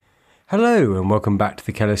Hello and welcome back to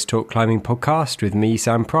the Careless Talk Climbing Podcast with me,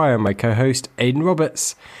 Sam Pryor, and my co-host, Aidan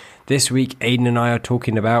Roberts. This week, Aidan and I are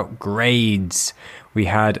talking about grades. We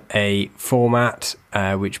had a format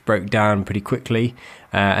which broke down pretty quickly,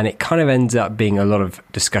 and it kind of ends up being a lot of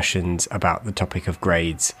discussions about the topic of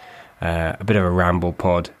grades. A bit of a ramble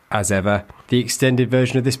pod, as ever. The extended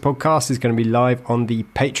version of this podcast is going to be live on the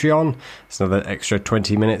Patreon. It's another extra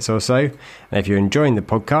 20 minutes or so. And if you're enjoying the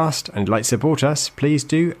podcast and like to support us, please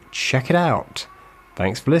do check it out.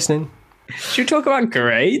 Thanks for listening. Should we talk about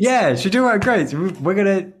grades? Yeah, should we talk about grades?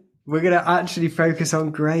 We're gonna actually focus on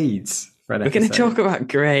grades. We're going to talk about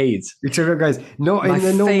grades. We talk about grades, not in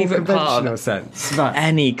the normal conventional sense, but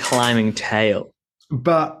any climbing tale,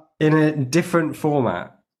 but in a different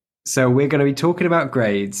format. So we're going to be talking about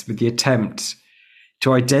grades with the attempt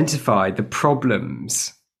to identify the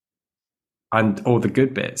problems and all the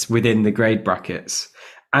good bits within the grade brackets,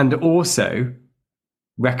 and also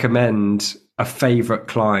recommend a favourite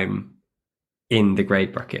climb in the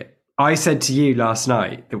grade bracket. I said to you last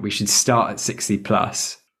night that we should start at 60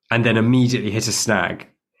 plus and then immediately hit a snag,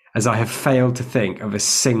 as I have failed to think of a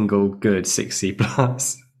single good 60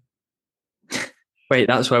 plus. Wait,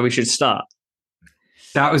 that's where we should start?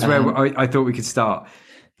 That was where I thought we could start.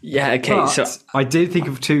 Yeah, okay. But so I did think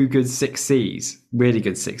of two good 6Cs, really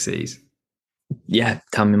good 6Cs. Yeah,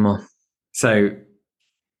 tell me more. So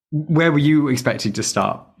where were you expecting to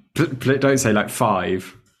start? Don't say like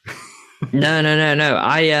 5.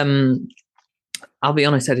 No. I'll be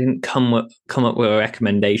honest, I didn't come up with a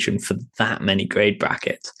recommendation for that many grade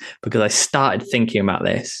brackets because I started thinking about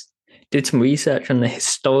this, did some research on the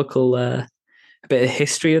historical a bit of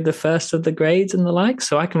history of the first of the grades and the like,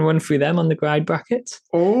 so I can run through them on the grade brackets.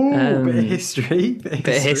 Oh, bit of history. Bit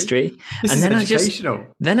of history. This is educational.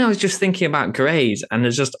 Then I was just thinking about grades, and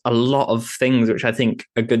there's just a lot of things which I think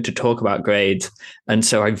are good to talk about grades. And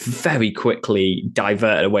so I very quickly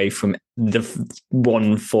diverted away from the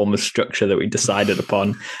one form of structure that we decided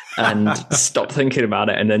upon and stopped thinking about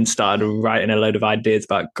it, and then started writing a load of ideas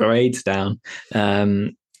about grades down.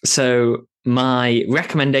 So my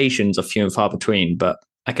recommendations are few and far between, but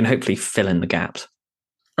I can hopefully fill in the gaps.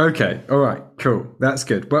 Okay. All right. Cool. That's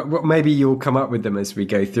good. But maybe you'll come up with them as we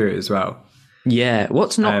go through as well. Yeah.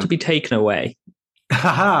 What's not to be taken away?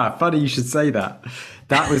 Haha. Funny you should say that.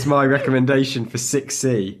 That was my recommendation for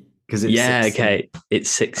 6C. Because it's 6C. Okay.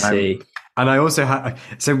 It's 6C. And I also had...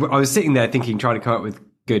 So I was sitting there thinking, trying to come up with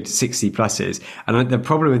good 6C pluses. And the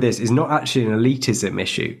problem with this is not actually an elitism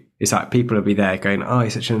issue. It's like people will be there going, oh,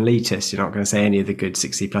 you're such an elitist, you're not going to say any of the good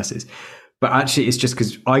 6C pluses. But actually, it's just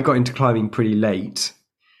because I got into climbing pretty late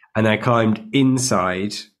and I climbed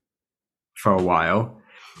inside for a while.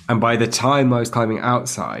 And by the time I was climbing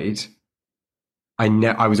outside,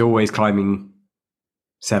 I was always climbing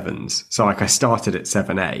 7s. So like I started at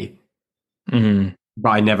 7A, but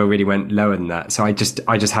I never really went lower than that. So I just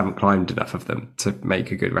haven't climbed enough of them to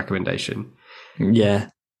make a good recommendation. Yeah.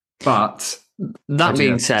 But... That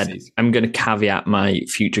being said, I'm going to caveat my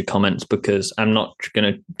future comments because I'm not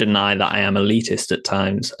going to deny that I am elitist at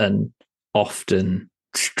times and often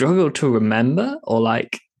struggle to remember, or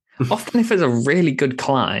like often if it's a really good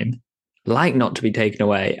climb, like not to be taken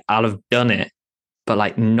away, I'll have done it, but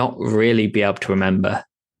like not really be able to remember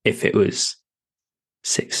if it was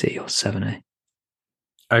 6C or 7A.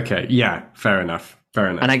 Okay. Yeah. Fair enough.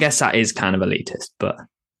 And I guess that is kind of elitist, but...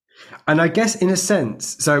 And I guess in a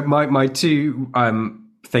sense, so my two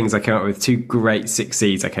things I came up with, two great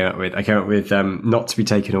 6Cs I came up with Not to be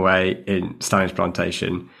Taken Away in Stanage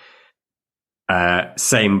Plantation,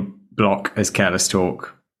 same block as Careless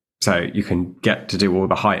Talk, so you can get to do all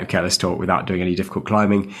the height of Careless Talk without doing any difficult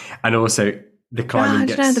climbing, and also the climbing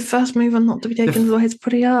the first move on Not to be Taken Away is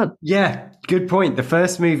pretty hard. Yeah, good point. The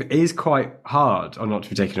first move is quite hard on Not to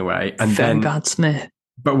be Taken Away, and Very bad Smith.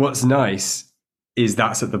 But what's nice is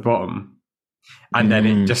that's at the bottom, and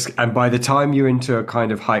then and by the time you're into a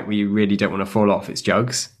kind of height where you really don't want to fall off, it's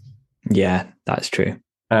jugs. Yeah, that's true.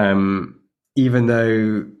 Even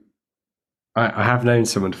though I have known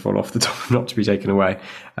someone to fall off the top Not to be Taken Away,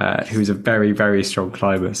 who's a very, very strong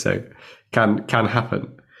climber, so can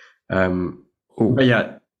happen. But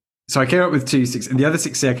yeah, so I came up with 2 6, and the other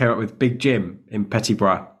 6C I came up with Big Jim in Petit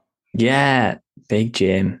Bois. Yeah, Big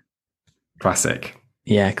Jim. Classic.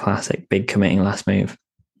 Yeah, classic. Big committing last move,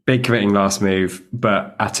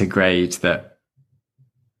 but at a grade that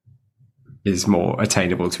is more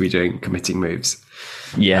attainable to be doing committing moves.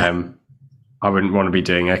 Yeah. I wouldn't want to be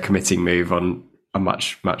doing a committing move on a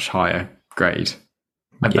much, much higher grade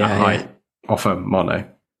at that height off a mono,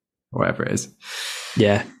 or whatever it is.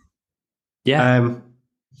 Yeah. Yeah.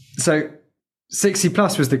 So 60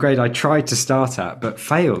 plus was the grade I tried to start at, but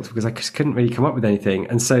failed because I just couldn't really come up with anything.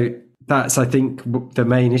 And so that's, I think, the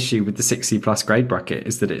main issue with the 60 plus grade bracket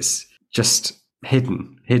is that it's just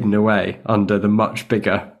hidden away under the much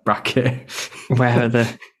bigger bracket. Where are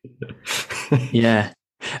the... Yeah.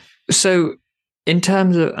 So in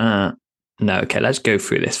terms of... no, okay, let's go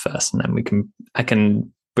through this first, and then I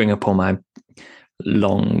can bring up all my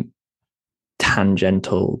long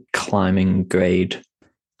tangential climbing grade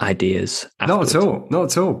ideas afterwards. Not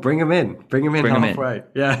at all. Bring them in halfway.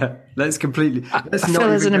 Yeah, let's not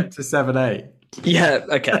even get to 7A. Yeah,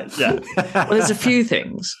 okay, yeah. Well, there's a few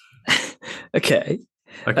things. Okay.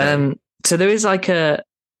 So there is like I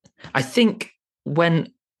think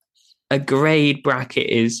when a grade bracket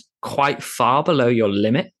is quite far below your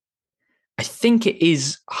limit, I think it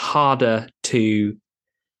is harder to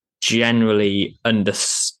generally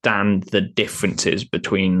understand the differences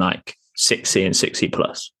between like 6C and 6C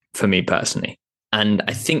plus for me personally. And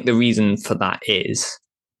I think the reason for that is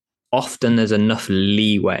often there's enough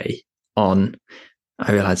leeway on,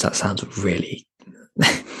 I realize that sounds really,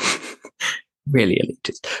 really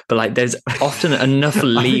elitist, but like there's often enough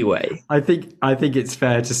leeway. I think it's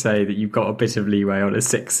fair to say that you've got a bit of leeway on a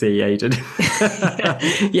 6C, Aidan.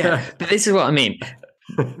 Yeah, but this is what I mean.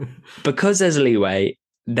 Because there's leeway,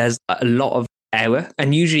 there's a lot of error.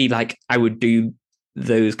 And usually like I would do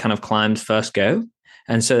those kind of climbs first go.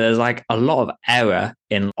 And so there's like a lot of error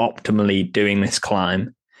in optimally doing this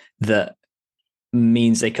climb that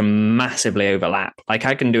means they can massively overlap. Like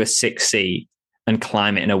I can do a 6C and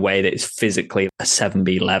climb it in a way that is physically a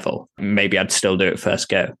 7B level. Maybe I'd still do it first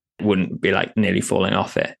go. It wouldn't be like nearly falling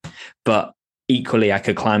off it. But equally, I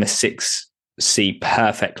could climb a 6C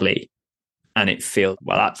perfectly and it feels,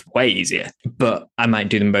 well, that's way easier. But I might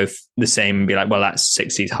do them both the same and be like, well, that's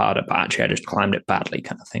 6C's harder, but actually I just climbed it badly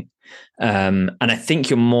kind of thing. And I think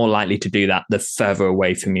you're more likely to do that the further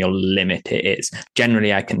away from your limit it is.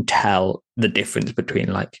 Generally, I can tell the difference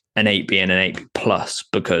between like an 8B and an 8B plus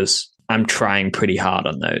because I'm trying pretty hard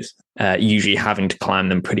on those, usually having to climb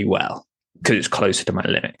them pretty well because it's closer to my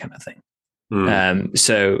limit kind of thing.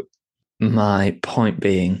 So my point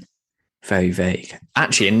being very vague.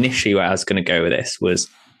 Actually, initially where I was going to go with this was,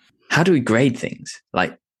 how do we grade things?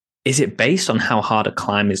 Like, is it based on how hard a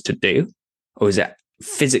climb is to do, or is it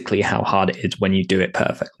physically how hard it is when you do it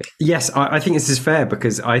perfectly? Yes, I think this is fair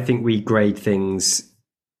because I think we grade things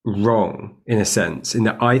wrong in a sense, in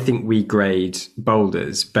that I think we grade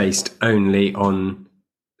boulders based only on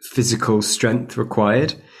physical strength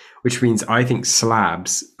required, which means I think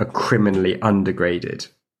slabs are criminally undergraded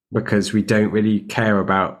because we don't really care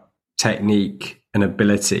about technique and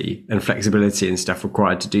ability and flexibility and stuff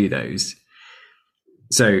required to do those.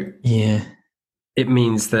 So yeah, it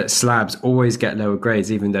means that slabs always get lower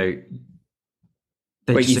grades, even though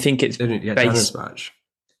but you think it's they don't get done as much.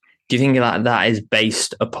 Do you think that is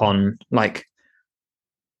based upon, like,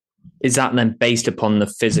 is that then based upon the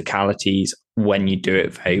physicalities when you do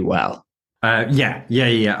it very well? Yeah.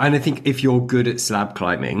 And I think if you're good at slab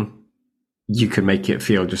climbing, you can make it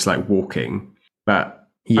feel just like walking. But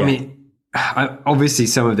yeah. I mean, obviously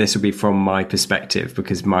some of this will be from my perspective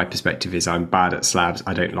because my perspective is I'm bad at slabs.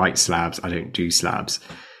 I don't like slabs. I don't do slabs.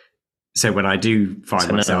 So when I do find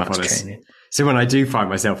myself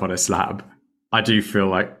on a slab, I do feel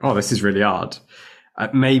like, oh, this is really hard.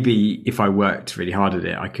 Maybe if I worked really hard at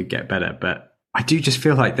it, I could get better. But I do just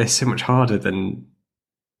feel like they're so much harder than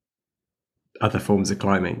other forms of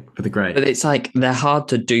climbing for the grade. But it's like they're hard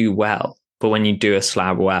to do well. But when you do a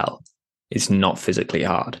slab well, it's not physically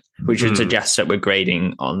hard, which would suggest that we're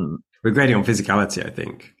grading on physicality, I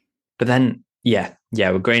think. But then, yeah,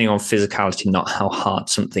 we're grading on physicality, not how hard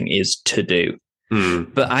something is to do.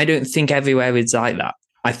 But I don't think everywhere is like that.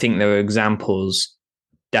 I think there are examples,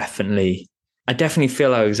 I definitely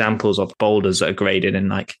feel there are examples of boulders that are graded in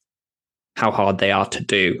like how hard they are to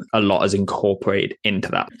do. A lot is incorporated into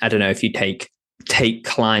that. I don't know if you take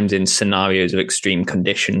climbs in scenarios of extreme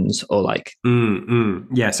conditions or like.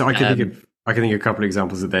 Yeah, so I can think of a couple of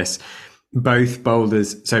examples of this. Both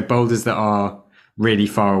boulders, so boulders that are really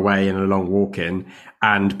far away and a long walk in,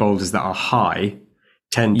 and boulders that are high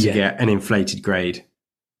tend to get an inflated grade.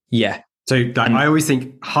 Yeah. So I always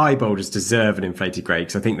think high boulders deserve an inflated grade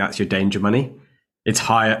because I think that's your danger money. It's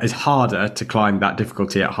harder to climb that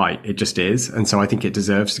difficulty at height. It just is. And so I think it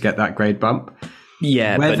deserves to get that grade bump.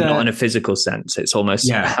 Yeah, but not in a physical sense. It's almost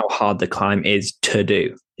how hard the climb is to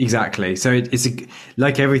do. Exactly. So it's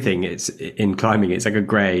like everything. It's in climbing. It's like a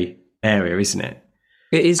grey area, isn't it?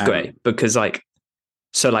 It is grey because like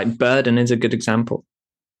burden is a good example.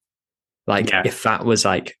 Like if that was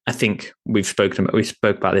like, I think we spoke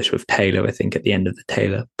about this with Taylor, I think at the end of the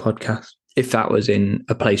Taylor podcast. if that was in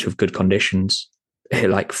a place with good conditions,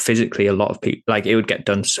 like physically, a lot of people, like it would get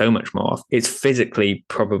done so much more. It's physically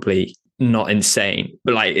probably not insane,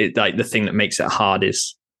 but like the thing that makes it hard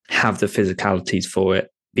is have the physicalities for it,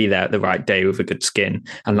 be there at the right day with a good skin,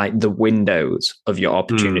 and like the windows of your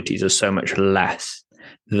opportunities are so much less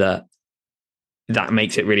that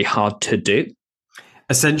makes it really hard to do.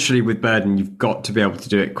 Essentially, with burden, you've got to be able to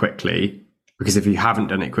do it quickly, because if you haven't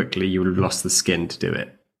done it quickly, you would have lost the skin to do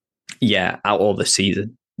it. Yeah, out all the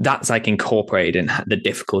season. That's like incorporated in the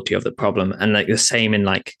difficulty of the problem. And like the same in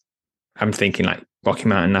like, I'm thinking like Rocky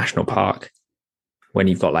Mountain National Park, when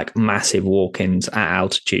you've got like massive walk-ins at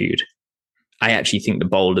altitude. I actually think the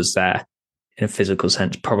boulders there, in a physical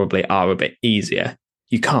sense, probably are a bit easier.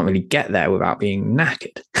 You can't really get there without being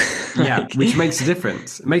knackered. Yeah, which makes a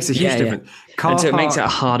difference. It makes a huge difference. And so it makes it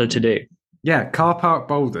harder to do. Yeah, car park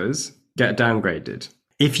boulders get downgraded.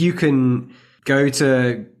 If you can go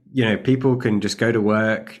to, people can just go to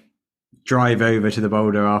work, drive over to the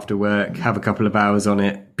boulder after work, have a couple of hours on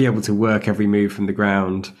it, be able to work every move from the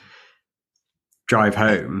ground, drive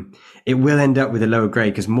home, it will end up with a lower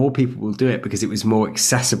grade because more people will do it because it was more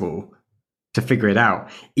accessible to figure it out,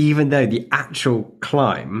 even though the actual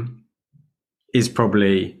climb is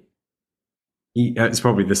probably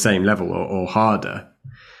the same level or harder.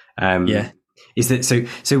 Is that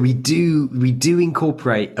so we do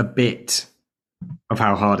incorporate a bit of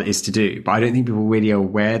how hard it is to do, but I don't think people really are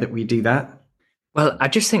aware that we do that. Well, I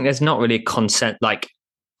just think there's not really a consent. Like,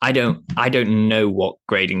 I don't know what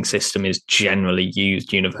grading system is generally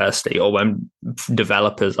used universally, or when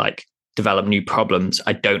developers like develop new problems,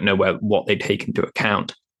 I don't know what they take into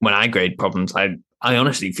account. When I grade problems, I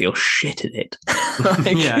honestly feel shit at it.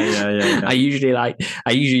 Yeah. I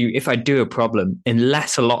usually, if I do a problem,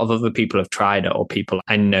 unless a lot of other people have tried it or people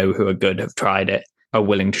I know who are good have tried it, are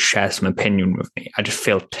willing to share some opinion with me, I just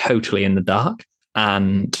feel totally in the dark.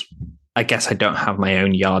 And I guess I don't have my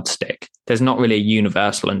own yardstick. There's not really a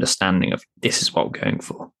universal understanding of this is what we're going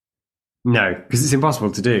for. No, because it's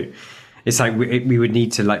impossible to do. It's like we would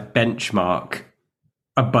need to like benchmark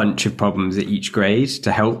a bunch of problems at each grade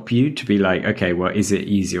to help you to be like, okay, well, is it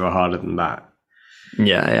easier or harder than that?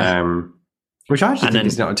 Yeah. Which I actually think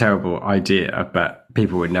is not a terrible idea, but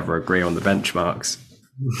people would never agree on the benchmarks.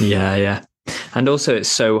 Yeah. And also it's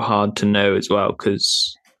so hard to know as well,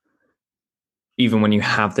 because even when you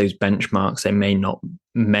have those benchmarks, they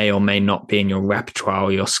may or may not be in your repertoire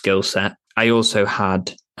or your skill set. I also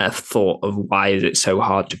had a thought of why is it so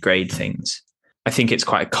hard to grade things? I think it's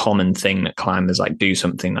quite a common thing that climbers like do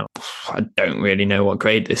something that I don't really know what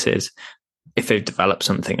grade this is if they've developed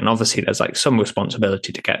something. And obviously there's like some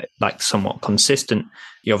responsibility to get it like somewhat consistent.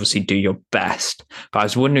 You obviously do your best, but I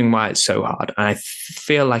was wondering why it's so hard. And I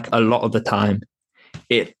feel like a lot of the time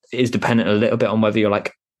it is dependent a little bit on whether you're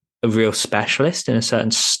like a real specialist in a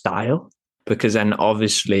certain style, because then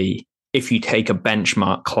obviously if you take a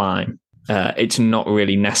benchmark climb, it's not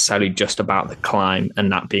really necessarily just about the climb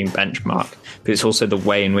and that being benchmark, but it's also the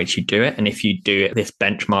way in which you do it. And if you do it, this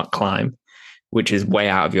benchmark climb, which is way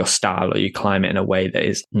out of your style, or you climb it in a way that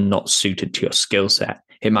is not suited to your skill set,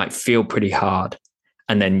 it might feel pretty hard.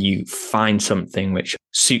 And then you find something which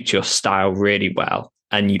suits your style really well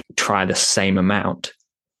and you try the same amount.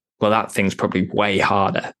 Well, that thing's probably way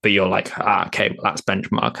harder, but you're like, okay, well, that's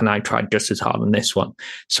benchmark. And I tried just as hard on this one.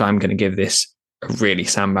 So I'm going to give this a really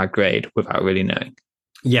sandbag grade without really knowing.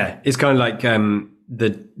 Yeah, it's kind of like the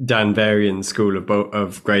Dan Varian school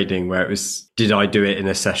of grading, where it was, did I do it in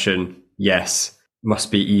a session? Yes.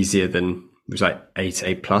 Must be easier than, it was like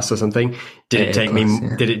 8A plus or something. Did it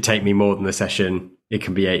take me more than the session? It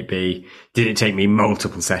can be 8B. Did it take me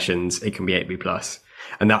multiple sessions? It can be 8B plus.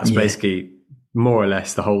 And that's basically more or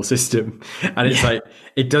less the whole system. And it's like,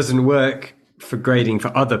 it doesn't work for grading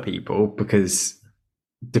for other people, because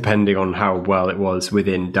depending on how well it was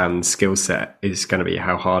within Dan's skill set is going to be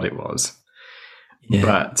how hard it was. Yeah.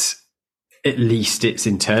 But at least it's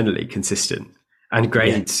internally consistent. And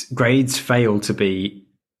grades fail to be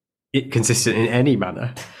consistent in any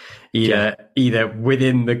manner. Either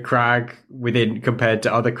within the crag, compared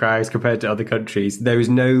to other crags, compared to other countries, there is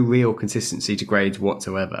no real consistency to grades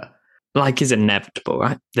whatsoever. Like is inevitable,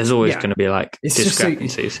 right? There's always going to be like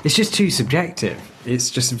discrepancies. It's just too subjective. It's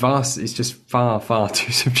just vast. It's just far, far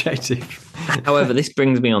too subjective. However, this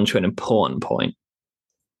brings me on to an important point.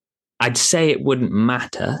 I'd say it wouldn't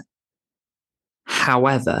matter.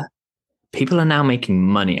 However, people are now making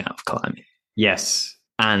money out of climbing. Yes.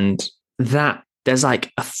 And that there's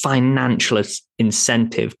like a financial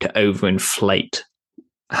incentive to overinflate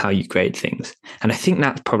how you grade things. And I think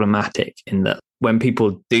that's problematic in that when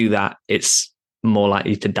people do that, it's more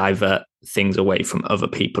likely to divert things away from other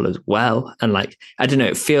people as well. And like, I don't know,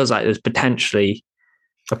 it feels like there's potentially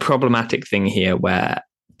a problematic thing here where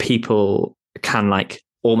people can like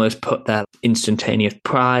almost put their instantaneous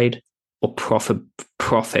pride or profit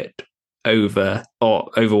over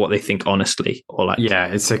what they think honestly, or like, yeah,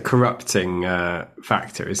 it's a corrupting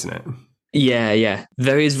factor, isn't it? Yeah.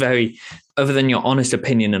 There is very, other than your honest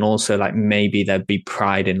opinion, and also like maybe there'd be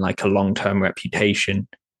pride in like a long-term reputation.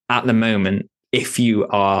 At the moment, if you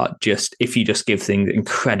just give things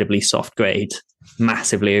incredibly soft grades,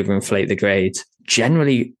 massively overinflate the grades,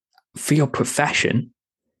 generally for your profession,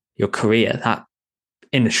 your career, that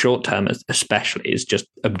in the short term especially is just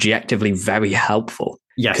objectively very helpful.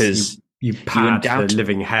 Yes, because you pad the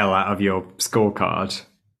living hell out of your scorecard.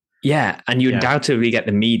 Yeah, and you undoubtedly get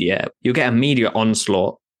the media. You'll get a media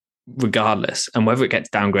onslaught regardless, and whether it gets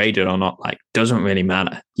downgraded or not, like, doesn't really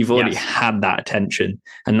matter. You've already had that attention,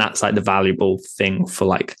 and that's like the valuable thing for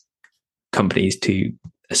like companies to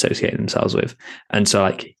associate themselves with. And so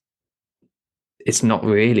like, it's not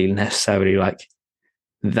really necessarily like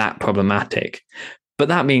that problematic. But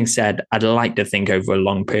that being said, I'd like to think over a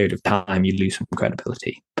long period of time, you lose some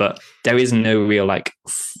credibility. But there is no real like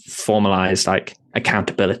formalized like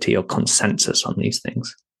accountability or consensus on these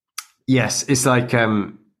things. Yes, it's like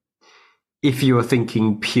if you were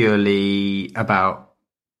thinking purely about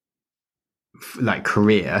like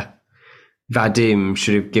career, Vadim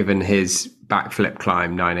should have given his backflip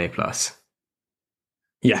climb 9A+.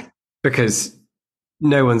 Yeah. Because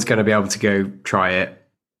no one's going to be able to go try it.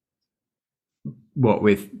 What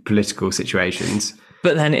with political situations.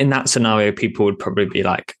 But then in that scenario, people would probably be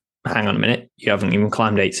like, hang on a minute, you haven't even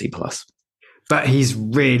climbed 8C+. But he's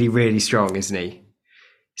really, really strong, isn't he?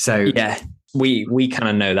 So yeah, we kind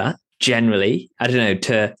of know that. Generally, I don't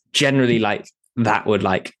know, generally like that would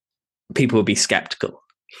like, people would be skeptical.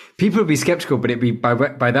 People would be skeptical, but it'd be by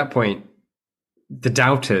that point, the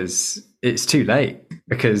doubters, it's too late,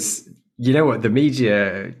 because you know what the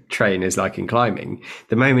media train is like in climbing.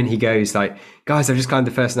 The moment he goes like, guys, I've just climbed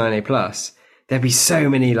the first 9A+, there'd be so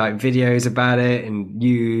many like videos about it and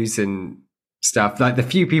news and stuff. Like the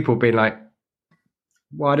few people being like,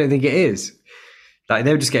 well, I don't think it is. Like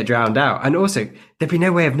they would just get drowned out. And also there'd be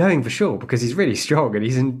no way of knowing for sure, because he's really strong and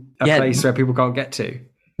he's in a place where people can't get to.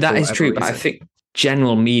 That is true. But I think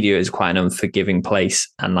general media is quite an unforgiving place,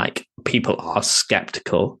 and like people are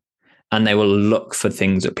skeptical. And they will look for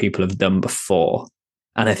things that people have done before.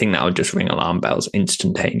 And I think that would just ring alarm bells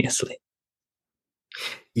instantaneously.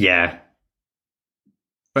 Yeah.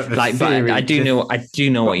 But like, theory, but I do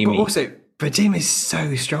know what you mean. Also, Vadim is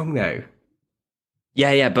so strong though.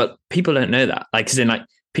 Yeah, but people don't know that. Like, as in like,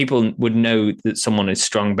 people would know that someone is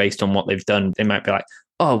strong based on what they've done. They might be like,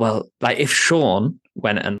 oh, well, like if Sean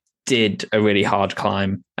went and did a really hard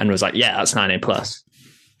climb and was like, yeah, that's 9A+.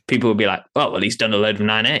 People would be like, oh, well, he's done a load of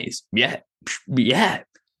 9As. Yeah.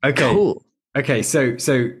 Okay. Cool. Okay, so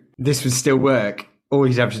this would still work. All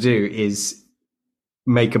you'd have to do is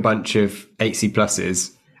make a bunch of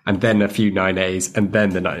 8C+s and then a few 9As and then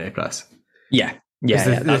the 9A+. Yeah.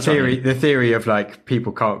 The theory of like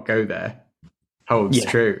people can't go there holds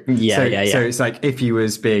true. So it's like if he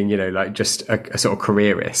was being, like just a sort of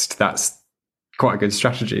careerist, that's quite a good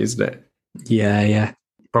strategy, isn't it? Yeah.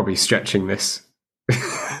 Probably stretching this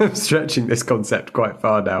concept quite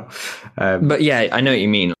far now. But yeah, I know what you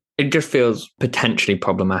mean. It just feels potentially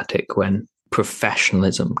problematic when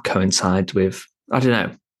professionalism coincides with, I don't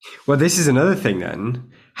know. Well, this is another thing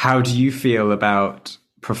then. How do you feel about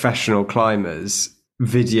professional climbers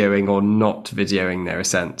videoing or not videoing their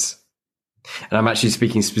ascents? And I'm actually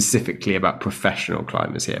speaking specifically about professional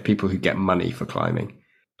climbers here, people who get money for climbing.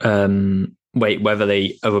 Wait, whether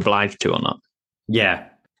they are obliged to or not? Yeah.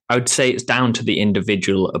 I would say it's down to the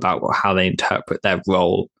individual about how they interpret their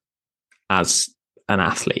role as an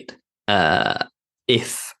athlete.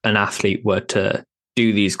 If an athlete were to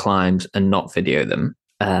do these climbs and not video them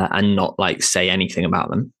and not like say anything about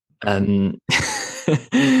them,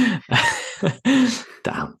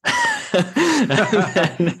 damn.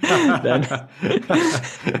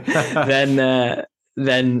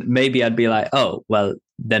 then maybe I'd be like, oh, well,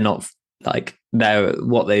 they're not like they're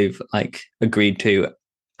what they've like agreed to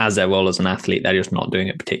as their role as an athlete. They're just not doing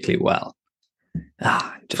it particularly well.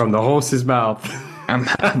 From the horse's mouth. I'm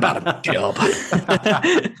about a job.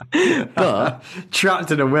 But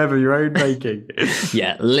trapped in a web of your own making.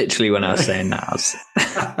 Yeah, literally when I was saying that, I was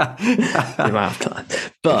the amount of time.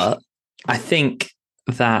 But I think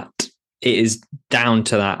that it is down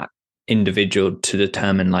to that individual to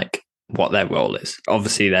determine like what their role is.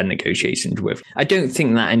 Obviously, their negotiations with. I don't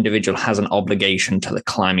think that individual has an obligation to the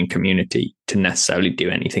climbing community to necessarily do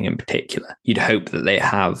anything in particular. You'd hope that they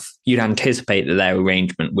have, you'd anticipate that their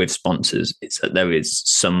arrangement with sponsors is that there is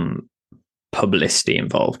some publicity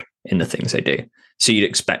involved in the things they do. So you'd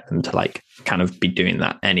expect them to like kind of be doing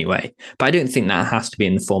that anyway. But I don't think that has to be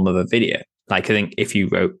in the form of a video. Like I think if you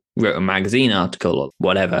wrote a magazine article or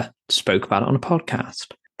whatever, spoke about it on a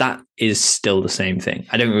podcast, that is still the same thing.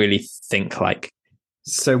 I don't really think like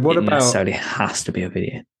so what it about necessarily has to be a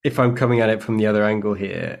video. If I'm coming at it from the other angle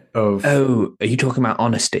here of are you talking about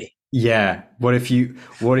honesty? Yeah. What is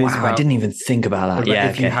about, I didn't even think about that. Yeah.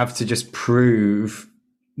 If you have to just prove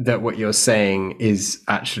that what you're saying is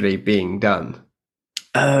actually being done.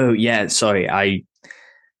 Oh yeah, sorry.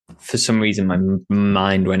 For some reason, my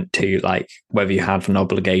mind went to like whether you have an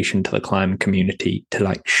obligation to the climbing community to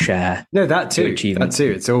like share. No, that too. That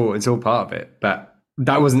too. It's all part of it. But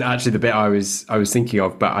that wasn't actually the bit I was thinking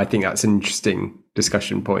of. But I think that's an interesting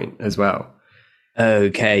discussion point as well.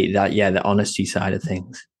 Okay, the honesty side of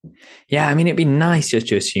things. Yeah, I mean, it'd be nice just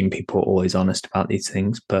to assume people are always honest about these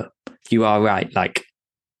things. But you are right. Like,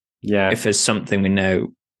 yeah, if there's something we know,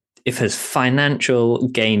 if there's financial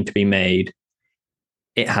gain to be made,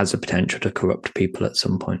 it has the potential to corrupt people at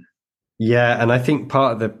some point. Yeah, and I think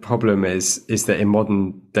part of the problem is that in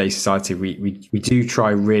modern day society, we do try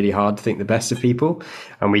really hard to think the best of people,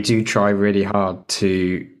 and we do try really hard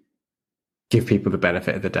to give people the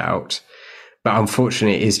benefit of the doubt. But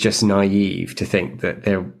unfortunately, it is just naive to think that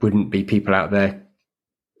there wouldn't be people out there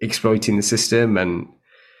exploiting the system and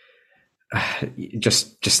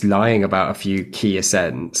just lying about a few key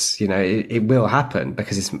ascents. You know, it will happen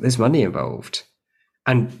because there's money involved.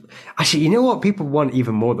 And actually, you know what people want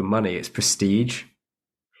even more than money? It's prestige.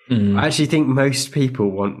 I actually think most people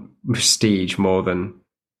want prestige more than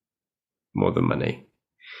money.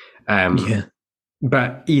 Yeah.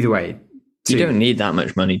 But either way, you don't need that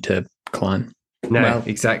much money to climb. No,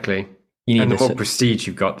 exactly. You need the more prestige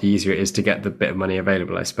you've got, the easier it is to get the bit of money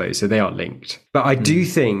available, I suppose. So they are linked. But I do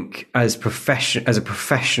think as a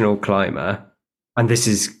professional climber, and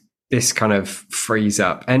this kind of frees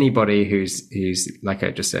up anybody who's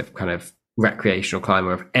like just a kind of recreational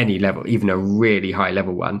climber of any level, even a really high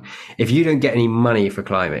level one. If you don't get any money for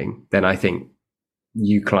climbing, then I think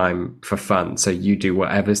you climb for fun. So you do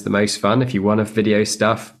whatever's the most fun. If you want to video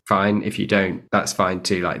stuff, fine. If you don't, that's fine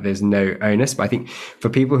too. Like there's no onus. But I think for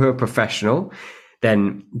people who are professional,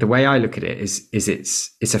 then the way I look at it is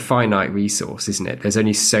it's a finite resource, isn't it? There's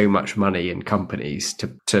only so much money in companies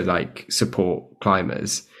to like support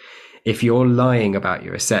climbers. If you're lying about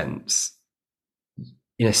your ascents,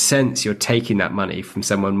 in a sense, you're taking that money from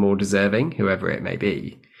someone more deserving, whoever it may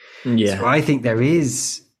be. Yeah. So I think there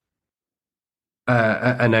is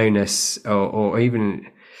an onus, or even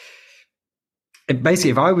basically,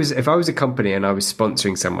 if I was a company and I was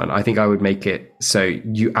sponsoring someone, I think I would make it so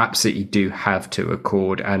you absolutely do have to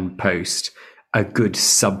record and post a good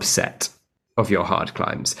subset of your hard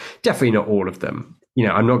climbs. Definitely not all of them. You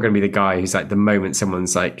know, I'm not going to be the guy who's like, the moment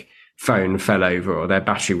someone's like phone fell over or their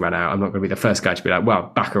battery ran out, I'm not going to be the first guy to be like,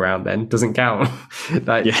 well, back around then, doesn't count.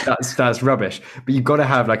 Like that's rubbish. But you've got to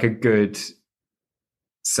have like a good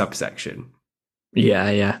subsection.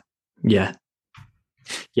 Yeah.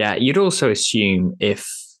 You'd also assume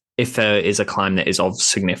if there is a climb that is of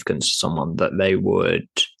significance to someone, that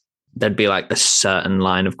there'd be like a certain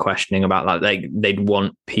line of questioning about that. They'd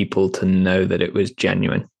want people to know that it was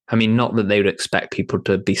genuine. I mean, not that they would expect people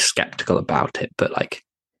to be skeptical about it, but like,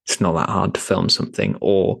 it's not that hard to film something,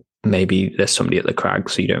 or maybe there's somebody at the crag,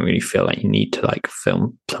 so you don't really feel like you need to like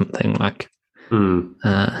film something like.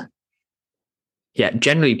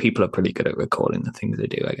 Generally people are pretty good at recording the things they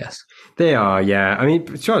do, I guess. They are, yeah. I mean,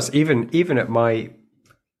 to us, even at my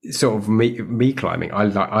sort of me climbing,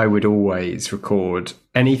 I would always record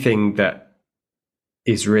anything that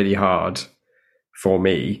is really hard for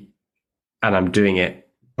me, and I'm doing it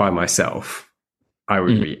by myself. I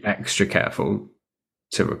would be extra careful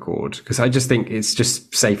to record, because I just think it's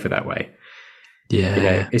just safer that way. Yeah, you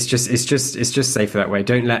know, it's just safer that way.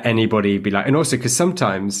 Don't let anybody be like, and also because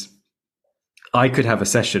sometimes I could have a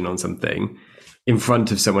session on something in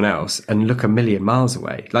front of someone else and look a million miles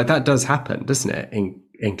away. Like that does happen, doesn't it?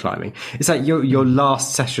 In climbing, it's like your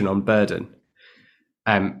last session on Burden.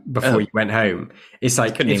 Before you went home, it's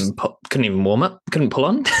like couldn't even warm up, couldn't pull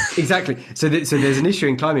on. Exactly. So there's an issue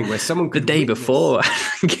in climbing where someone could the day before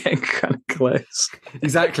getting kind of close.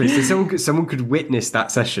 Exactly. So someone could witness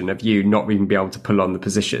that session of you not even be able to pull on the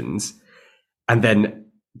positions, and then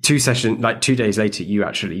 2 days later you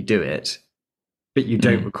actually do it, but you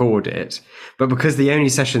don't record it. But because the only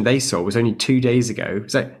session they saw was only 2 days ago,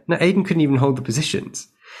 it's like, no, Aidan couldn't even hold the positions.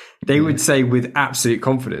 They would say with absolute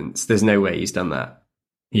confidence, there's no way he's done that.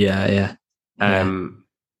 Yeah.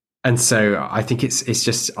 And so I think it's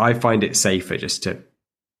just, I find it safer just to,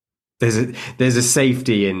 there's a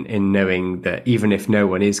safety in knowing that even if no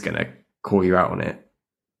one is going to call you out on it,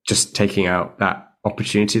 just taking out that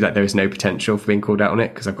opportunity that there is no potential for being called out on it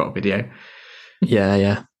because I've got a video.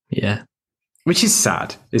 Yeah. Which is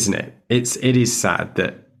sad, isn't it? It is sad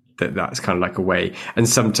that's kind of like a way. And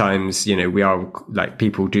sometimes, you know, we are like,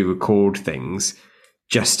 people do record things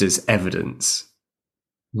just as evidence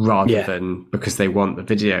rather than because they want the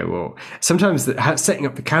video, or sometimes setting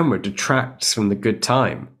up the camera detracts from the good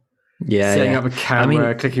time. Yeah. Setting up a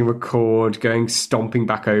camera, clicking record, going stomping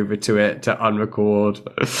back over to it to unrecord.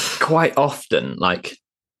 Quite often, like,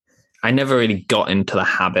 I never really got into the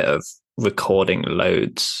habit of recording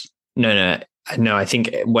loads. No, I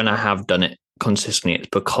think when I have done it consistently, it's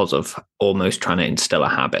because of almost trying to instill a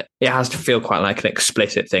habit. It has to feel quite like an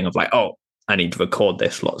explicit thing of like, oh, I need to record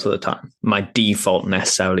this lots of the time. My default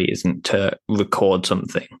necessarily isn't to record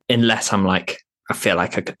something unless I'm like, I feel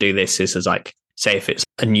like I could do this. This is like, say if it's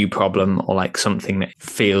a new problem or like something that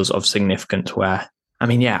feels of significance where, I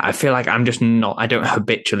mean, yeah, I feel like I'm just not, I don't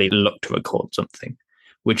habitually look to record something,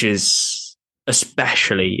 which is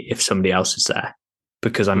especially if somebody else is there,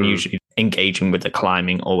 because I'm usually engaging with the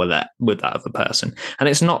climbing or with that other person. And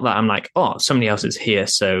it's not that I'm like, oh, somebody else is here,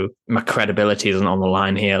 so my credibility isn't on the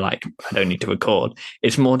line here, like I don't need to record.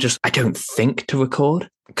 It's more just I don't think to record,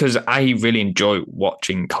 because I really enjoy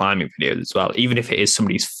watching climbing videos as well, even if it is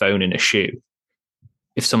somebody's phone in a shoe.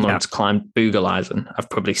 If someone's climbed Bugaleisen, I've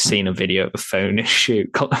probably seen a video of a phone in a shoe,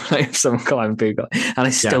 like someone climbed Bugale, and I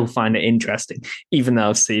still find it interesting, even though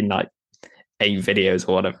I've seen like 8 videos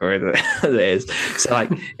or whatever it is. So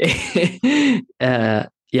like,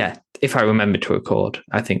 if I remember to record,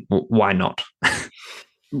 I think, why not?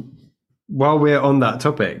 While we're on that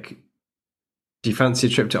topic, do you fancy a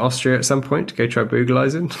trip to Austria at some point to go try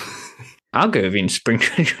Bugaleisen? I'll go in spring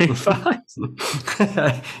 2025.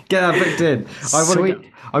 Get that booked in.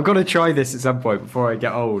 I've got to try this at some point before I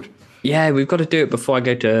get old. Yeah, we've got to do it before I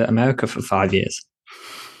go to America for 5 years.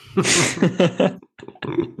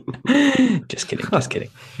 Just kidding.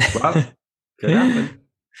 Well, could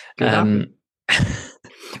happen.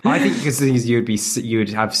 I think because the thing is, you would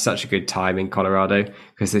have such a good time in Colorado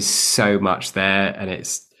because there's so much there, and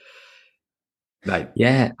it's like,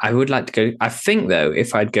 yeah, I would like to go. I think though,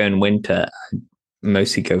 if I'd go in winter, I'd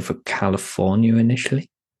mostly go for California initially.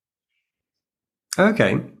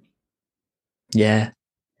 Okay. Yeah,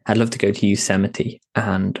 I'd love to go to Yosemite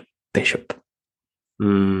and Bishop. I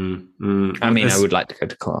mean, I would like to go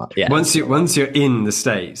to Colorado. Yeah. Once you're in the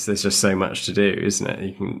States, there's just so much to do, isn't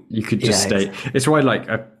it? You could just stay. Exactly. It's why like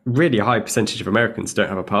a really high percentage of Americans don't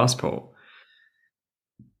have a passport.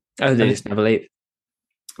 Oh, they just never leave.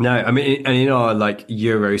 No, I mean, and in our like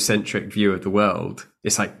Eurocentric view of the world,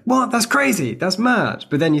 it's like, what? That's crazy. That's mad.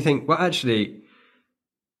 But then you think, well, actually,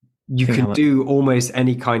 you can do almost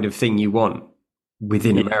any kind of thing you want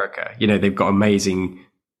within America. You know, they've got amazing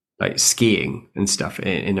like skiing and stuff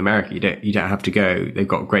in America. You don't have to go. They've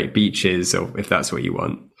got great beaches, or if that's what you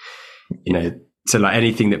want, you know. So like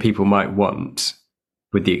anything that people might want,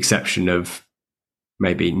 with the exception of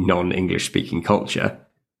maybe non-English speaking culture,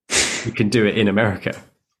 you can do it in America.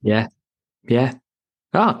 Yeah.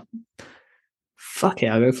 Oh, fuck it!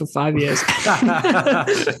 I'll go for 5 years.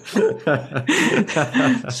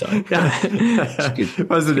 Sorry,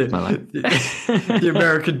 wasn't it? The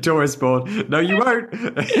American Tourist Board. No, you won't.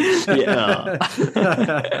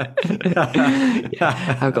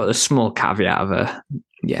 I've got a small caveat of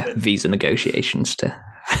visa negotiations to.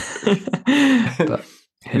 But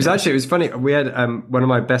it was funny. We had one of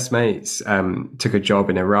my best mates took a job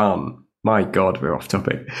in Iran. My God, we're off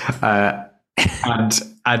topic. And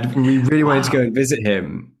we really wanted to go and visit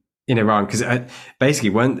him in Iran because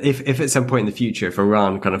basically, if at some point in the future, if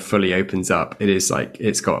Iran kind of fully opens up, it is like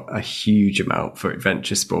it's got a huge amount for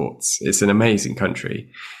adventure sports. It's an amazing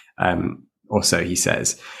country, or so he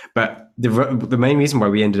says. But the main reason why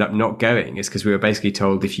we ended up not going is because we were basically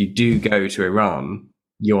told if you do go to Iran,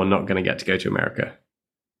 you're not going to get to go to America.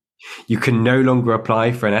 You can no longer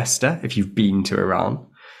apply for an ESTA if you've been to Iran.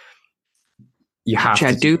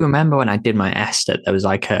 I do remember when I did my ESTA, there was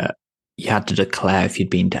like you had to declare if you'd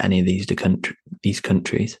been to any of these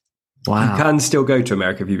countries. Wow. You can still go to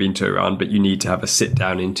America if you've been to Iran, but you need to have a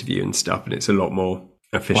sit-down interview and stuff, and it's a lot more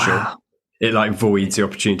official. Wow. It like voids the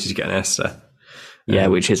opportunity to get an ESTA. Yeah,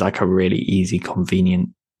 which is like a really easy, convenient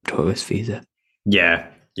tourist visa. Yeah,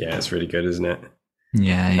 it's really good, isn't it?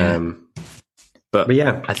 Yeah. But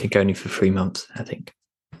yeah, I think only for 3 months, I think.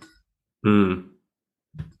 7A.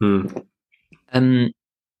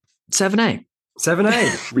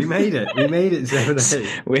 7A. We made it. We made it.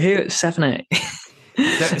 7A. We're here at 7A.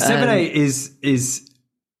 So 7A is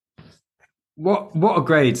what a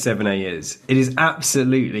grade 7A is. It is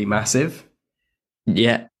absolutely massive.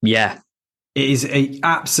 Yeah. It is a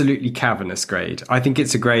absolutely cavernous grade. I think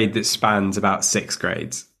it's a grade that spans about 6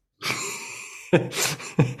 grades.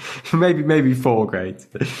 maybe 4 grades.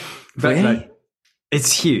 But really? like,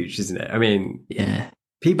 it's huge, isn't it? I mean, yeah.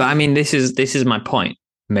 But I mean, this is my point.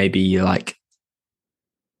 Maybe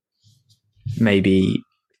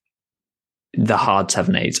the hard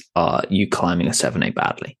 7As are you climbing a 7A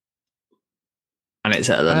badly. And it's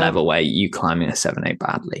at the level where you climbing a 7A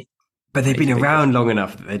badly. But they've been around long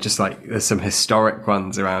enough that they're just like, there's some historic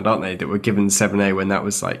ones around, aren't they, that were given 7A when that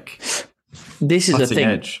was like this is the thing.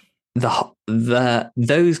 Edge.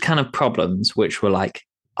 Those kind of problems which were like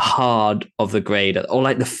hard of the grade, or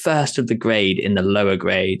like the first of the grade in the lower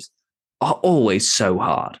grades, are always so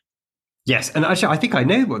hard. Yes, and actually I think I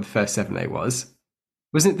know what the first 7A was.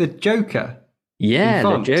 Wasn't it the Joker? Yeah,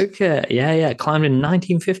 the Joker. Yeah. Climbed in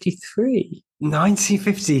 1953.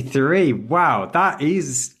 1953. Wow, that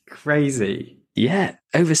is crazy. Yeah,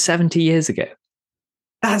 over 70 years ago.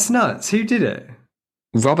 That's nuts. Who did it?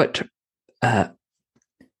 Robert Paragot?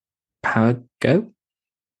 Paragot.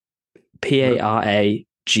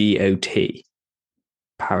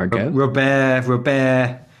 Paragot.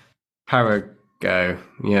 Robert Paragot.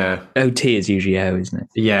 Yeah. OT is usually O, isn't it?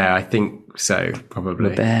 Yeah, I think so, probably.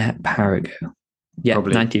 Robert Paragot. Yeah,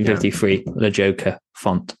 probably, 1953, yeah. The Joker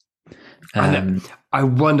font. I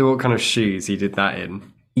wonder what kind of shoes he did that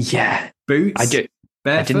in. Yeah. Boots?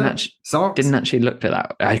 Barefoot? Socks? Didn't actually look at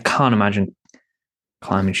that. I can't imagine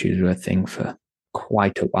climbing shoes were a thing for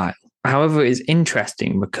quite a while. However, it's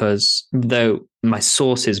interesting because though my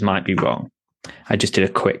sources might be wrong, I just did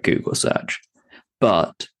a quick Google search.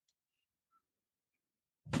 But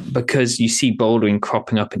because you see bouldering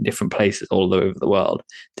cropping up in different places all over the world,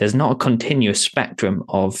 there's not a continuous spectrum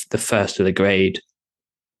of the first of the grade.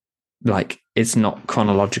 Like, it's not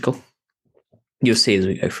chronological. You'll see as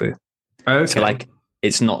we go through. Okay. So, like,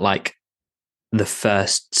 it's not like the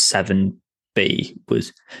first 7B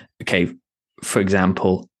was, okay, for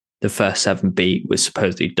example, the first 7B was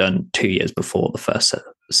supposedly done 2 years before the first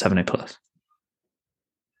 7A plus.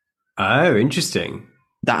 Oh, interesting.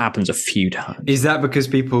 That happens a few times. Is that because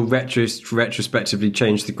people retrospectively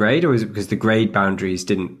changed the grade, or is it because the grade boundaries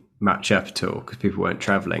didn't match up at all because people weren't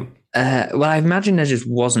traveling? Well, I imagine there just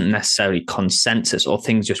wasn't necessarily consensus, or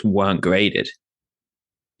things just weren't graded.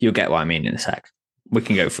 You'll get what I mean in a sec. We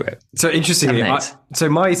can go through it. So interestingly, so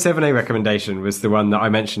my 7A recommendation was the one that I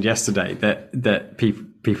mentioned yesterday that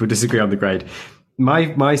people disagree on the grade. My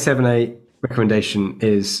 7A recommendation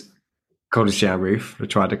is Col de Chien roof. I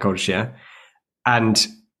tried a Col de Chien. And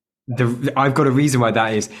I've got a reason why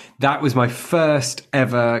that is. That was my first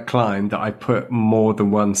ever climb that I put more than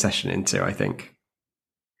one session into, I think.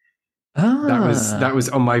 That was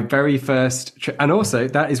on my very first trip. And also,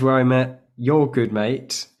 that is where I met your good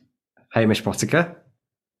mate, Hamish Pottiker,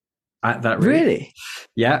 at that roof. Really?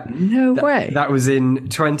 Yeah. No way. That was in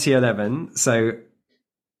 2011. So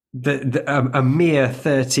a mere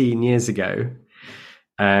 13 years ago.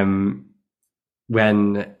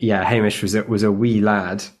 When Hamish was a wee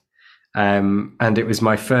lad, and it was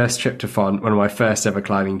my first trip to Font, one of my first ever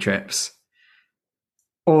climbing trips.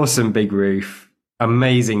 Awesome big roof,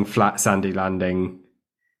 amazing flat sandy landing.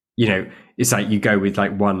 You know, it's like you go with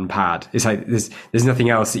like one pad. It's like there's nothing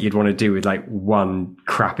else that you'd want to do with like one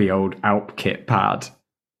crappy old Alp kit pad.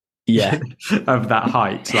 Yeah, of that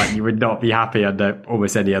height, like you would not be happy under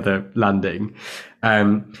almost any other landing.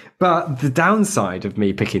 But the downside of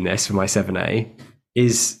me picking this for my 7A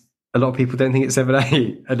is a lot of people don't think it's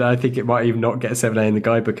 7A, and I think it might even not get a 7A in the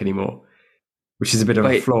guidebook anymore, which is a bit of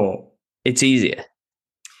a flaw. It's easier.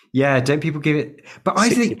 Yeah, don't people give it? But I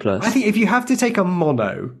think if you have to take a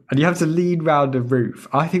mono and you have to lean round a roof,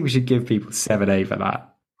 I think we should give people 7A for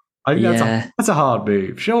that. I think that's a hard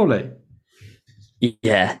move, surely.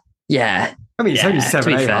 Yeah. Yeah. I mean, it's only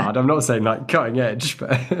 7A hard. I'm not saying like cutting edge,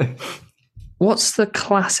 but what's the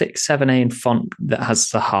classic 7A in Font that has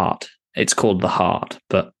the heart? It's called the heart,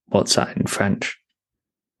 but what's that in French?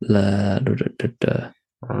 I'm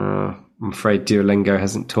afraid Duolingo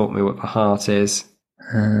hasn't taught me what the heart is.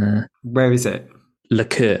 Where is it? Le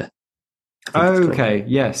Coeur. Oh, okay.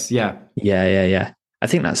 Yes. Yeah. Yeah. I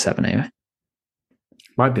think that's 7A, right?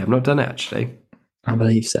 Might be. I've not done it actually. I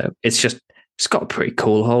believe so. It's got a pretty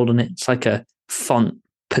cool hold on it. It's like a font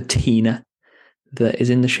patina that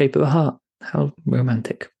is in the shape of a heart. How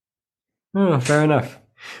romantic. Oh, fair enough.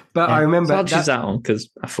 But Yeah. I remember So I'll choose that one because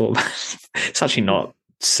I thought it's actually not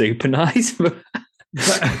super nice. But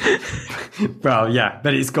well, yeah,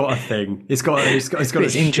 but it's got a thing.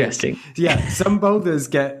 it's interesting. Yeah, some boulders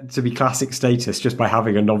get to be classic status just by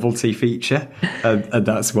having a novelty feature, and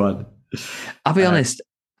that's one. I'll be honest.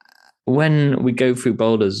 When we go through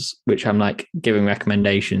boulders, which I'm like giving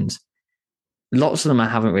recommendations, lots of them I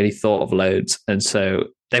haven't really thought of loads, and so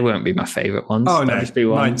they won't be my favorite ones. Oh They'll no, just be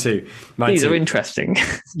mine too. These are interesting.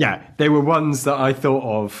 Yeah, they were ones that I thought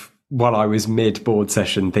of while I was mid board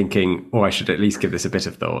session, thinking, "Oh, I should at least give this a bit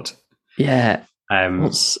of thought." Yeah.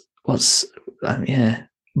 But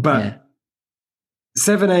yeah.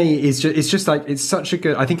 7A is just, it's just like, it's such a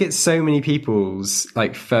good, I think it's so many people's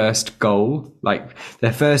like first goal, like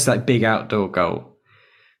their first like big outdoor goal,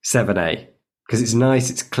 7A, because it's nice,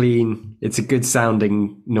 it's clean, it's a good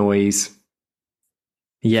sounding noise.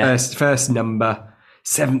 Yeah. First number,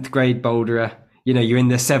 7th grade boulderer, you're in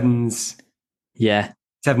the sevens. Yeah.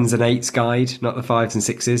 7s and 8s guide, not the 5s and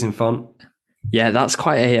 6s in font. Yeah, that's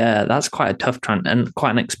quite a tough and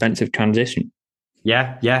quite an expensive transition.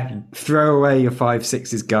 Yeah. Throw away your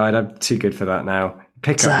 5-6s guide. I'm too good for that now.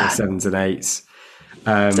 Pick up your 7s and 8s.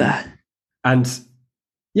 And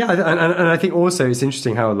yeah, and I think also it's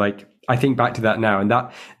interesting how, like, I think back to that now, and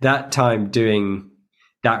that time doing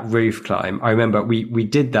that roof climb, I remember we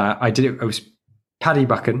did that. I did it. It was Paddy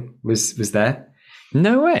Buchan was there.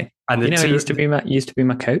 No way. And he used to be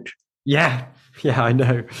my coach. Yeah, I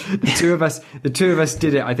know. The two of us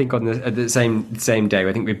did it. I think at the same day.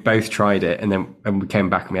 I think we both tried it, and we came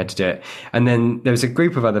back and we had to do it. And then there was a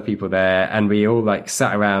group of other people there, and we all like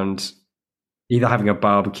sat around, either having a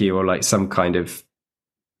barbecue or like some kind of,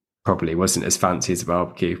 probably wasn't as fancy as a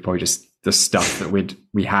barbecue, probably just the stuff that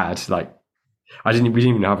we had. Like, we didn't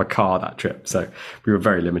even have a car that trip, so we were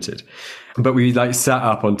very limited. But we like sat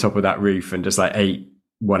up on top of that roof and just like ate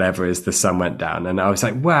whatever as the sun went down. And I was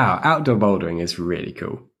like, wow, outdoor bouldering is really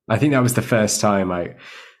cool. I think that was the first time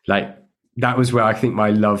that was where I think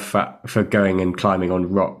my love for going and climbing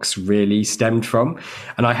on rocks really stemmed from.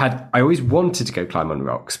 And I always wanted to go climb on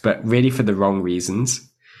rocks, but really for the wrong reasons.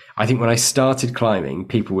 I think when I started climbing,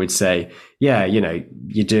 people would say, yeah,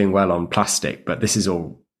 you're doing well on plastic, but this is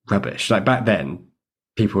all rubbish. Like back then,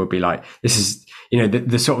 people would be like, this is,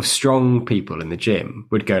 the sort of strong people in the gym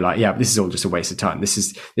would go like, yeah, but this is all just a waste of time. This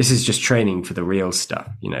is just training for the real stuff,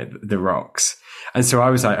 the rocks. And so I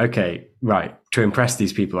was like, okay, right, to impress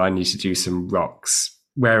these people, I need to do some rocks.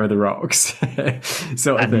 Where are the rocks?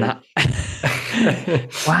 Sort of thing.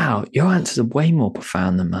 Wow, your answers are way more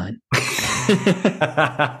profound than mine.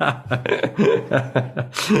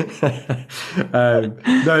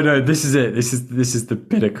 No, this is it. This is the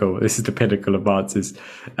pinnacle. This is the pinnacle of answers.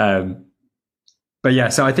 But yeah,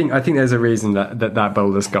 so I think there's a reason that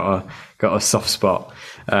boulder's got a soft spot.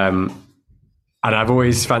 And I've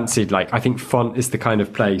always fancied, like, I think font is the kind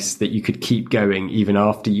of place that you could keep going even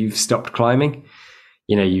after you've stopped climbing.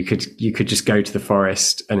 You could just go to the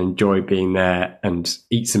forest and enjoy being there and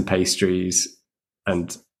eat some pastries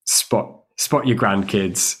and spot your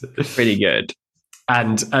grandkids. Pretty good.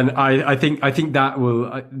 And I think that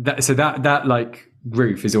will that like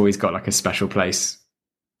roof has always got like a special place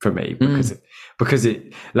for me because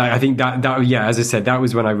it like, I think that yeah, as I said, that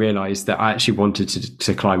was when I realized that I actually wanted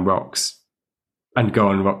to climb rocks and go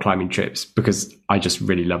on rock climbing trips because I just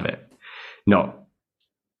really love it, not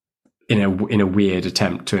in a weird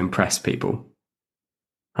attempt to impress people.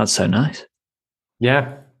 That's so nice.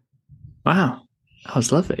 Yeah. Wow. That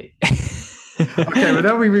was lovely. Okay, well,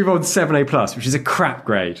 then we move on to 7A plus, which is a crap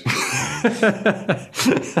grade.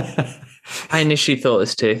 I initially thought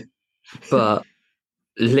this too, but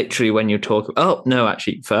literally when you talk,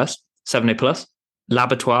 first 7A plus,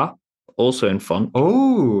 Laboratoire, also in font.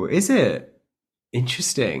 Oh, is it?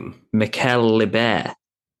 Interesting. Michael Libert.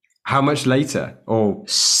 How much later?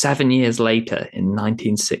 7 years later in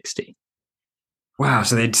 1960. Wow,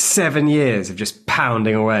 so they had 7 years of just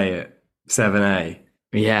pounding away at 7A.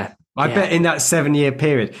 Yeah. I bet in that 7-year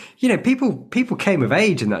period, people came of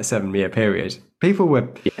age in that 7-year period. People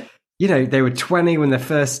were, they were 20 when their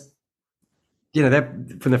first, they're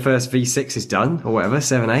from the first V6 is done or whatever,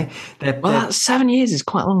 7A. That 7 years is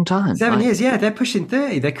quite a long time. 7 years, yeah. They're pushing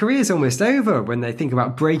 30. Their career's almost over when they think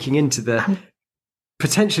about breaking into the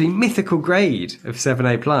potentially mythical grade of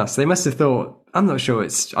 7A plus. They must have thought, I'm not sure I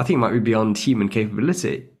think it might be beyond human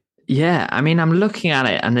capability. Yeah, I mean, I'm looking at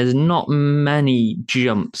it and there's not many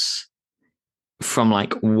jumps from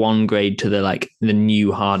like one grade to the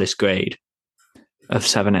new hardest grade of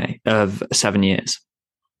 7A of 7 years.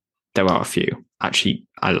 There are a few. Actually,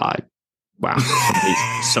 I lied. Wow,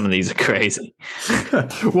 some of these are crazy.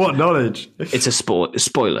 What knowledge! It's a spoiler.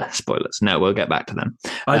 Spoilers. No, we'll get back to them.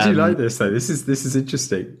 I do like this though. This is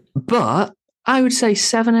interesting. But I would say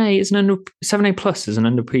 7A plus is an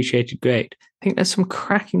underappreciated grade. I think there's some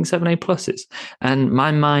cracking 7A pluses, and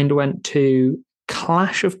my mind went to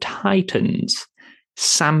Clash of Titans,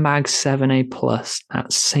 Sandbag 7A plus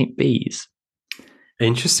at St. Bees.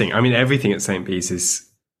 Interesting. I mean, everything at St. Bees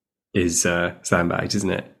is sandbagged, isn't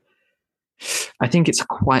it? I think it's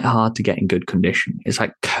quite hard to get in good condition. It's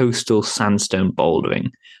like coastal sandstone bouldering.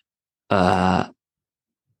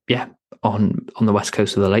 On the west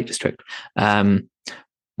coast of the Lake District.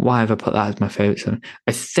 Why have I put that as my favourite zone?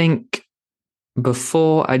 I think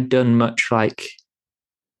before I'd done much like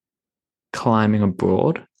climbing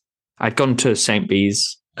abroad, I'd gone to St.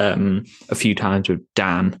 Bees a few times with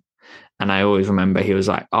Dan, and I always remember he was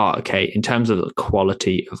like, oh, okay, in terms of the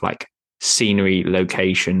quality of like scenery,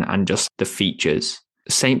 location, and just the features,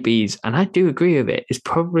 St. Bees, and I do agree with it, is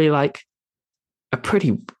probably like a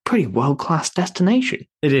pretty world-class destination.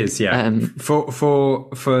 It is, yeah. For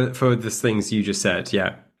the things you just said,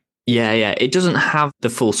 yeah. Yeah. It doesn't have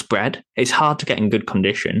the full spread. It's hard to get in good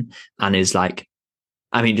condition, and is like,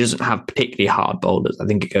 I mean, it doesn't have particularly hard boulders. I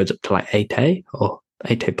think it goes up to like 8A or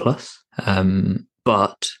 8A plus.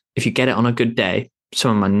 But if you get it on a good day,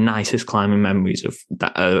 some of my nicest climbing memories of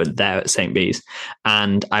that are there at St. Bees.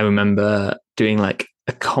 And I remember doing like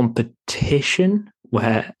a competition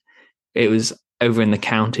where it was over in the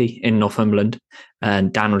county in Northumberland,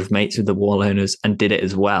 and Dan was mates with the wall owners and did it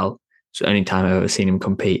as well. It's the only time I've ever seen him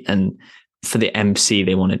compete. And for the MC,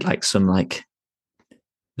 they wanted like some like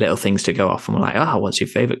little things to go off, and we're like, oh, what's your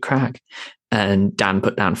favorite crag? And Dan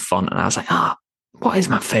put down font, and I was like, what is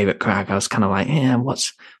my favorite crag? I was kind of like, yeah,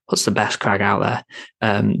 what's the best crag out there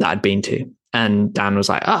that I'd been to? And Dan was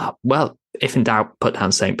like, well, if in doubt, put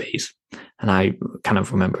down St. Bees. And I kind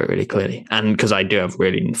of remember it really clearly. And because I do have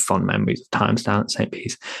really fond memories of times down at St.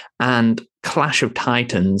 Bees. And Clash of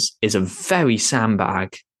Titans is a very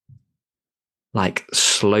sandbag, like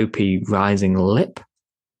slopey rising lip.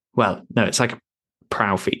 Well, no, it's like a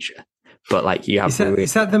prow feature. But like you have...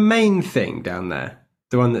 Is that the main thing down there?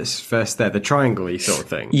 The one that's first there, the triangle-y sort of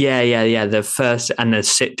thing? Yeah. The first, and the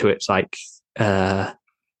sit to it's like 80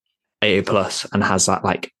 plus, and has that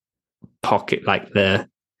like pocket, like the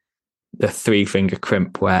 3-finger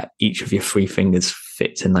crimp where each of your 3 fingers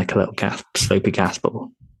fits in like a little slopey gas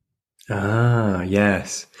bubble. Ah,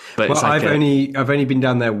 yes. But well, like I've only been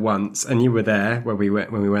down there once, and you were there when we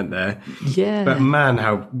went there. Yeah. But man,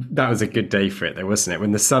 how that was a good day for it, though, wasn't it?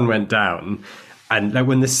 When the sun went down, and like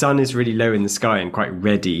when the sun is really low in the sky and quite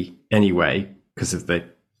ready anyway because of the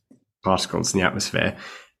particles in the atmosphere,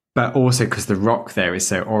 but also because the rock there is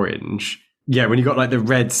so orange. Yeah, when you got like the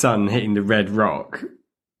red sun hitting the red rock,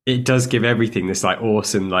 it does give everything this like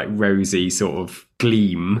awesome, like rosy sort of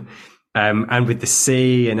gleam. And with the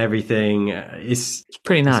sea and everything, it's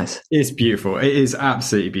pretty nice. It's beautiful. It is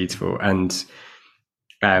absolutely beautiful. And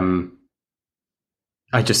I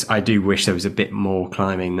do wish there was a bit more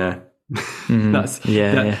climbing there. That's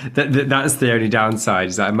the only downside,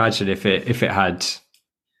 is that I imagine if it had,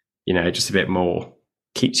 just a bit more.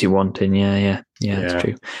 Keeps you wanting. Yeah, that's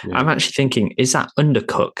true. Yeah. I'm actually thinking, is that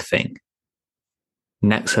Undercook thing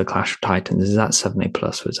next to Clash of Titans, is that 7A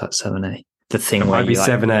plus or is that 7A? The thing that where might be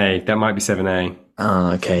 7A. That might be 7A.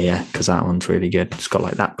 Oh, okay, yeah, because that one's really good. It's got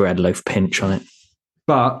like that bread loaf pinch on it.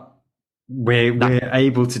 But we're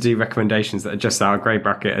able to do recommendations that are just our grade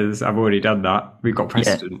bracket, as I've already done that. We've got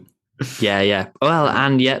precedent. Yeah. Well,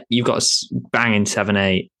 and yet you've got banging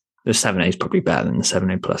 7A. The 7A is probably better than the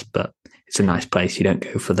 7A plus, but it's a nice place. You don't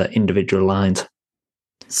go for the individual lines.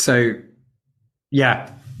 So,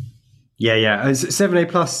 yeah. 7A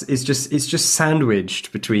plus is just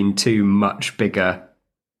sandwiched between 2 much bigger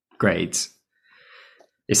grades.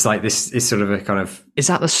 It's like this is sort of a kind of... Is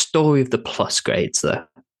that the story of the plus grades, though?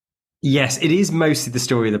 Yes, it is mostly the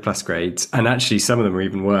story of the plus grades, and actually some of them are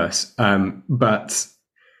even worse. But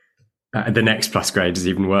the next plus grade is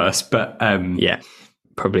even worse. But yeah,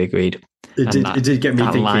 probably agreed. It did get me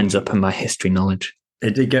thinking. That lines up in my history knowledge.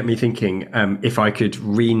 It did get me thinking if I could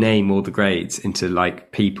rename all the grades into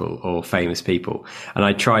like people or famous people. And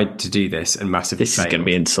I tried to do this and massively failed. This is going to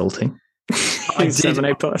be insulting.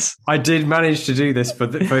 7A plus. I did manage to do this for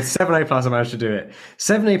 7A plus. I managed to do it.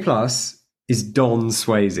 7A plus is Don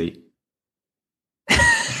Swayze.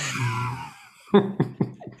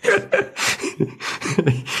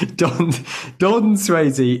 Don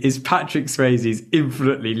Swayze is Patrick Swayze's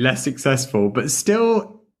infinitely less successful, but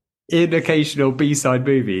still in occasional B-side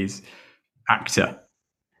movies, actor.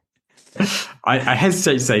 I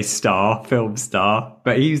hesitate to say film star,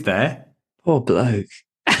 but he's there. Poor bloke.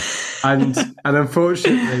 And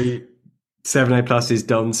unfortunately, 7A plus is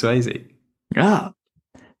Don Swayze. Ah,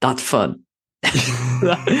 that's fun.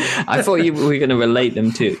 I thought you were going to relate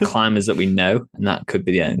them to climbers that we know, and that could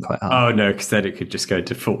be the end quite hard. Oh no, because then it could just go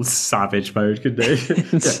to full savage mode, couldn't it? Yeah.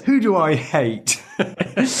 Who do I hate?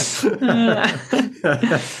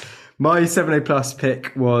 My 7A plus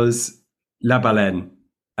pick was La Baleine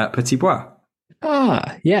at Petit Bois.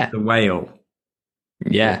 Ah, yeah. The whale.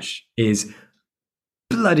 Yeah. Which is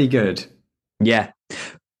bloody good. Yeah.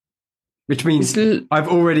 Which means I've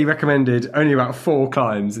already recommended only about 4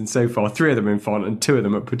 climbs, and so far 3 of them in Font and 2 of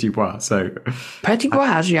them at Petit Bois. So Petit Bois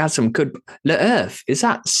actually has some good. Le Earth, is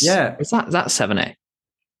that 7A?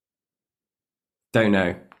 Don't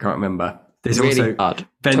know, can't remember. There's really also hard.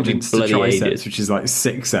 Vengeance to Triceps, ages. which is like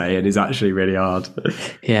 6A and is actually really hard.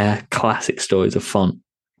 Yeah, classic stories of Font.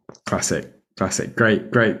 Classic,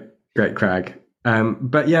 great crag.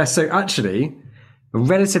 But yeah, so actually a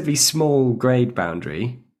relatively small grade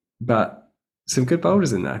boundary, but some good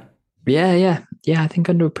boulders in there. Yeah. I think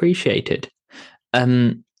underappreciated.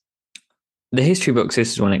 The history books,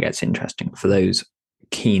 this is when it gets interesting for those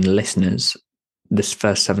keen listeners. This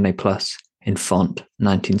first 7A plus in Font,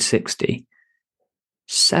 1960.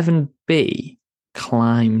 7B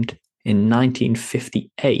climbed in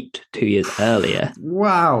 1958, 2 years earlier.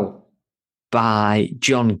 Wow. By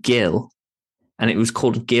John Gill, and it was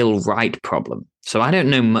called Gill-Wright problem. So I don't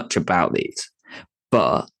know much about these,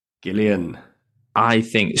 but Gillian. I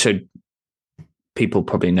think so. People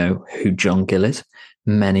probably know who John Gill is.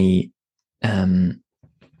 Many, I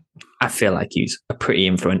feel like he's a pretty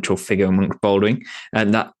influential figure amongst bouldering,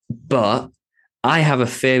 but I have a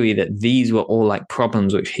theory that these were all like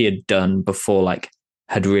problems which he had done before, like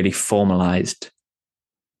had really formalized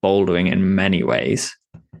bouldering in many ways.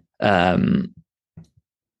 Before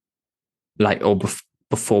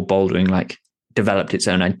bouldering like developed its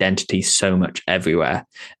own identity so much everywhere.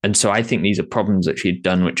 And so I think these are problems that she'd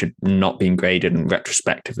done which had not been graded and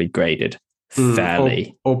retrospectively graded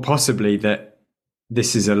fairly. Or possibly that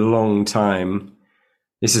this is a long time,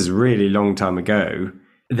 this is a really long time ago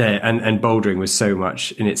there, and bouldering was so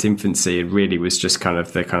much in its infancy, it really was just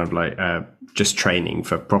just training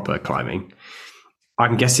for proper climbing.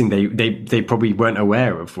 I'm guessing they probably weren't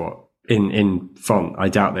aware of what in Font. I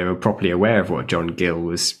doubt they were properly aware of what John Gill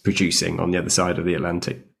was producing on the other side of the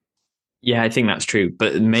Atlantic. Yeah, I think that's true.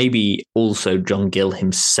 But maybe also John Gill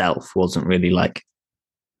himself wasn't really like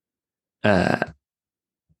maybe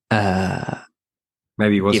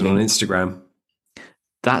he wasn't on Instagram.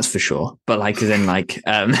 That's for sure. But wasn't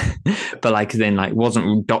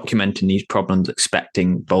documenting these problems,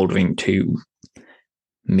 expecting bouldering to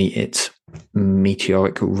meet its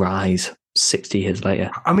meteoric rise 60 years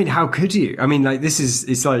later. I mean, how could you? I mean, like,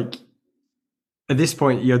 it's like, at this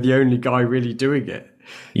point, you're the only guy really doing it.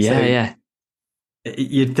 Yeah, so yeah.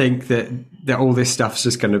 You'd think that all this stuff's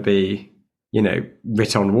just going to be,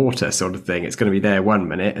 writ on water sort of thing. It's going to be there 1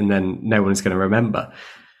 minute and then no one's going to remember.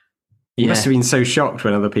 He must have been so shocked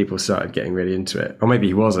when other people started getting really into it. Or maybe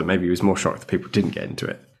he wasn't. Maybe he was more shocked that people didn't get into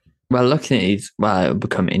it. Well, looking at it, it'll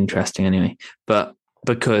become interesting anyway. But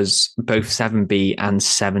because both 7B and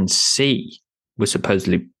 7C were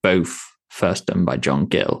supposedly both first done by John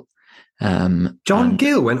Gill. John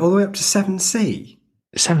Gill went all the way up to 7C?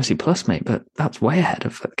 7C plus, mate, but that's way ahead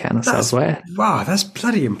of ourselves. Wow, that's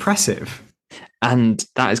bloody impressive. And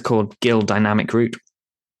that is called Gill Dynamic Route.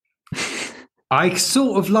 I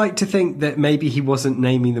sort of like to think that maybe he wasn't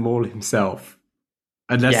naming them all himself,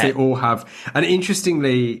 unless they all have. And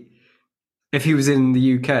interestingly, if he was in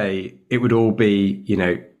the UK, it would all be,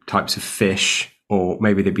 types of fish, or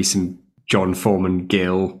maybe there'd be some John Foreman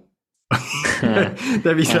Gill.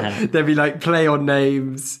 there'd be like play on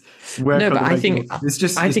names. No, but I think it's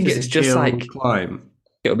just like climb.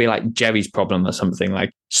 It'll be like Jerry's problem or something,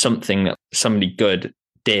 like something that somebody good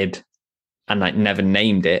did and like never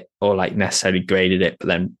named it or like necessarily graded it, but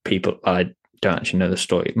then people, I don't actually know the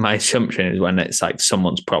story. My assumption is when it's like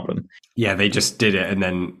someone's problem. Yeah, they just did it and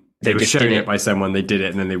then they were shown it by someone, they did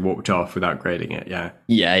it and then they walked off without grading it. Yeah.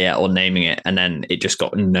 Yeah, or naming it, and then it just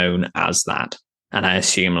got known as that. And I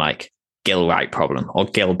assume like Gill-Wright problem or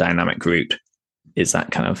Gill Dynamic Route is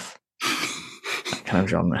that kind of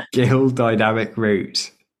genre. Gill Dynamic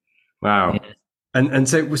Route. Wow. Yeah. And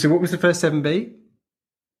so what was the first 7B?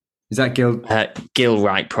 Is that Gill?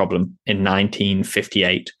 Gill-Wright problem in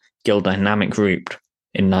 1958. Gill Dynamic Route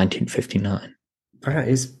in 1959. That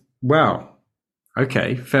is, wow.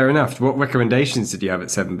 Okay, fair enough. What recommendations did you have at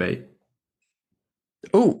 7B?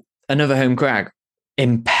 Oh, another home crag.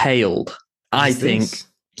 Impaled. I think, this?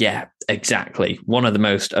 Yeah, exactly. One of the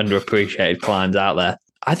most underappreciated climbs out there.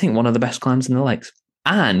 I think one of the best climbs in the lakes.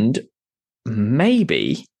 And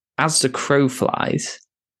maybe, as the crow flies,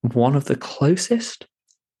 one of the closest.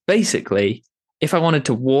 Basically, if I wanted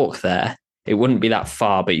to walk there, it wouldn't be that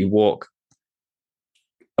far, but you walk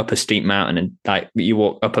up a steep mountain and like you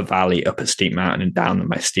walk up a valley, up a steep mountain and down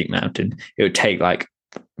a steep mountain. It would take like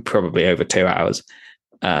probably over 2 hours.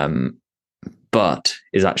 But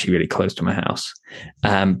is actually really close to my house.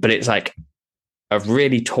 But it's like a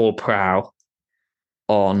really tall prow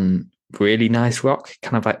on really nice rock,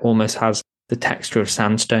 kind of like almost has the texture of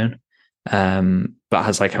sandstone, but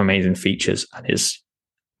has like amazing features and is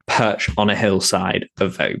perched on a hillside, a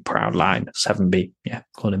very proud line, 7B,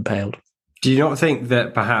 called Impaled. Do you not think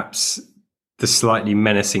that perhaps the slightly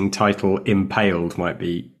menacing title Impaled might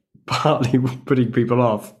be partly putting people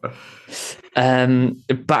off? But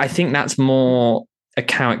I think that's more a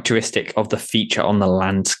characteristic of the feature on the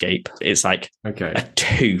landscape. It's like a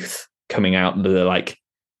tooth coming out the like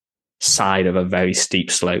side of a very steep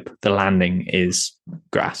slope. The landing is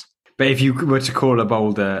grass. But if you were to call a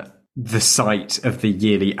boulder the site of the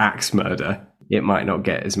yearly axe murder, it might not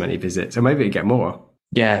get as many visits, or maybe it'd get more.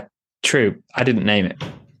 Yeah, true. I didn't name it.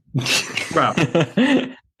 Well,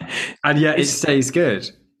 and yet it stays good.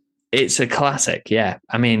 It's a classic. Yeah,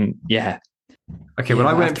 I mean, yeah. Okay, well,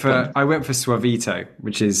 I went for Suavito,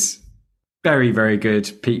 which is very, very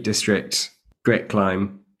good Peak District grit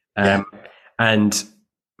climb, and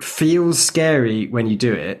feels scary when you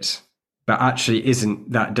do it, but actually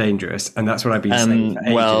isn't that dangerous. And that's what I've been saying for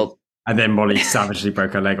ages. Well, and then Molly savagely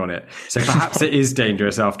broke her leg on it. So perhaps it is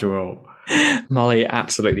dangerous after all. Molly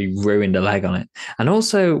absolutely ruined a leg on it. And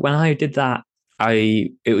also, when I did that,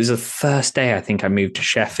 it was the first day I think I moved to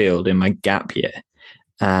Sheffield in my gap year.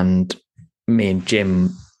 And me and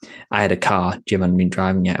Jim, I had a car. Jim hadn't been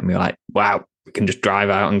driving yet. And we were like, wow, we can just drive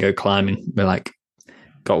out and go climbing. We're like,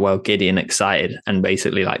 got well giddy and excited and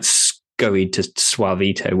basically like scurried to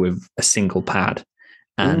Suavito with a single pad.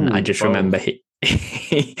 And I just remember he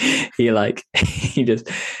just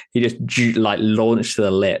like launched to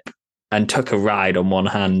the lip and took a ride on one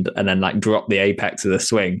hand and then like dropped the apex of the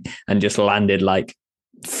swing and just landed like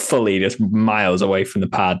fully just miles away from the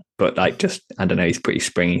pad. But like just, I don't know, he's pretty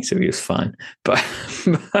springy, so he was fine. But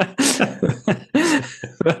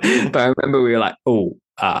I remember we were like,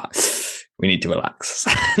 we need to relax.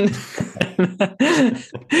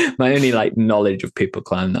 My only like knowledge of people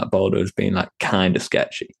climbing that boulder has been like kind of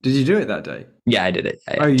sketchy. Did you do it that day? Yeah, I did it.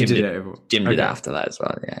 Yeah. Oh, you did it? Jim did it after that as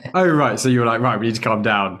well, yeah. Oh, right. So you were like, right, we need to calm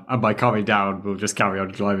down. And by calming down, we'll just carry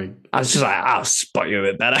on climbing. I was just like, I'll spot you a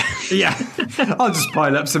bit better. Yeah. I'll just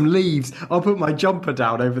pile up some leaves. I'll put my jumper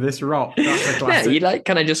down over this rock. That's a classic. Yeah, you like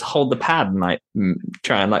kind of just hold the pad and like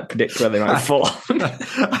try and like predict where they might fall.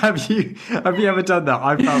 Have you ever done that?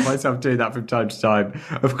 I found myself doing that from time to time,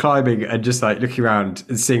 of climbing and just like looking around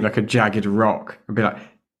and seeing like a jagged rock and be like,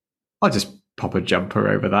 I'll just pop a jumper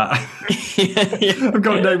over that. I've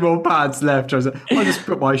got no more pads left. I'll just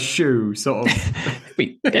put my shoe sort of.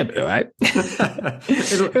 Yeah, but all right.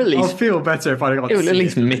 I'll feel better if I got. It will at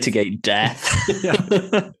least mitigate death.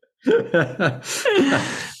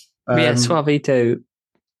 Suavito.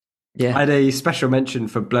 Yeah, I had a special mention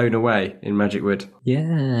for Blown Away in Magic Wood.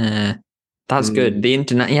 Yeah, that's good. The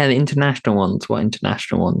international ones. What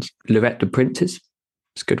international ones? Lorette de Princes.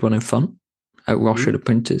 It's a good one and fun. At Rocher de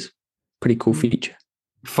Princes. Pretty cool feature.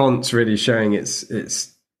 Font's really showing it's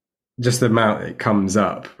just the amount it comes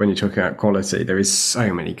up when you're talking about quality. There is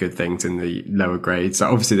so many good things in the lower grades.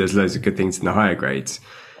 So obviously there's loads of good things in the higher grades,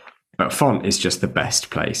 but Font is just the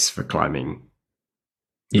best place for climbing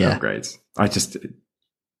lower grades. I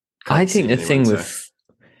think the thing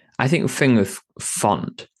with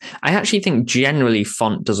Font, I actually think generally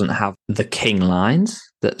Font doesn't have the king lines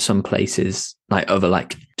that some places like other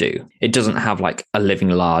like do. It doesn't have like a living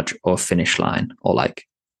large or finish line or like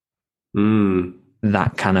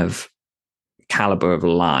that kind of caliber of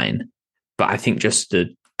line. But I think just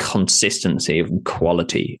the consistency of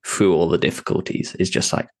quality through all the difficulties is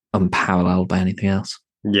just like unparalleled by anything else.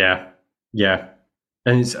 Yeah. Yeah.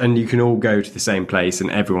 And you can all go to the same place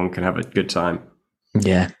and everyone can have a good time.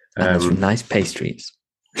 Yeah. And there's nice pastries.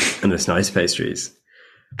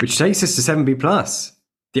 Which takes us to 7B plus.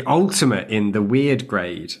 The ultimate in the weird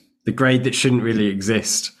grade. The grade that shouldn't really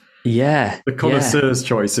exist. Yeah. The connoisseur's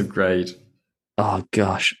choice of grade. Oh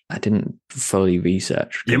gosh, I didn't fully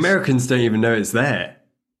research. The Americans don't even know it's there.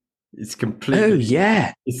 It's completely. Oh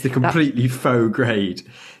yeah, it's the completely faux grade.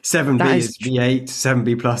 7B is V8.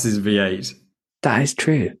 7B plus is V8. That is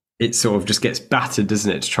true. It sort of just gets battered, doesn't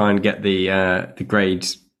it, to try and get the grade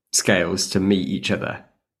scales to meet each other.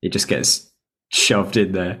 It just gets shoved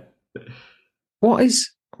in there. What is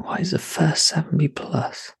What is the first 7B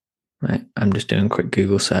plus? Right, I'm just doing a quick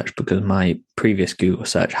Google search because my previous Google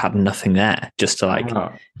search had nothing there, just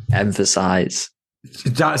to emphasize.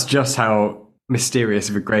 That's just how mysterious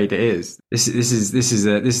of a grade it is. This is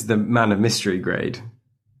the man of mystery grade.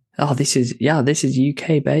 Oh, this is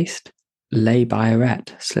UK based. Lay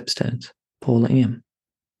Bayeret, Slipstones, Paul Ingham.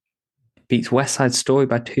 Beats West Side Story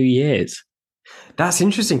by 2 years. That's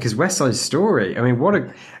interesting because West Side Story. I mean,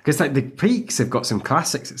 because the Peaks have got some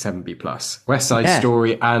classics at 7B plus. West Side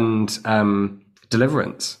Story and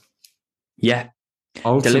Deliverance. Yeah,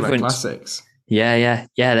 ultimate classics. Yeah.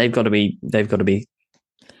 They've got to be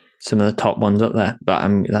some of the top ones up there. But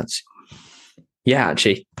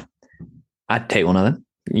actually, I'd take one of them.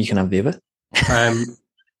 You can have the other.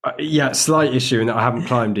 Slight issue in that I haven't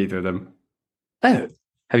climbed either of them. Oh,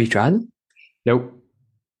 have you tried them? Nope.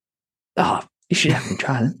 Oh, you should have them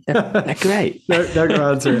try them. They're great. No, don't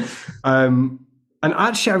go answer it. And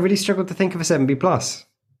actually, I really struggled to think of a 7B plus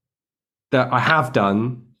that I have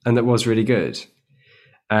done and that was really good.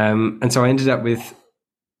 And so I ended up with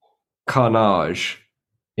Carnage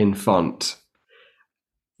in font.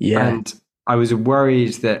 Yeah. And I was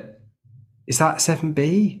worried that, is that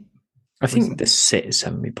 7B? I think the sit is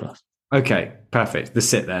 7B plus. Okay, perfect. The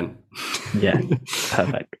sit then. Yeah,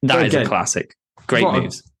 perfect. That is a classic.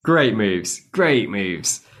 Great moves.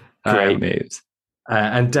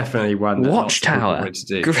 And definitely one that Watchtower. Great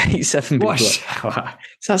 7B plus. Watchtower.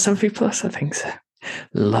 Is that 7B plus? I think so.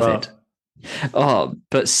 Love it. Oh,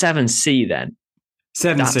 but 7C then.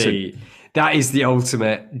 7C. That is the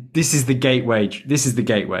ultimate. This is the gateway. This is the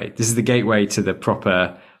gateway to the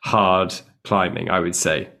proper hard climbing, I would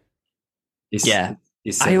say.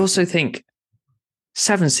 I also think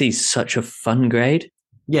 7C is such a fun grade.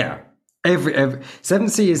 Yeah. Every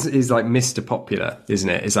 7C is like Mr. Popular, isn't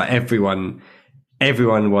it? It's like everyone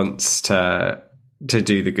wants to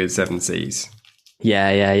do the good 7Cs.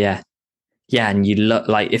 Yeah. Yeah, and you look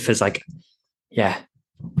like if there's like,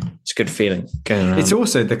 it's a good feeling going around. It's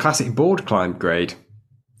also the classic board climb grade.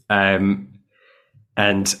 And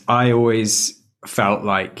I always felt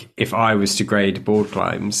like if I was to grade board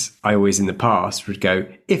climbs, I always in the past would go,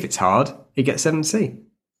 if it's hard, it gets 7C.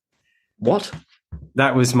 What?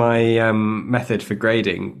 That was my method for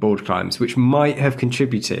grading board climbs, which might have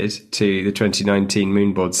contributed to the 2019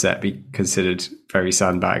 Moonboard set be considered very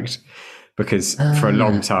sandbagged, because for a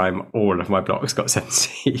long time, all of my blocks got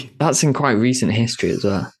 7C. That's in quite recent history as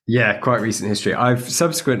well. Yeah, quite recent history. I've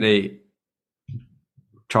subsequently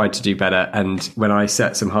tried to do better, and when I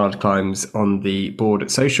set some hard climbs on the board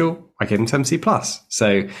at Social, I gave them 7C plus.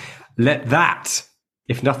 So let that,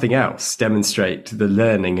 if nothing else, demonstrate the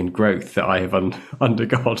learning and growth that I have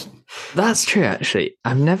undergone. That's true, actually.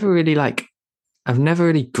 I've never really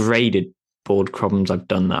graded board problems. I've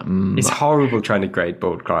done that much. It's horrible trying to grade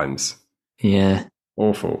board climbs. Yeah.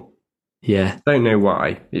 Awful. Yeah. Don't know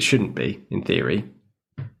why. It shouldn't be, in theory.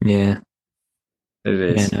 Yeah. It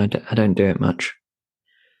is. Yeah, no, I don't do it much.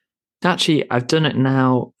 Actually, I've done it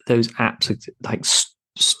now. Those apps like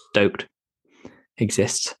Stoked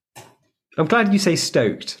exists. I'm glad you say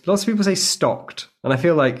stoked. Lots of people say stocked. And I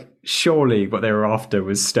feel like surely what they were after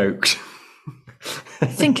was stoked. I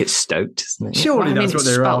think it's stoked, isn't it? Surely that's what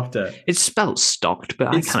they were after. It's spelt stocked,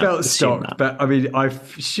 but it's spelt stocked. But I mean,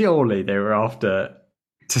 surely they were after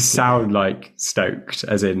to sound like stoked,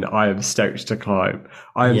 as in I am stoked to climb.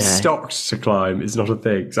 I am stocked to climb is not a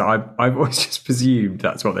thing. So I've always just presumed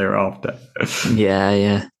that's what they were after.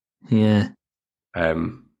 Yeah.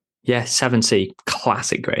 7C,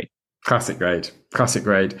 classic grade. Classic grade.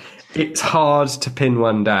 It's hard to pin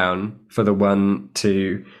one down for the one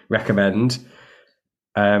to recommend.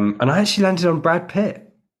 And I actually landed on Brad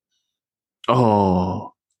Pitt.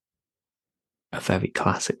 Oh, a very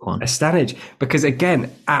classic one. A Stanage. Because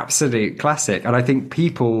again, absolute classic. And I think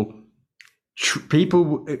people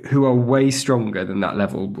who are way stronger than that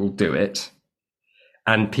level will do it.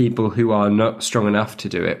 And people who are not strong enough to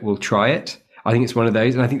do it will try it. I think it's one of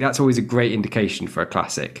those. And I think that's always a great indication for a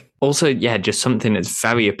classic. Also, just something that's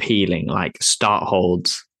very appealing, like start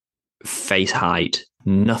holds, face height,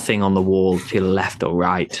 nothing on the wall to your left or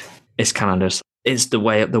right. It's kind of just, it's the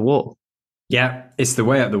way up the wall. Yeah, it's the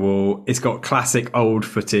way up the wall. It's got classic old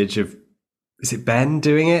footage of, is it Ben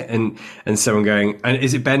doing it? And someone going, and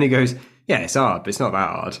is it Ben who goes, yeah, it's hard, but it's not that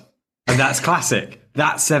hard. And that's classic.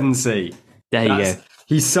 That's 7C. There you go.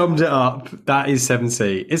 He summed it up. That is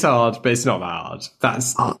 7C. It's hard, but it's not that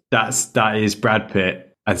hard. That is Brad Pitt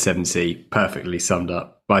and 7C perfectly summed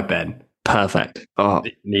up by Ben. Perfect. Oh,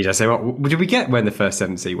 need I say what did we get when the first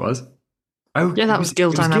 7C was? Oh, yeah, that was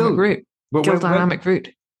Guild Dynamic Route. Guild Dynamic Route.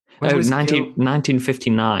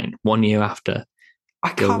 1959, 1 year after I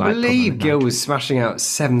can't believe Gil was smashing out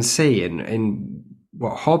 7C in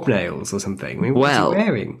what, hobnails or something. I mean, what was he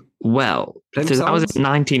wearing? Well, so that was in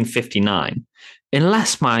 1959.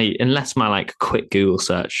 Unless my like quick Google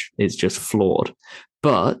search is just flawed,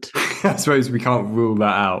 but I suppose we can't rule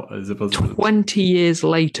that out as a possibility. 20 years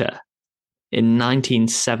later, in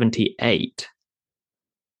 1978,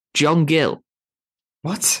 John Gill,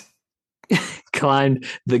 what, climbed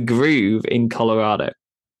the Groove in Colorado.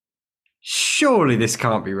 Surely this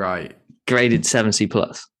can't be right. Graded 7C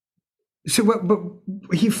plus. So, but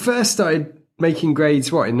he first started making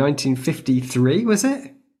grades, what, in 1953, was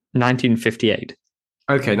it? 1958.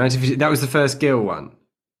 Okay, 1950. That was the first Gill one.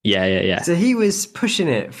 Yeah. So he was pushing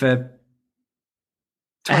it for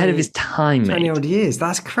 20, ahead of his time, 20 odd years.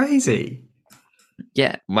 That's crazy.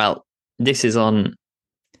 Yeah, well, this is on...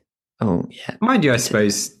 Oh, yeah. Mind you, I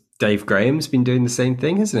suppose Dave Graham's been doing the same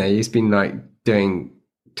thing, hasn't he? He's been, like, doing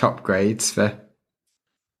top grades for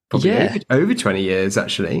probably over 20 years,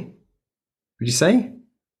 actually. Would you say?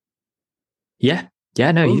 Yeah,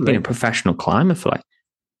 no, probably. He's been a professional climber for, like,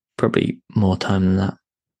 probably more time than that.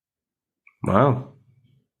 Wow.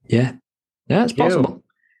 Yeah, it's possible.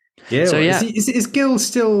 Yeah. So yeah, is Gil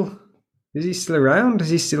still? Is he still around? Is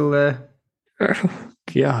he still there?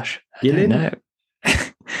 Gosh, I don't know.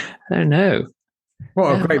 I don't know.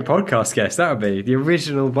 What a great podcast guest that would be! The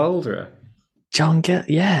original boulderer, John Gill.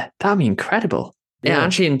 Yeah, that'd be incredible. Yeah. It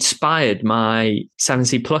actually inspired my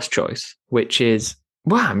 7C plus choice, which is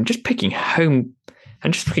I'm just picking home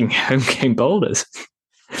game boulders.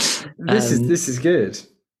 This is good.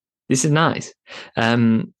 This is nice.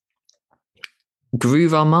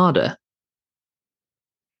 Groove Armada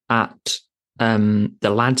at the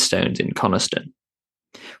Ladstones in Coniston,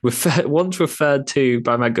 once referred to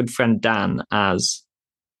by my good friend Dan as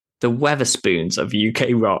the Weatherspoons of UK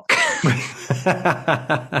rock.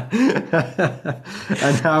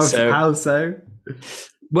 And how so?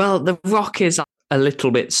 Well, the rock is a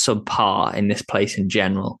little bit subpar in this place in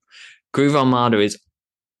general. Groove Armada is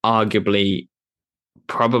arguably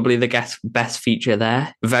probably the best feature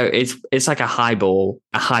there. It's like a highball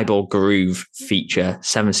groove feature,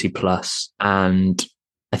 7C plus, and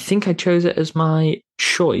I think I chose it as my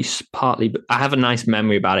choice partly, but I have a nice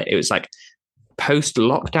memory about it. It was like post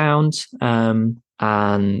lockdowns,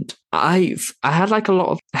 and I had like a lot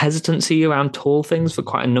of hesitancy around tall things for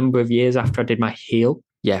quite a number of years after I did my heel.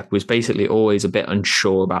 Yeah, was basically always a bit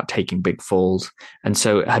unsure about taking big falls. And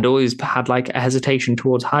so had always had like a hesitation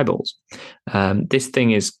towards high balls. This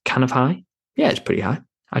thing is kind of high. Yeah, it's pretty high.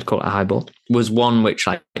 I'd call it a high ball. Was one which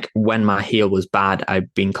like when my heel was bad,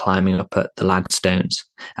 I'd been climbing up at the Ladstones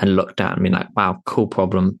and looked at and been like, wow, cool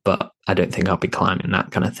problem, but I don't think I'll be climbing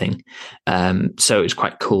that kind of thing. So it's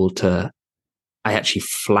quite cool I actually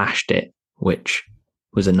flashed it, which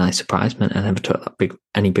was a nice surprise. I never took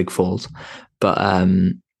any big falls. But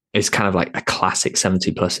it's kind of like a classic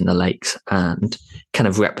 7C plus in the lakes and kind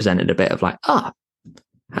of represented a bit of like,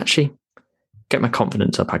 actually, get my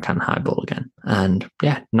confidence up, I can highball again. And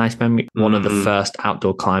yeah, nice memory. One of the first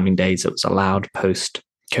outdoor climbing days that was allowed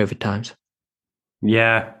post-COVID times.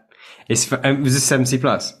 Yeah. Was this 7C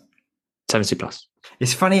plus? 7C plus.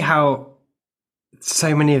 It's funny how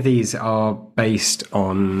so many of these are based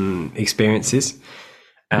on experiences.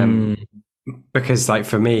 Because like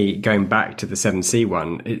for me, going back to the 7C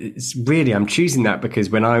one, it's really, I'm choosing that because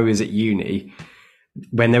when I was at uni,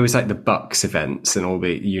 when there was like the Bucks events and all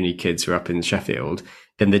the uni kids were up in Sheffield,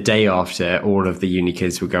 then the day after, all of the uni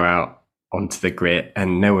kids would go out onto the grit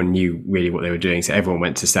and no one knew really what they were doing. So everyone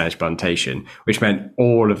went to Standish Plantation, which meant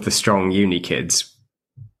all of the strong uni kids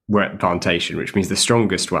were at the plantation, which means the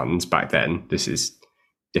strongest ones back then, this is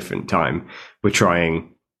different time, were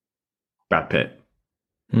trying Brad Pitt.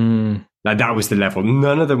 Like that was the level.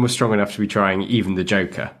 None of them were strong enough to be trying even the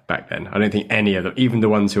Joker back then. I don't think any of them, even the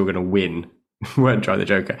ones who were going to win, weren't trying the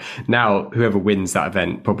Joker. Now, whoever wins that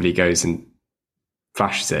event probably goes and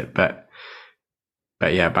flashes it. But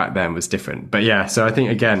yeah, back then was different. But yeah, so I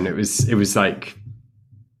think again, it was like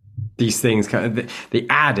these things kind of, they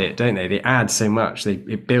add it, don't they? They add so much.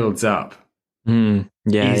 It builds up.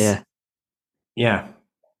 Yeah.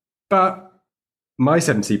 But my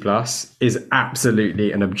 7C plus is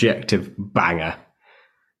absolutely an objective banger.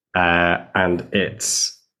 And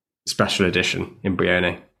it's special edition in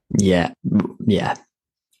Brioni. Yeah.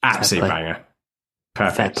 Absolute banger.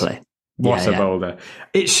 Perfect. Fair play. What a boulder.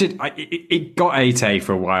 It got 8A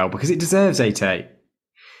for a while because it deserves 8A.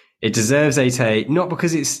 It deserves 8A, not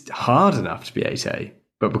because it's hard enough to be 8A,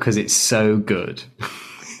 but because it's so good.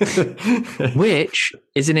 Which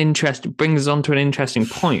is brings us on to an interesting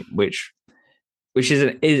point, which which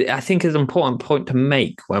I think is an important point to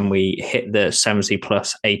make when we hit the 7C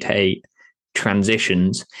plus 8A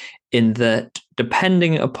transitions, in that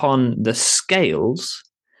depending upon the scales,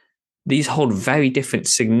 these hold very different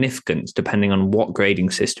significance depending on what grading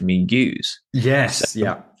system you use. Yes,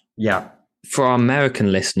 yeah. For our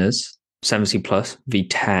American listeners, 7C plus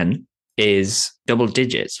V10 is double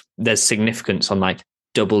digits. There's significance on like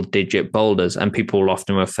double digit boulders, and people will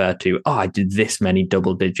often refer to, I did this many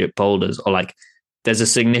double digit boulders, or like there's a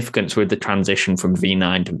significance with the transition from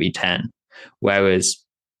V9 to V10, whereas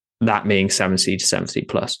that being 7C to 7C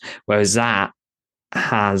plus, whereas that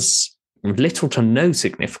has little to no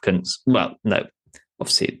significance. Well, no,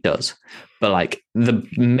 obviously it does, but like the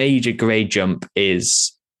major grade jump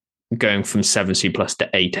is going from 7C plus to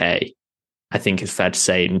 8A. I think it's fair to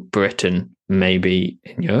say in Britain, maybe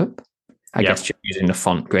in Europe. I guess you're using the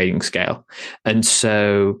font grading scale. And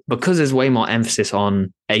so because there's way more emphasis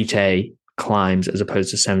on 8A climbs as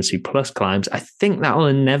opposed to 7C plus climbs, I think that will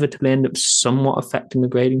inevitably end up somewhat affecting the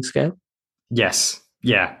grading scale. Yes.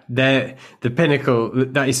 Yeah. The pinnacle,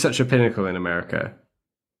 that is such a pinnacle in America.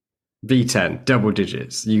 V10, double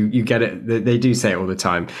digits. You get it. They do say it all the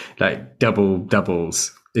time. Like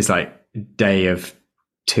doubles is like day of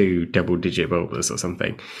 2 double digit boulders or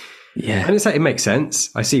something. Yeah. And it's like, it makes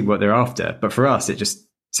sense. I see what they're after. But for us, it just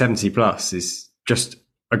 7C plus is just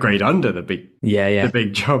a grade under the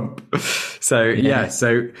big jump. So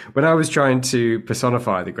so when I was trying to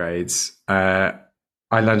personify the grades, I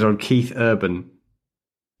landed on Keith Urban,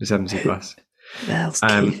 the 7C plus.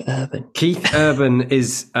 Keith Urban? Keith Urban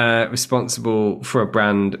is responsible for a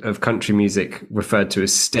brand of country music referred to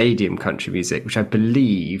as stadium country music, which I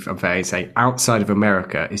believe, I'm very saying, outside of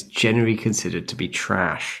America is generally considered to be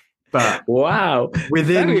trash. But wow,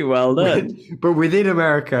 very well done. But within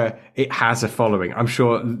America, it has a following. I'm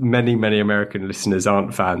sure many American listeners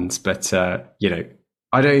aren't fans, but I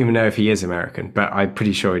don't even know if he is American, but I'm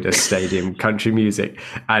pretty sure he does stadium country music,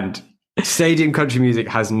 and stadium country music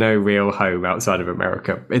has no real home outside of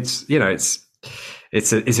America. It's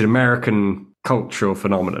it's an American cultural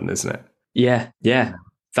phenomenon, isn't it? Yeah,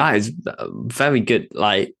 that is very good.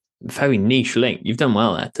 Like, very niche link. You've done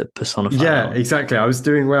well there to personify. Yeah, exactly. I was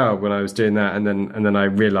doing well when I was doing that, and then I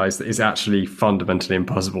realized that it's actually fundamentally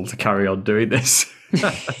impossible to carry on doing this.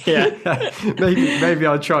 maybe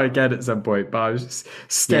I'll try again at some point, but I was just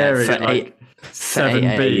staring at like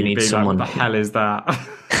 7B, being someone, like, what the hell is that?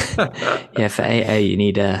 For AA you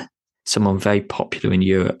need someone very popular in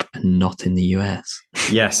Europe and not in the US.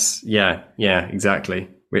 Yes, yeah, exactly.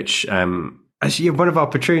 Which actually one of our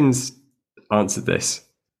patroons answered this.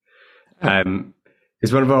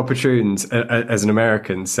 Because one of our patroons, as an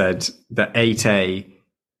American, said that 8A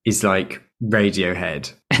is like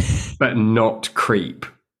Radiohead, but not Creep.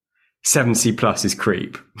 7C plus is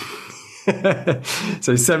Creep.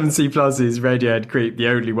 So 7C plus is Radiohead, Creep, the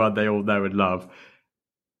only one they all know and love.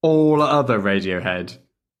 All other Radiohead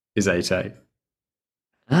is 8A.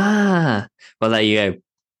 Well, there you go.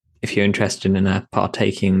 If you're interested in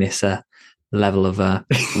partaking this level of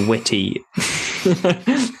witty...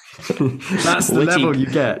 That's the level you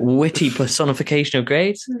get. Witty personification of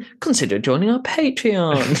grades. Consider joining our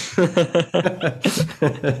Patreon.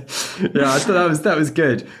 I thought that was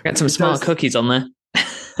good. Get some smart cookies on there.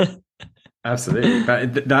 Absolutely.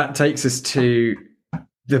 But that takes us to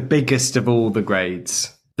the biggest of all the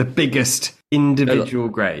grades. The biggest individual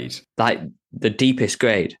grade. Like the deepest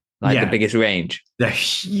grade. Like the biggest range. The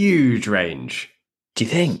huge range. Do you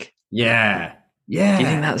think? Yeah. Do you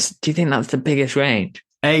think that's the biggest range?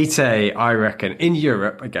 8A, I reckon, in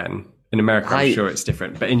Europe, again, in America, I'm sure it's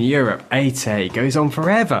different, but in Europe, 8A goes on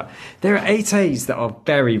forever. There are 8As that are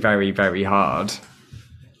very, very, very hard.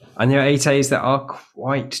 And there are 8As that are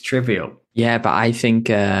quite trivial. Yeah, but I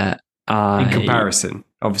think... in comparison,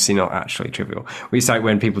 obviously not actually trivial. It's like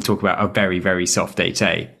when people talk about a very, very soft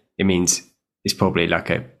 8A, it means it's probably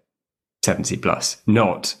like a 7C plus,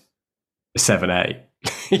 not a 7A.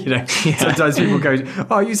 Sometimes people go,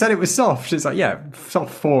 oh, you said it was soft. It's like,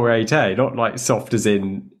 soft for 8A, not like soft as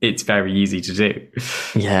in it's very easy to do.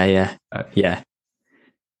 Yeah.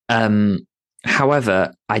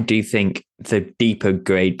 However, I do think the deeper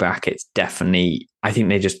grade brackets definitely, I think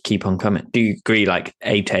they just keep on coming. Do you agree, like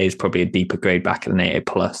 8A is probably a deeper grade bracket than 8A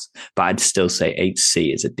plus, but I'd still say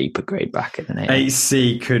 8C is a deeper grade bracket than 8A.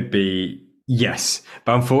 8C could be, yes.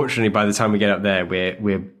 But unfortunately, by the time we get up there,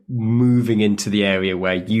 we're moving into the area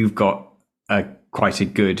where you've got quite a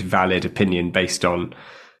good, valid opinion based on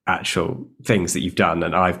actual things that you've done,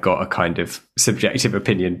 and I've got a kind of subjective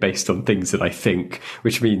opinion based on things that I think,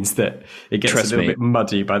 which means that it gets a little bit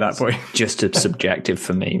muddy by that point. Just as subjective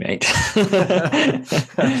for me, mate.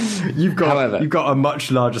 You've got a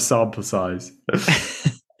much larger sample size.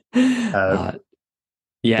 Yeah,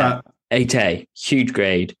 8A, huge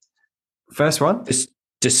grade. First one?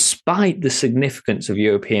 Despite the significance of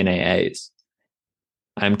European AAs,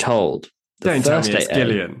 I'm told Don't tell me it's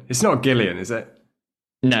Gillian. It's not Gillian, is it?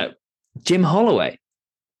 No. Jim Holloway.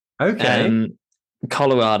 Okay.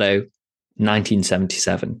 Colorado,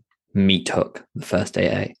 1977. Meat Hook, the first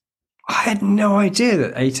AA. I had no idea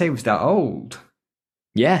that 8A was that old.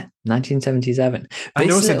 Yeah, 1977.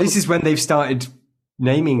 And also, this is when they've started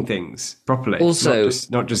naming things properly. Also,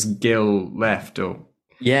 not just Gil left or...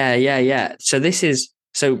 Yeah.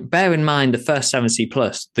 So bear in mind the first 7C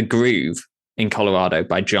Plus, The Groove in Colorado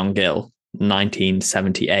by John Gill,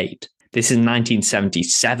 1978. This is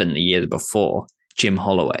 1977, the year before, Jim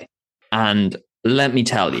Holloway. And let me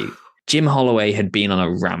tell you, Jim Holloway had been on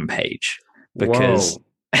a rampage because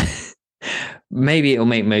maybe it'll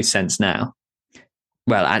make most sense now.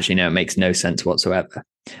 Well, actually, no, it makes no sense whatsoever.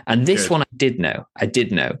 And this one I did know.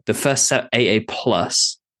 The first AA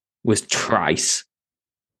Plus was Trice,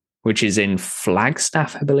 which is in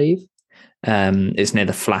Flagstaff, I believe. It's near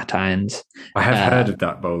the Flatirons. I have heard of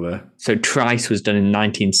that bowler. So Trice was done in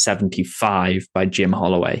 1975 by Jim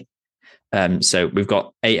Holloway. So we've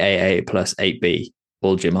got 8AA plus 8B,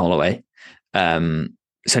 all Jim Holloway.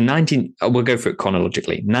 We'll go for it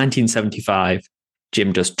chronologically. 1975,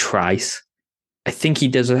 Jim does Trice. I think he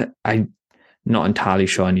does I'm not entirely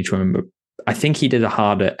sure. I need to remember. I think he did a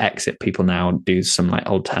harder exit. People now do some like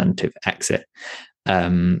alternative exit.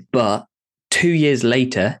 But 2 years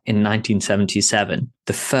later, in 1977,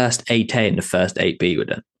 the first 8A and the first 8B were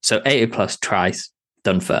done. So 8A plus Trice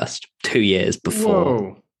done first, 2 years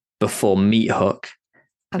before Meat Hook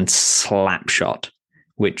and Slapshot,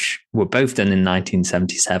 which were both done in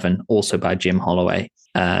 1977, also by Jim Holloway.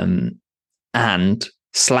 And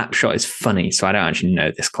Slapshot is funny, so I don't actually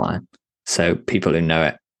know this climb. So people who know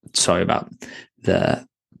it, sorry about the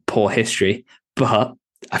poor history, but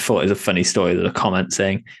I thought it was a funny story. There's a comment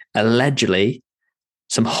saying, allegedly,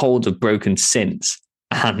 some holds have broken since,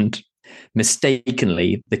 and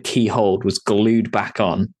mistakenly, the key hold was glued back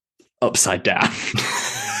on upside down,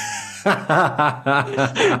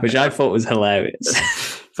 which I thought was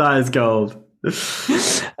hilarious. That is gold.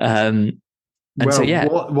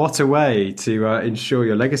 What a way to ensure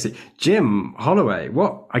your legacy. Jim Holloway,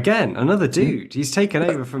 again, another dude. He's taken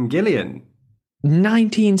over from Gillian.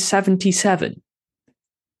 1977.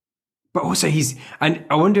 But also and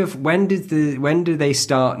I wonder when do they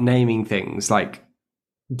start naming things, like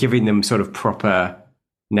giving them sort of proper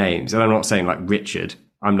names? And I'm not saying like Richard.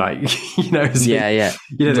 I'm like, they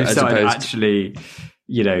started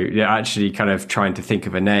actually kind of trying to think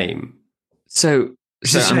of a name. So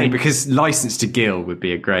it's a shame because License to Gill would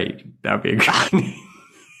be a great name.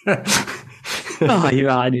 Oh, you're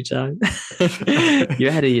ahead of your time. You're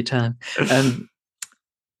ahead of your time.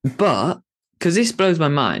 But because this blows my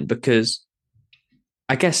mind, because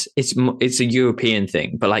I guess it's a European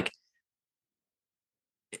thing, but like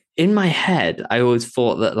in my head, I always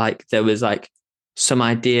thought that like there was like some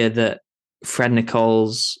idea that Fred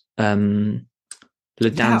Nicole's Le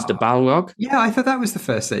Dans de Balrog. Yeah, I thought that was the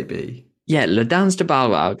first 8B. Yeah, Le Dans de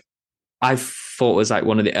Balrog, I thought was like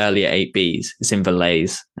one of the earlier 8Bs. It's in Valais,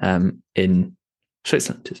 in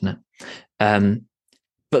Switzerland, isn't it?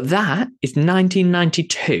 But that is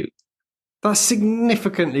 1992. That's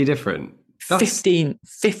significantly different. 15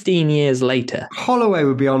 years later. Holloway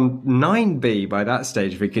would be on 9B by that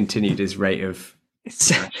stage if he continued his rate of...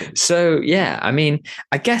 So yeah, I mean,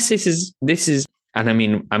 I guess this is, and I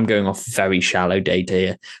mean, I'm going off very shallow data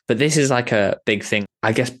here, but this is like a big thing.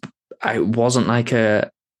 I guess it wasn't like a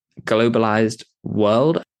globalized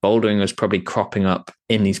world. Bouldering was probably cropping up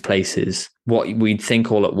in these places, what we'd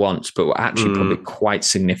think all at once, but were actually probably quite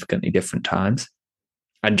significantly different times.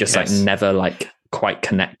 And just like never like quite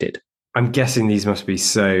connected. I'm guessing these must be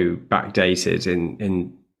so backdated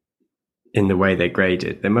in the way they're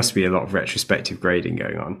graded. There must be a lot of retrospective grading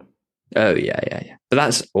going on. Oh yeah. But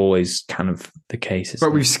that's always kind of the case.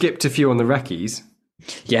 But we've skipped a few on the recce's.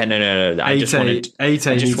 Yeah, no. I just wanted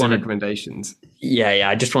recommendations. Yeah.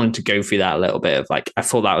 I just wanted to go through that a little bit of like, I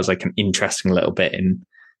thought that was like an interesting little bit in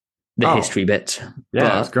the history bit. Yeah,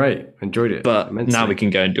 that's great. Enjoyed it. But immensely. Now we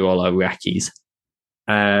can go and do all our recce's.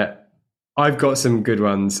 I've got some good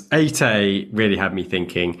ones. 8A really had me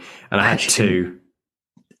thinking, and I had two.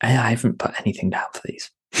 I haven't put anything down for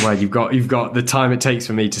these. Well, you've got the time it takes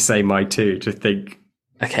for me to say my two to think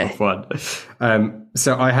Okay. of one.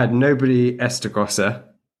 So I had Nobody Estagrossa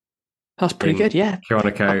That's pretty good, yeah.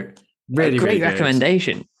 Kionico. Really, great really good.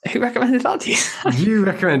 recommendation. Who recommended that to you? You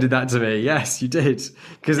recommended that to me. Yes, you did.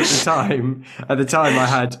 Because at the time, I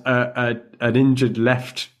had an injured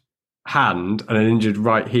left hand and an injured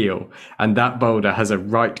right heel, and that boulder has a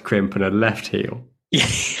right crimp and a left heel.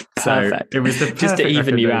 Perfect. So it was the perfect just to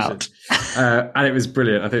even you out. And it was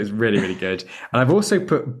brilliant. I think it was really, really good. And I've also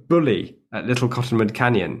put Bully at Little Cottonwood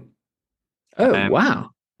Canyon. Oh, wow.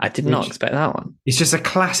 I did not expect that one. It's just a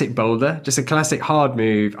classic boulder, just a classic hard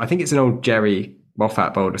move. I think it's an old Jerry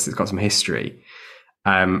Moffat boulder, so it's got some history.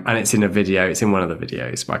 And it's in a video. It's in one of the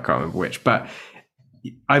videos, but I can't remember which. But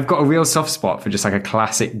I've got a real soft spot for just like a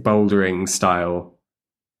classic bouldering style,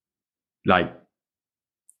 like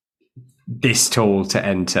this tall to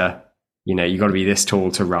enter. You know, you got to be this tall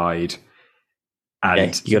to ride.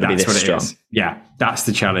 And you got to be this strong. Yeah, that's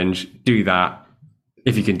the challenge. Do that.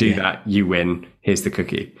 If you can do that, you win. Here's the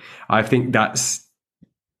cookie. I think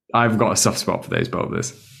I've got a soft spot for those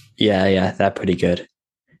boulders. Yeah, they're pretty good.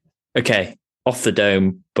 Okay, off the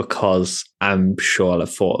dome, because I'm sure I'll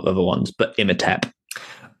have thought of other ones, but Imatep.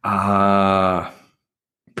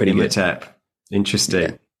 Pretty Imatep. Interesting.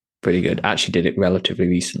 Yeah, pretty good. Actually did it relatively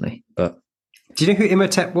recently, but... Do you know who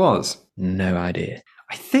Imatep was? No idea.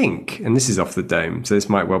 I think, and this is off the dome, so this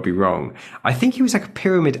might well be wrong, I think he was like a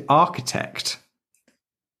pyramid architect.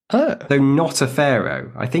 Oh. Though not a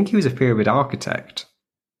pharaoh. I think he was a pyramid architect.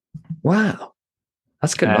 Wow.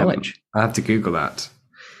 That's good knowledge. I have to Google that.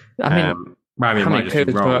 I mean, it might just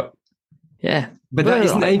be wrong. Yeah. But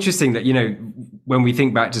isn't that interesting that, you know, when we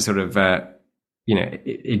think back to sort of, you know,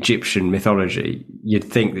 Egyptian mythology, you'd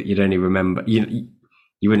think that you'd only remember, you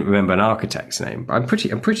wouldn't remember an architect's name. But I'm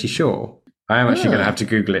pretty sure. I am actually going to have to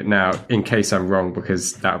Google it now in case I'm wrong,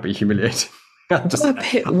 because that would be humiliating.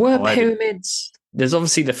 Were pyramids... There's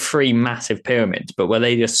obviously the 3 massive pyramids, but were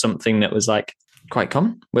they just something that was like quite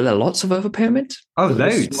common? Were there lots of other pyramids? Oh,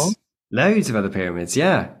 loads of other pyramids.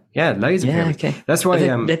 Yeah, loads of pyramids. Okay. That's why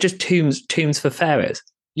they're just tombs for pharaohs.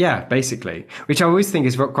 Yeah, basically, which I always think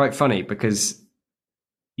is quite funny, because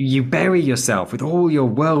you bury yourself with all your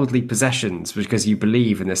worldly possessions because you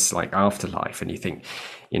believe in this like afterlife, and you think,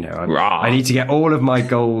 you know, I need to get all of my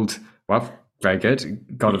gold. Well, very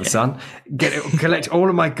good, God of the Sun. Collect all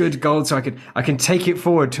of my good gold so I can take it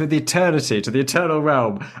forward to the eternity, to the eternal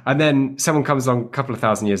realm. And then someone comes along a couple of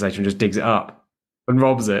thousand years later and just digs it up and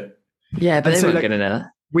robs it. Yeah, but they weren't going to know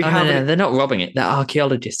that. They're not robbing it. They're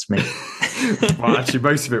archaeologists, mate. Well, actually,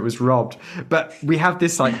 most of it was robbed. But we have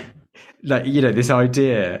this like you know, this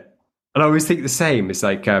idea, and I always think the same. It's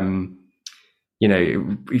like, you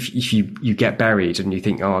know, if you get buried and you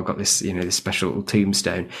think, oh, I've got this, you know, this special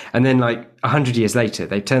tombstone, and then like 100 years later,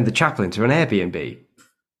 they turned the chapel into an Airbnb.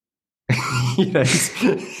 You know,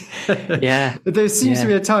 yeah. There seems to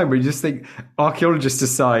be a time where you just think archaeologists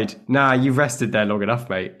decide, nah, you've rested there long enough,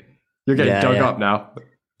 mate. You're getting dug up now.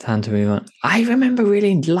 Time to move on. I remember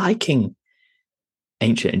really liking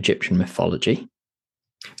ancient Egyptian mythology.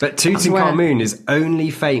 But Tutankhamun is only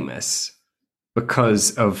famous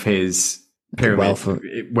because of his pyramid,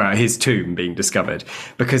 his tomb being discovered,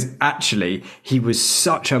 because actually he was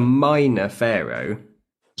such a minor pharaoh.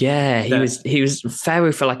 Yeah, he was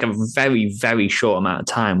pharaoh for like a very, very short amount of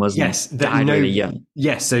time, wasn't he? Yes, died really young.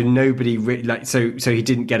 Yes, so nobody so he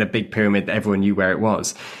didn't get a big pyramid that everyone knew where it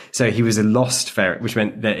was. So he was a lost pharaoh, which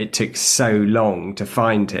meant that it took so long to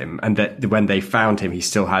find him, and that when they found him, he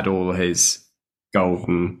still had all his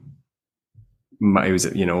golden. It was,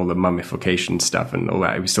 you know, all the mummification stuff and all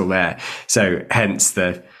that. It was still there. So hence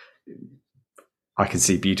the "I can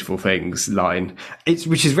see beautiful things" line,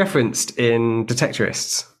 which is referenced in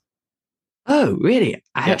Detectorists. Oh, really?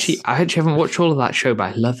 I actually haven't watched all of that show, but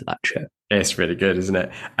I love that show. It's really good, isn't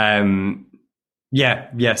it?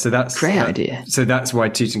 Yeah. So that's great idea. So that's why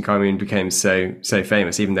Tutankhamun became so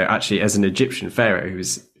famous, even though actually, as an Egyptian pharaoh, he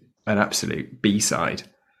was an absolute B-side.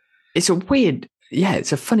 It's a weird. Yeah,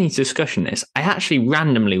 it's a funny discussion, this. I actually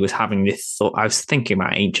randomly was having this thought. I was thinking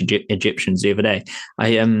about ancient Egyptians the other day.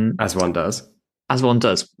 As one does.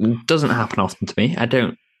 It doesn't happen often to me.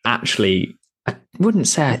 I wouldn't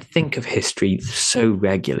say I think of history so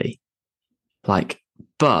regularly. But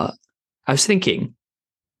I was thinking,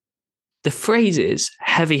 the phrases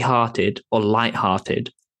heavy-hearted or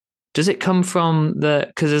light-hearted, does it come from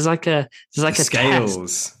because there's like a scales.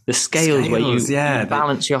 Test. The scales where you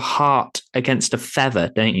balance your heart against a feather,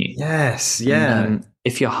 don't you? Yes, yeah. And,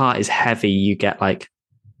 if your heart is heavy, you get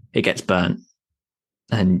it gets burnt,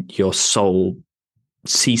 and your soul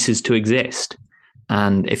ceases to exist.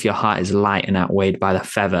 And if your heart is light and outweighed by the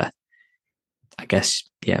feather, I guess,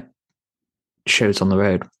 shows on the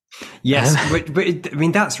road. Yes, but I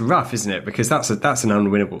mean that's rough, isn't it? Because that's an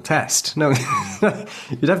unwinnable test. No,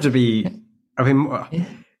 you'd have to be. I mean,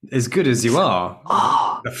 as good as you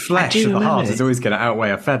are, the flesh of the heart is always going to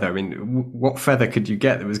outweigh a feather. I mean, what feather could you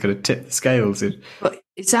get that was going to tip the scales? But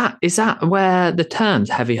is that where the terms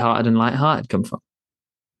heavy-hearted and light-hearted come from?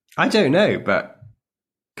 I don't know, but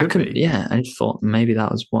could be. Yeah, I just thought maybe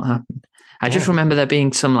that was what happened. I just remember there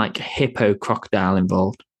being some like hippo crocodile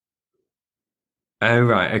involved. Oh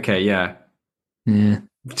right, okay, yeah.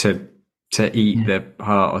 To eat the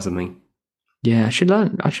heart or something. Yeah, I should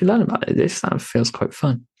learn about it. That feels quite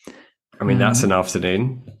fun. I mean, that's an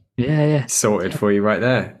afternoon. Yeah. Sorted for you right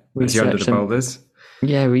there. As you're under the boulders.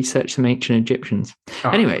 Yeah, research some ancient Egyptians.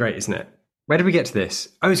 Anyway. Great, isn't it? Where did we get to this?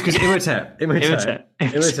 Oh, it's because Imhotep.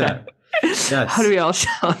 Yes. How do we all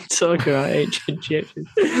talk about ancient Egyptians?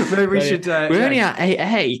 Maybe we should... we're only at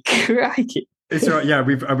 8A. Crikey. It's all right, yeah,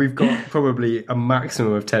 we've got probably a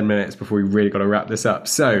maximum of 10 minutes before we really got to wrap this up.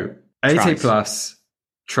 So, 8A plus,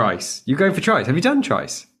 Trice. You going for Trice? Have you done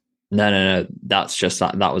Trice? No. That's just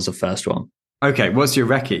that. That was the first one. Okay, what's your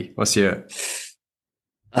recce? What's your...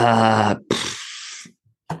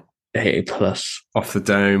 8A plus. Off the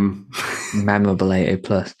dome. Memorable 8A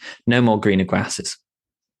plus. No more greener grasses.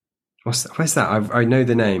 Where's that? I know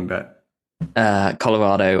the name, but...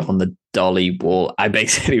 Colorado on the Dolly wall. I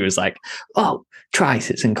basically was like, oh, Trice,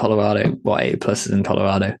 it's in Colorado. What 8 plus is in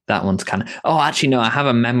Colorado? That one's kind of... Oh, actually, no, I have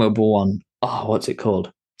a memorable one. Oh, what's it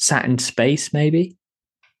called? Sat in Space, maybe?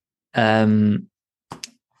 There's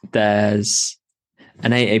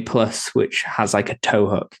an 8A plus, which has like a tow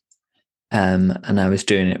hook. And I was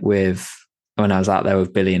doing it when I was out there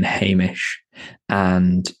with Billy and Hamish.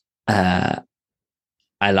 And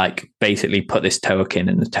I like basically put this tow hook in,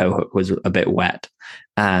 and the tow hook was a bit wet,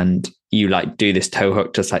 and you like do this tow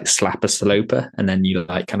hook to like slap a sloper, and then you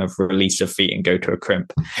like kind of release your feet and go to a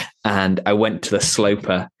crimp. And I went to the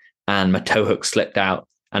sloper and my tow hook slipped out,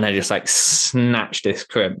 and I just like snatched this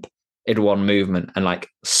crimp in one movement and like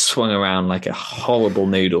swung around like a horrible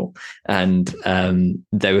noodle. And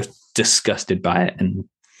they were disgusted by it, and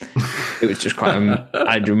it was just quite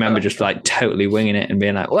I remember just like totally winging it and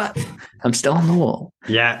being like, what, I'm still on the wall.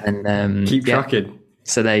 Yeah. And keep trucking.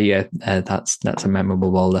 So there you go. That's a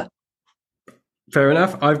memorable boulder. Fair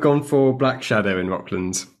enough. I've gone for Black Shadow in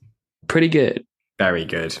Rocklands. Pretty good. Very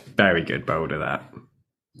good boulder, that.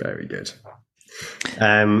 Very good.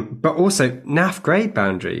 But also NAF grade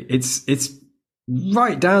boundary. It's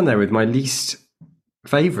right down there with my least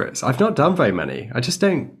favourites. I've not done very many. I just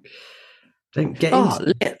don't get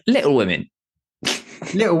into... Little Women.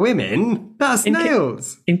 Little Women? That's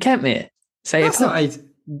nails. In Kentmere. Say that's not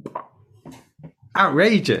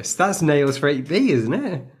outrageous. That's nails for 8B, isn't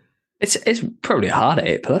it? It's probably hard at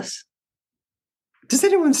 8 plus. Does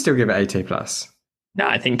anyone still give it 8A plus? No,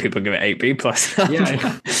 I think people give it 8B plus. Yeah.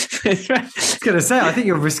 I was going to say, I think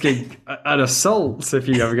you're risking an assault if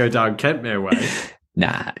you ever go down Kentmere way.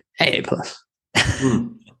 Nah, 8A plus.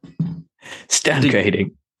 Stand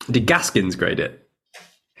grading. Did Gaskins grade it?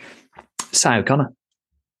 Si O'Connor.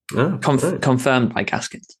 Oh, confirmed by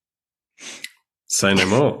Gaskins. Say no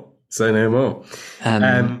more.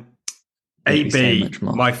 8B,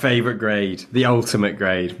 my favourite grade, the ultimate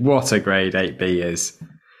grade. What a grade 8B is.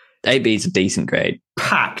 8B is a decent grade.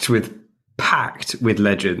 Packed with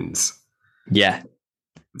legends. Yeah.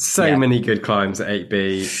 So many good climbs at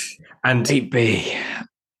 8B. And 8B.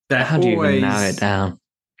 How do you even narrow it down?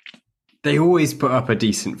 They always put up a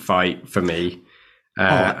decent fight for me.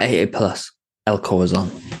 8A plus. El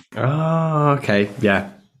Corazon. Oh, okay.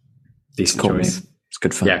 Yeah. Decent choice. Move. It's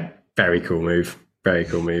good fun. Yeah. Very cool move.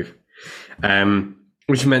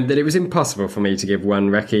 Which meant that it was impossible for me to give one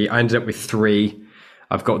recce. I ended up with 3.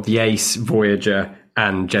 I've got the Ace, Voyager,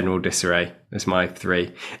 and General Disarray as my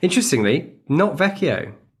 3. Interestingly, not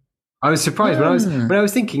Vecchio. I was surprised when I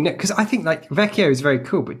was thinking, because I think like Vecchio is very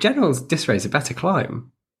cool, but General Disarray is a better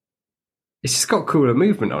climb. It's just got cooler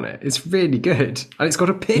movement on it. It's really good, and it's got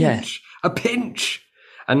a pinch,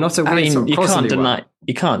 and not a. I mean, you can't deny.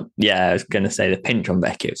 You can't. Yeah, I was going to say the pinch on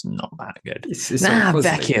Vecchio is not that good. It's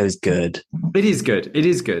Vecchio is good. It is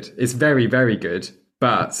good. It's very, very good.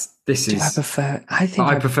 But this is.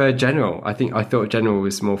 I prefer General. I thought General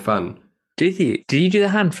was more fun. Did you do the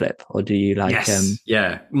hand flip, or do you like? Yes.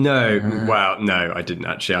 Yeah. No. Well, no, I didn't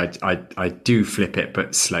actually. I do flip it,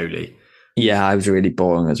 but slowly. Yeah, I was really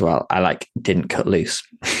boring as well. I didn't cut loose.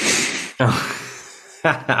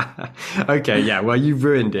 Okay, yeah. Well, you've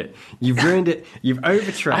ruined it. You've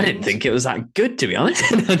overtrained. I didn't think it was that good, to be honest.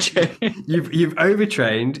 You've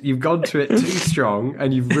overtrained. You've gone to it too strong,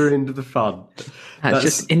 and you've ruined the fun. That's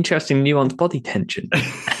just interesting, nuanced body tension.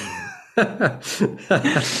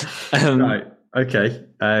 Right. Okay.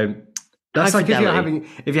 That's like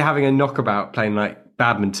if you're having a knockabout playing like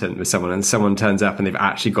badminton with someone, and someone turns up and they've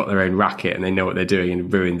actually got their own racket and they know what they're doing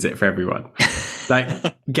and ruins it for everyone.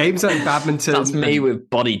 Like games like badminton. That's me with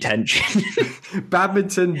body tension.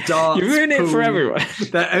 Badminton, darts. You ruin it for everyone.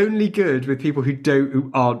 They're only good with people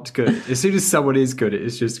who aren't good. As soon as someone is good,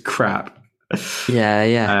 it's just crap.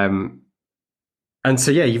 Yeah. And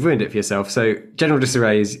so you've ruined it for yourself. So general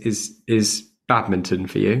disarray is badminton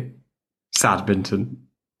for you. Sadminton.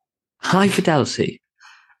 High fidelity.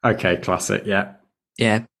 Okay, classic. Yeah.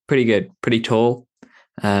 Yeah, pretty good. Pretty tall.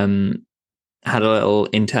 Had a little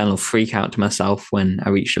internal freak out to myself when I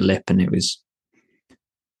reached a lip, and it was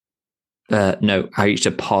I reached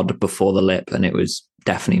a pod before the lip, and it was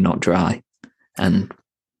definitely not dry. And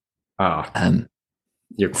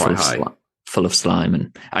you're quite high, full of slime,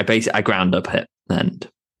 and I ground up it and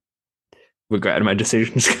regretted my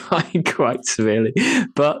decisions quite severely.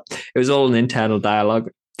 But it was all an internal dialogue.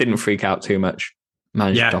 Didn't freak out too much.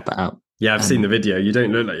 Managed to top it out. Yeah, I've seen the video. You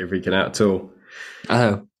don't look like you're freaking out at all.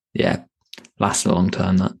 Oh, yeah. Lasted a long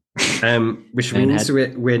time, that. Which means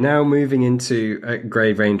we're now moving into a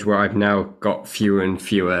grade range where I've now got fewer and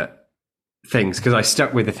fewer things, because I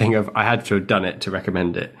stuck with the thing of I had to have done it to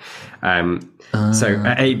recommend it. So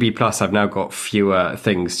at 8B+, I've now got fewer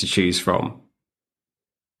things to choose from.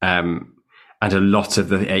 And a lot of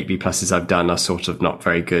the 8B+ I've done are sort of not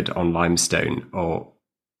very good on limestone or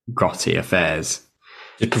grotty affairs.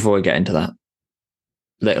 Just before we get into that,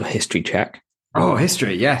 little history check. Oh,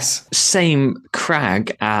 history, yes. Same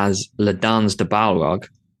crag as Le Dans de Balrog,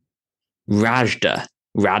 Rajda,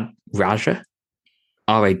 Raja, Radga,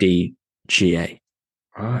 J-A,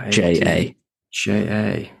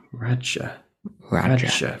 Raja.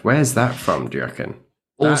 Where's that from, do you reckon?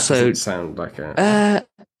 That also, sound like a...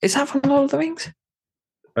 is that from Lord of the Rings?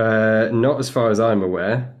 Not as far as I'm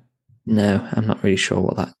aware. No, I'm not really sure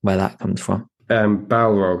where that comes from.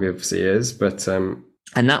 Balrog obviously is, but...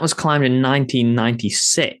 And that was climbed in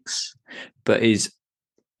 1996, but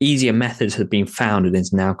easier methods have been found and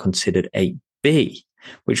is now considered 8B,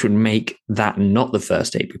 which would make that not the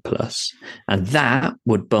first 8B+. And that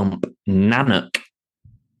would bump Nannock,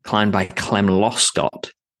 climbed by Clem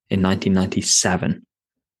Loscott in 1997,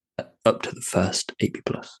 up to the first 8B+.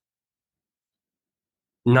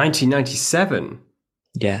 1997?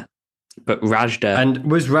 Yeah. But Rajda...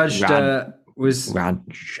 And was Rajda...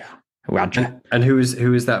 Raja. And who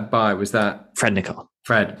was that by? Was that Fred Nicol?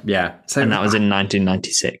 Fred, yeah. So, and that was in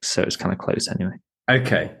 1996, so it's kind of close anyway.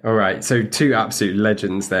 Okay, all right. So two absolute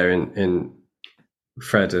legends there in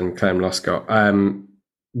Fred and Clem Loscott.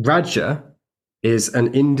 Raja is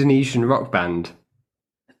an Indonesian rock band.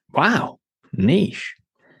 Wow, niche.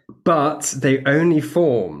 But they only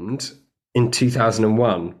formed in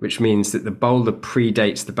 2001, which means that the boulder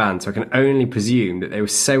predates the band. So I can only presume that they were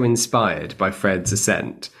so inspired by Fred's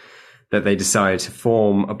ascent that they decided to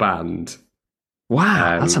form a band.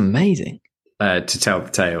 Wow, that's amazing. To tell the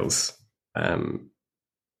tales. I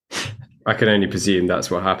can only presume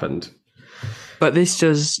that's what happened. But this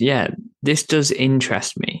does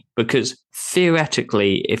interest me, because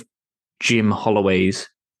theoretically, if Jim Holloway's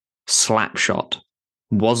Slapshot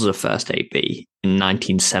was the first 8B in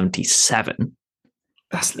 1977...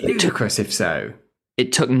 That's ludicrous if so.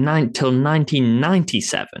 It took till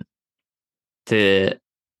 1997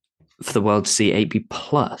 for the world to see 8B+,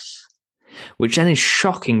 which then is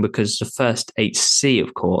shocking because the first 8C,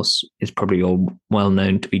 of course, is probably all well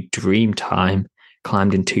known to be Dreamtime,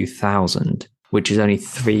 climbed in 2000, which is only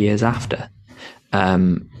 3 years after.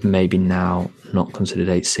 Maybe now not considered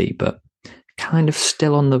 8C, but kind of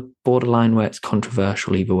still on the borderline where it's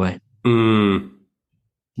controversial either way.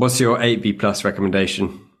 What's your 8B+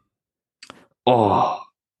 recommendation? Oh,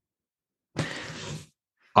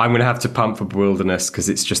 I'm going to have to pump for Wilderness because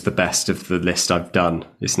it's just the best of the list I've done.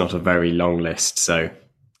 It's not a very long list, so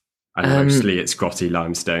mostly it's grotty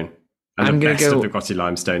limestone. And the best of the grotty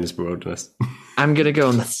limestone is Wilderness. I'm going to go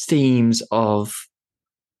on the themes of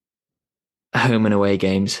home and away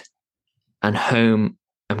games. And home,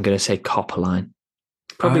 I'm going to say Copperline.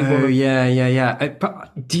 Probably yeah.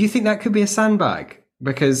 But do you think that could be a sandbag?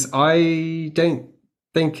 Because I don't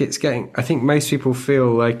think it's getting... I think most people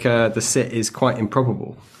feel like the sit is quite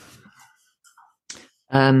improbable.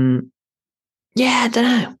 Yeah, I don't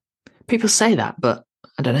know. People say that, but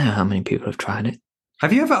I don't know how many people have tried it.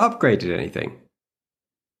 Have you ever upgraded anything?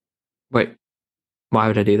 Wait, why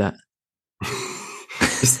would I do that?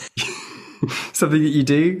 Something that you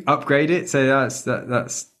do? Upgrade it? So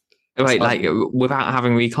that's... Wait, like without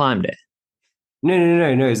having reclimbed it?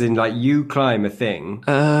 No. As in, like, you climb a thing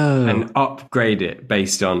Oh, and upgrade it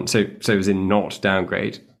based on so as in not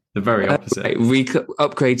downgrade. The very opposite. right.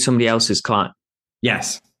 Upgrade somebody else's climb.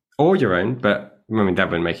 Yes, or your own, but I mean that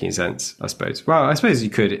wouldn't make any sense, I suppose. Well, I suppose you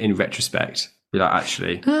could, in retrospect, be like,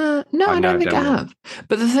 actually, No, I don't I've think I done wrong. have.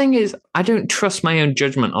 But the thing is, I don't trust my own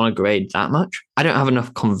judgment on a grade that much. I don't have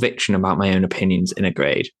enough conviction about my own opinions in a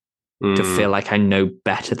grade to feel like I know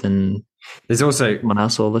better than There's also someone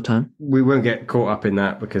else all the time. we won't get caught up in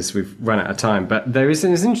that because we've run out of time. But there's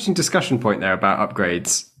an interesting discussion point there about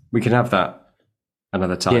upgrades. We can have that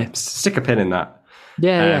another time. Yeah. Stick a pin in that.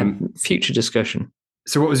 Yeah. Future discussion.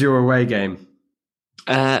 So, what was your away game?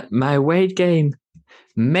 My away game,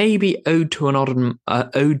 maybe Ode to a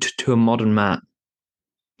Modern Man,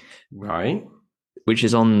 Right. which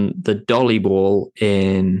is on the Dolly Ball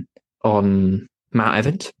on Mount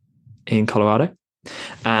Evans in Colorado.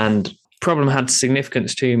 And problem had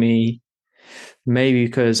significance to me, maybe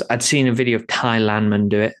because I'd seen a video of Ty Landman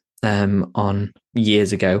do it on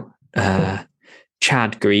years ago.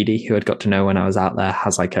 Chad Greedy, who I'd got to know when I was out there,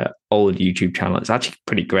 has like a old YouTube channel. It's actually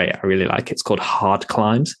pretty great. I really like it. It's called Hard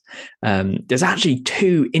Climbs. There's actually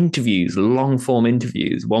 2 interviews, long form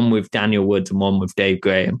interviews, one with Daniel Woods and one with Dave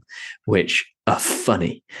Graham, which are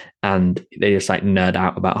funny. And they just like nerd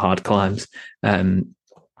out about hard climbs.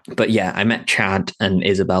 But yeah, I met Chad and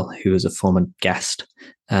Isabel, who was a former guest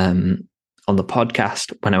on the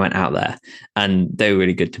podcast when I went out there. And they were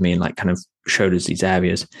really good to me and like kind of showed us these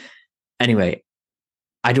areas. Anyway,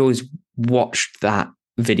 I'd always watched that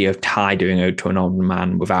video of Ty doing Ode to an Old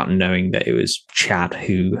Man without knowing that it was Chad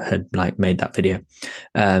who had like made that video.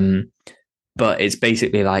 But it's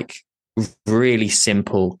basically like really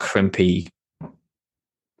simple, crimpy,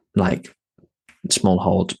 like small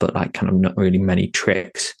holds, but like kind of not really many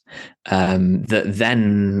tricks. That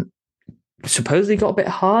then supposedly got a bit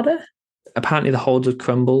harder. Apparently the holds had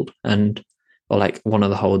crumbled or like one of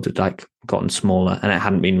the holds had like gotten smaller and it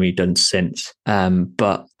hadn't been redone since.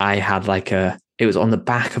 But I had it was on the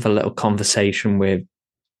back of a little conversation with,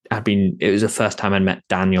 it was the first time I met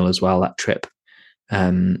Daniel as well, that trip.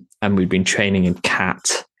 And we'd been training in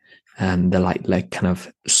CAT, the like kind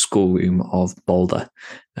of schoolroom of Boulder.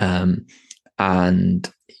 And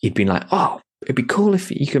he'd been like, oh, it'd be cool if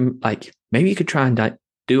you can maybe you could try and like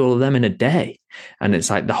do all of them in a day. And it's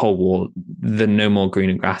like the whole wall, the No More Green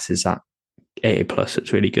and Grass is that 80 plus.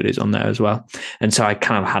 It's really good is on there as well. And so I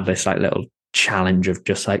kind of had this like little challenge of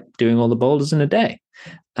just like doing all the boulders in a day.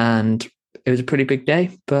 And it was a pretty big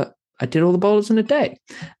day, but I did all the boulders in a day.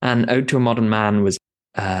 And Ode to a Modern Man was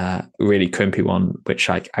a really crimpy one, which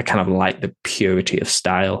I kind of like the purity of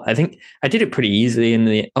style. I think I did it pretty easily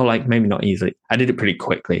maybe not easily. I did it pretty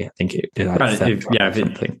quickly. I think it did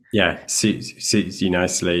suits you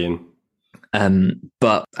nicely.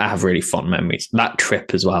 But I have really fond memories. That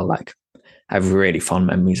trip as well, like I have really fond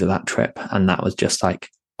memories of that trip. And that was just like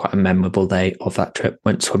quite a memorable day of that trip.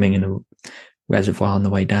 Went swimming in a reservoir on the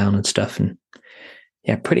way down and stuff. And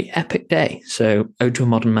yeah, pretty epic day. So Ode to a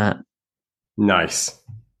Modern Man. Nice.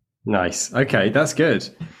 Okay, that's good.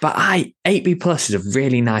 But 8B plus is a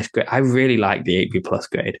really nice grade. I really like the 8B plus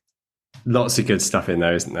grade. Lots of good stuff in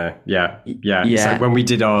there, isn't there? Yeah. So when we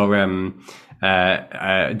did our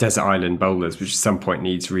Desert Island boulders, which at some point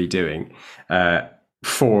needs redoing,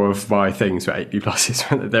 4 of my things were 8B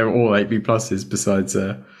pluses. They're all 8B pluses besides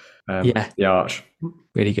the arch.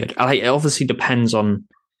 Really good. It obviously depends on,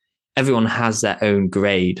 everyone has their own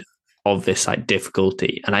grade of this like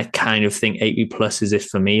difficulty. And I kind of think 8B plus is this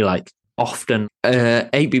for me, like often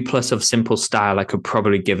 8B plus of simple style, I could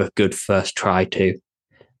probably give a good first try to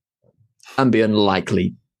and be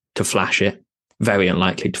unlikely to flash it, very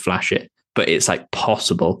unlikely to flash it, but it's like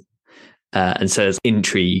possible. And so there's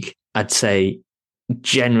intrigue. I'd say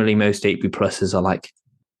generally most 8B pluses are like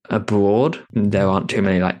abroad. There aren't too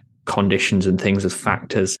many like conditions and things as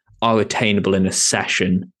factors are attainable in a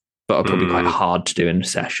session, but are probably quite hard to do in a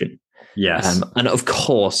session. Yes. And of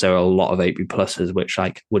course, there are a lot of 8B pluses, which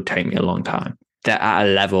like would take me a long time. They're at a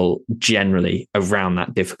level generally around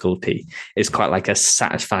that difficulty. It's quite like a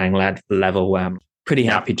satisfying level where I'm pretty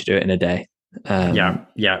happy to do it in a day. No,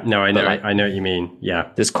 I know. I know what you mean.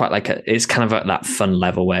 Yeah. There's quite like it's kind of at that fun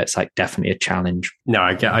level where it's like definitely a challenge. No,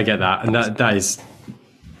 I get that. And that is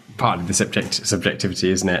part of the subjectivity,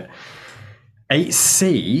 isn't it?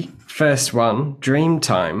 8C, first one,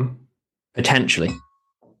 Dreamtime.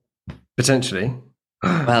 Potentially.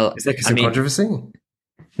 Well, is there some controversy?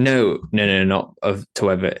 No, not of to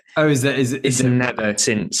whether. Oh, is there?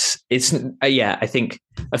 Since it's I think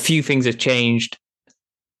a few things have changed.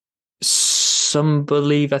 Some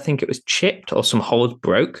believe I think it was chipped or some holes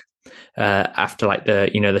broke. after like the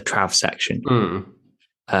trav section.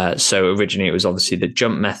 So originally it was obviously the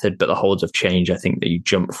jump method, but the holds have changed. I think that you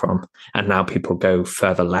jump from, and now people go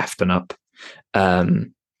further left and up.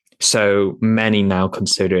 So many now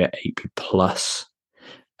consider it 8B plus,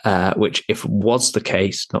 which if it was the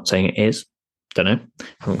case, not saying it is, don't know,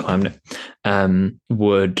 haven't climbed it,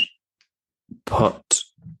 would put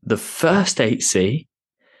the first 8C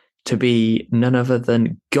to be none other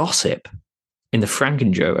than Gossip in the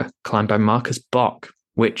Frankenjura, climbed by Marcus Bock,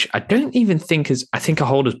 which I don't even think is, I think a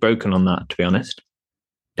holder's broken on that, to be honest.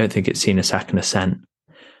 Don't think it's seen a second ascent.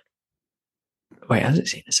 Wait, has it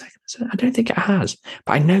seen a second ascent? I don't think it has,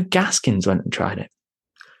 but I know Gaskins went and tried it.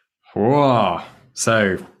 Whoa.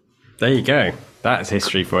 So there you go. That's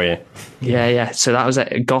history for you. Yeah. So that was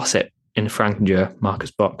a Gossip in the Frankenjura,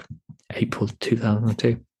 Marcus Bock, April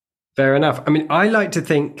 2002. Fair enough. I mean, I like to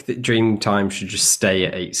think that Dreamtime should just stay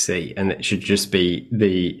at 8C, and it should just be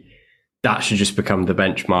that should just become the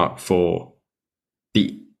benchmark for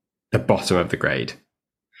the bottom of the grade.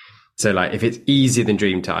 So like if it's easier than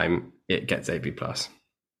Dreamtime, it gets 8B plus.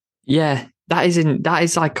 Yeah, that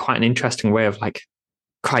is like quite an interesting way of like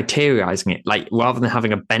criterizing it. Like rather than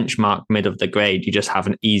having a benchmark mid of the grade, you just have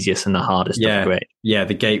an easiest and the hardest of the grade. Yeah,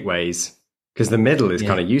 the gateways. Because the middle is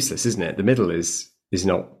kind of useless, isn't it? The middle is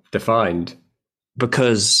not defined.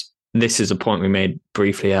 Because this is a point we made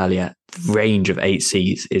briefly earlier. The range of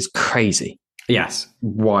 8Cs is crazy. Yes,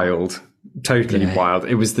 wild. Totally wild.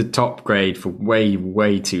 It was the top grade for way,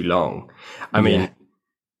 way too long. I mean,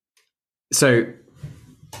 so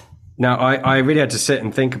now I really had to sit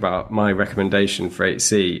and think about my recommendation for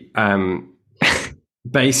 8C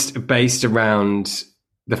based around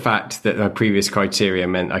the fact that my previous criteria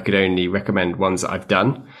meant I could only recommend ones that I've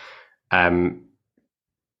done.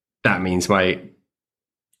 That means my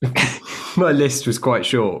my list was quite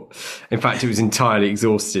short. In fact, it was entirely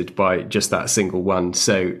exhausted by just that single one.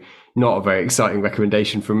 So not a very exciting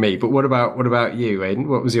recommendation from me. But what about you, Aidan?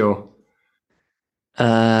 What was your...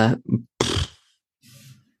 What's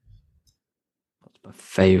my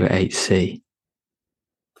favourite 8C?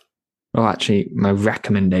 Well, actually, my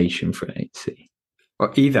recommendation for an 8C.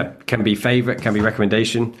 Well, either. Can be favourite, can be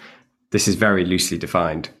recommendation. This is very loosely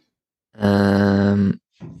defined.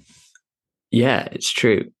 Yeah, it's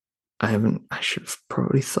true. I should have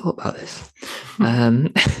probably thought about this.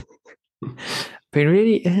 Been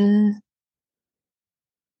really...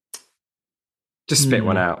 Just spit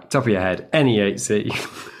one out. Top of your head. Any 8C.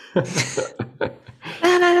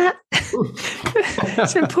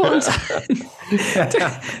 It's important time.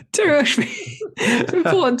 Don't rush me. It's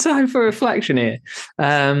important time for reflection here.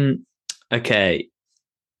 Okay.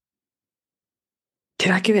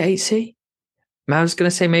 Did I give it 8C? I was going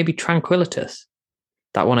to say maybe Tranquilitas.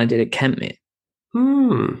 That one I did at Kentmere.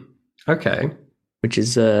 Okay. Which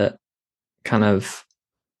is kind of...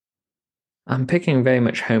 I'm picking very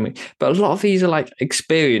much homey. But a lot of these are like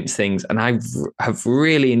experience things, and I have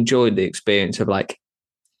really enjoyed the experience of like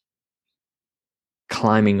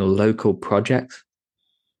climbing local projects.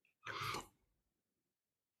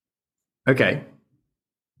 Okay.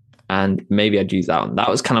 And maybe I'd use that one. That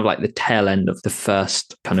was kind of like the tail end of the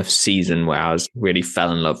first kind of season where I was really fell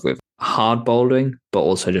in love with hard bouldering, but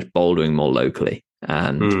also just bouldering more locally.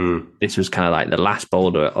 And this was kind of like the last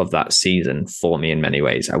boulder of that season for me in many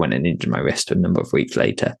ways. I went and injured my wrist a number of weeks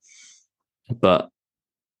later. But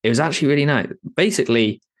it was actually really nice.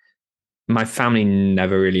 Basically, my family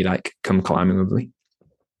never really like come climbing with me.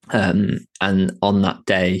 And on that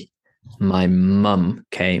day, my mum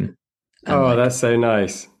came. Oh, that's so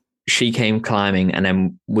nice. She came climbing and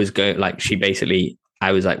then was going like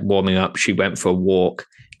I was like warming up. She went for a walk,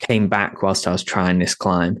 came back whilst I was trying this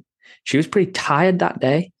climb. She was pretty tired that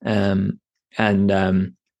day. And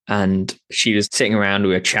she was sitting around, we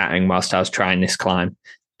were chatting whilst I was trying this climb.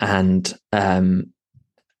 And it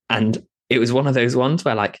was one of those ones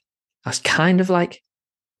where like, I was kind of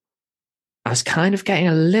getting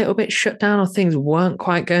a little bit shut down, or things weren't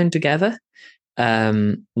quite going together.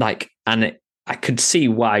 I could see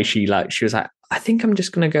why she was like, I think I'm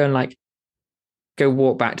just going to go and go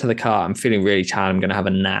walk back to the car. I'm feeling really tired. I'm going to have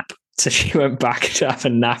a nap. So she went back to have a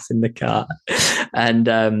nap in the car, and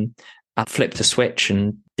I flipped a switch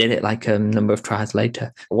and did it like a number of tries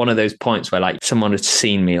later. One of those points where like someone had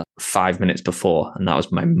seen me 5 minutes before, and that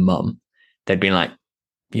was my mum. They'd been like,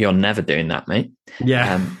 "You're never doing that, mate."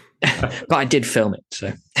 Yeah. But I did film it.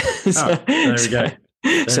 So, there we go.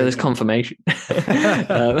 There's confirmation.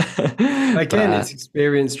 Again, it's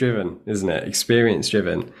experience driven, isn't it? Experience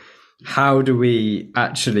driven. How do we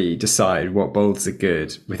actually decide what boulders are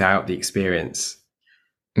good without the experience?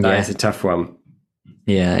 That is a tough one.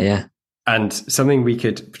 Yeah. and something we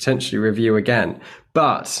could potentially review again.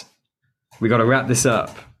 But we got to wrap this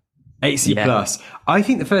up. 8C Plus. I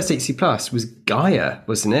think the first 8C Plus was Gaia,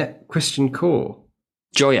 wasn't it? Christian Core.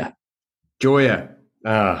 Joya.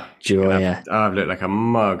 Ah, Joya. I've looked like a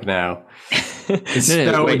mug now. It's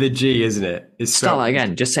spelled with a G, isn't it? It's Start that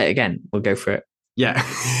again. Just say it again. We'll go for it. Yeah.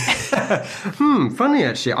 Funny,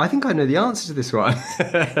 actually. I think I know the answer to this one.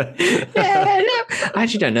 I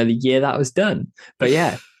actually don't know the year that was done. But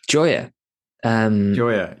yeah, Joya.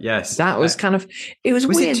 Joya, yes. That was kind of... It was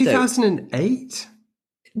weird, it 2008?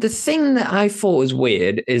 The thing that I thought was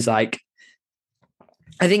weird is like...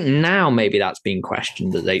 I think now maybe that's being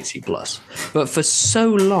questioned as 8C+. But for so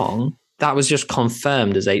long, that was just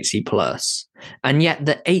confirmed as 8C+. And yet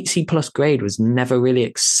the 8C+ grade was never really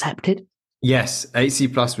accepted. Yes,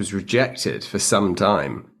 8C+ was rejected for some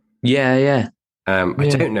time. Yeah. I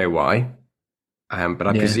don't know why, but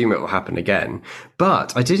I presume it will happen again.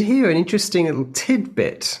 But I did hear an interesting little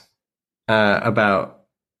tidbit about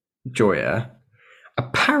Joya.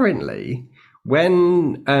 Apparently,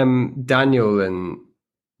 when Daniel and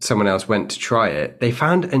someone else went to try it, they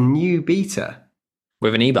found a new beta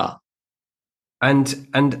with an E-bar, and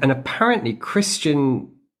apparently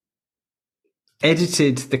Christian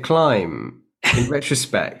edited the climb in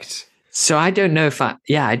retrospect. So I don't know if I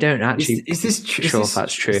don't actually. Is this true? Sure, if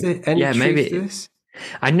that's true. Is there any truth maybe. To this?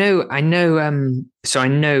 I know. So I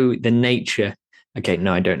know the nature. Okay,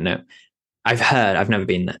 no, I don't know. I've never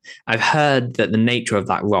been there. I've heard that the nature of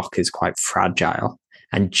that rock is quite fragile.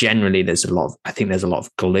 And generally, there's a lot of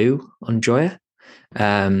glue on Joya.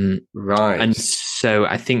 Right. And so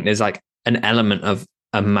I think there's like an element of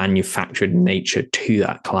a manufactured nature to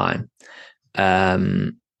that climb.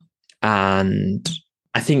 And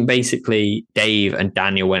I think basically Dave and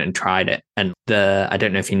Daniel went and tried it. And I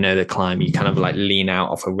don't know if you know the climb, you kind of like lean out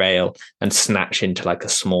off a rail and snatch into like a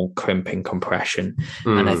small crimping compression.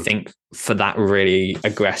 And I think for that really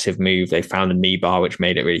aggressive move, they found a knee bar, which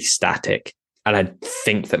made it really static. And I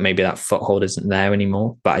think that maybe that foothold isn't there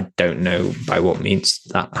anymore, but I don't know by what means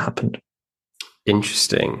that happened.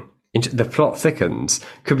 Interesting. The plot thickens.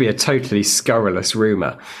 Could be a totally scurrilous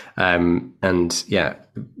rumor. And yeah,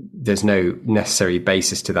 there's no necessary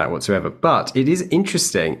basis to that whatsoever. But it is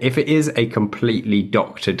interesting if it is a completely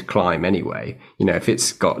doctored climb anyway, if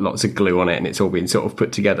it's got lots of glue on it and it's all been sort of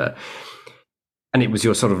put together and it was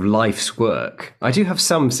your sort of life's work. I do have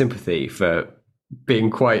some sympathy for being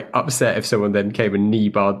quite upset if someone then came and knee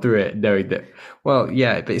barred through it, knowing that, well,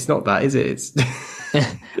 yeah, but it's not that, is it? It's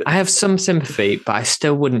I have some sympathy, but I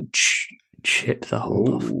still wouldn't chip the hold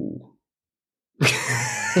off.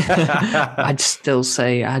 I'd still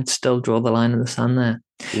draw the line in the sand there.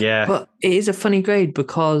 Yeah. But it is a funny grade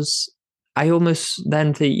because I almost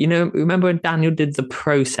then think, remember when Daniel did the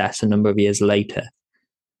process a number of years later?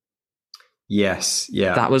 Yes,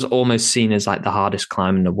 yeah. That was almost seen as like the hardest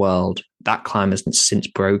climb in the world. That climb hasn't since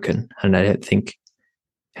broken, and I don't think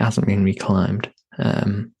it hasn't been reclimbed.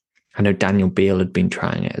 I know Daniel Beale had been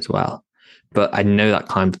trying it as well, but I know that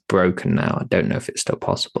climb's broken now. I don't know if it's still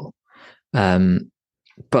possible.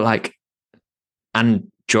 But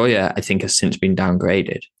and Joya, I think, has since been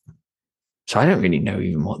downgraded. So I don't really know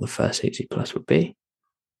even what the first 8C+ would be.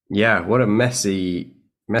 Yeah, what a messy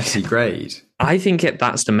grade. I think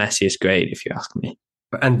that's the messiest grade, if you ask me.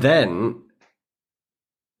 And then,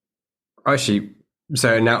 actually,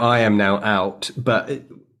 so now I am now out, but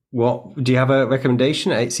what do you have a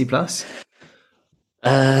recommendation at 8C+?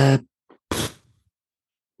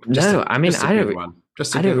 No, I mean, I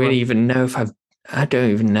don't really even know if I've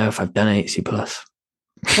done 8C+.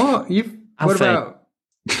 What? What about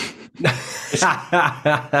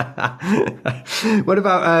what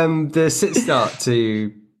about the sit start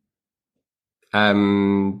to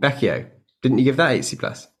Becchio? Didn't you give that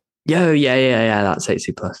 8C+? Yeah, that's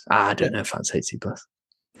 8C+. I don't know if that's 8C+.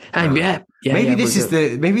 And maybe this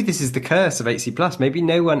is the curse of 8C+. Maybe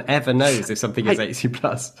no one ever knows if something is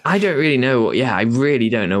 8C+. I don't really know. I really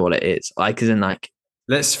don't know what it is.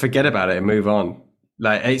 Let's forget about it and move on.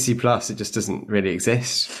 Like 8C+, it just doesn't really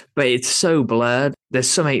exist. But it's so blurred. There's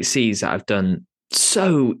some 8Cs that I've done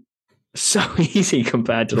so easy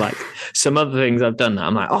compared to like some other things I've done that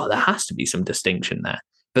I'm like, oh, there has to be some distinction there.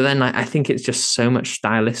 But then I think it's just so much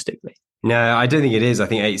stylistically. No, I don't think it is. I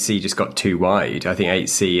think 8C just got too wide. I think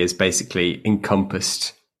 8C is basically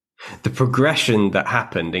encompassed. The progression that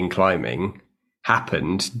happened in climbing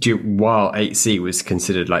happened while 8C was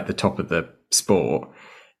considered like the top of the sport.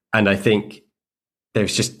 And I think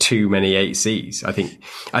there's just too many 8Cs. I think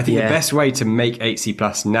the best way to make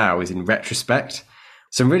 8C+ now is in retrospect.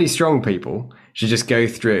 Some really strong people should just go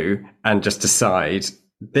through and just decide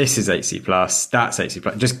this is 8C+, that's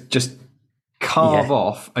 8C+. Just carve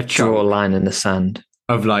off a chunk, draw a line in the sand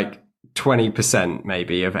of like 20%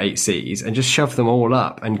 maybe of 8Cs and just shove them all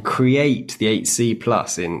up and create the 8C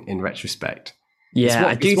plus in retrospect. Yeah,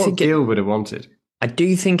 I do think Gil would have wanted. I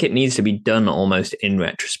do think it needs to be done almost in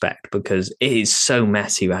retrospect because it is so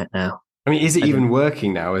messy right now. I mean, is it even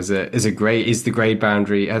working now as a grade? Is the grade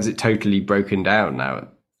boundary, has it totally broken down now?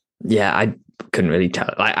 Yeah, I couldn't really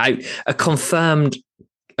tell. Like a confirmed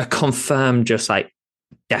just like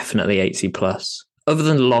definitely 8C plus. Other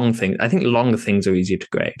than long things, I think longer things are easier to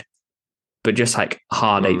grade. But just like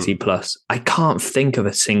hard 8C plus, I can't think of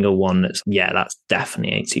a single one that's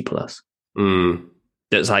definitely 8C plus.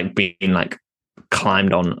 That's like being like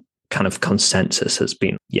climbed on kind of consensus has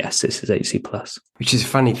been, yes, this is 8C plus. Which is a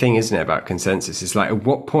funny thing, isn't it, about consensus? It's like, at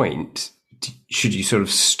what point should you sort of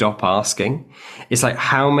stop asking? It's like,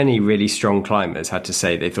 how many really strong climbers had to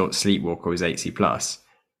say they thought Sleepwalker was 8C plus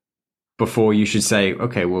before you should say,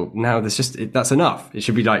 okay, well, now that's enough. It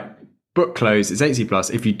should be like, book close, it's 8C plus.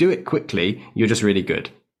 If you do it quickly, you're just really good.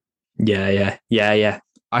 Yeah.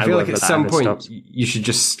 I feel like at some point you should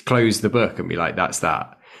just close the book and be like, that's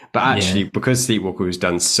that. But actually, because Sleepwalker was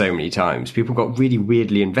done so many times, people got really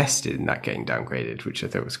weirdly invested in that getting downgraded, which I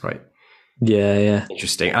thought was quite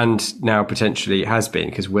interesting. And now potentially it has been,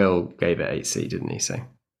 because Will gave it 8C, didn't he? So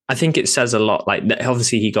I think it says a lot. Like,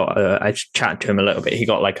 obviously he got, I chatted to him a little bit, he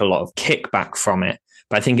got like a lot of kickback from it.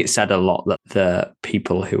 But I think it said a lot that the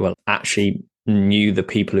people who were actually knew the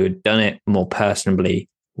people who had done it more personally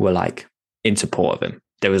were like in support of him.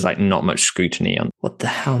 There was like not much scrutiny on what the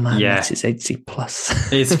hell, man. Yeah. This is 8C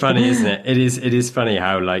plus. It's funny, isn't it? It is funny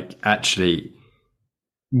how like actually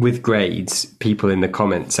with grades, people in the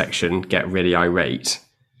comment section get really irate.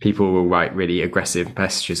 People will write really aggressive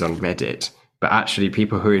messages on Reddit, but actually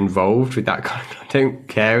people who are involved with that kind of don't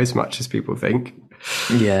care as much as people think.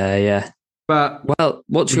 Yeah. But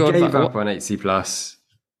what's your gave up on 8C plus?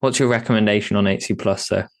 What's your recommendation on 8C plus,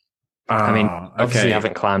 though? I mean, obviously you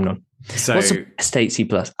haven't climbed on. So, what's the best 8C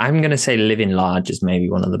plus? I'm going to say Living Large is maybe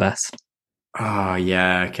one of the best. Oh,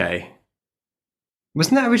 yeah, okay.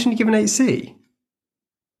 Wasn't that originally given 8C?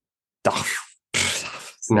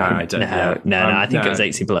 No, I don't. No, I think it was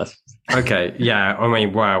 8C plus. Okay, yeah. I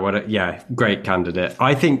mean, wow, great candidate.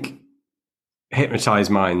 I think Hypnotized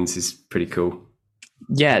Minds is pretty cool.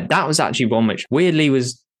 Yeah, that was actually one which weirdly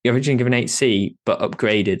was originally given 8C, but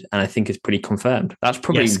upgraded, and I think is pretty confirmed. That's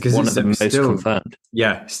probably one of the most confirmed.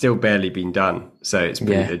 Yeah, still barely been done, so it's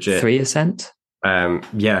pretty legit. 3 ascent?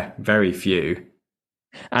 Yeah, very few.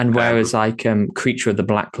 And whereas like Creature of the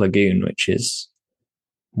Black Lagoon, which is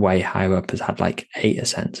way higher up, has had like 8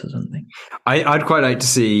 ascents or something. I'd quite like to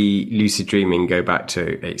see Lucid Dreaming go back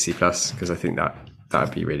to 8C plus, because I think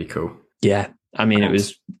that'd be really cool. Yeah, I mean, it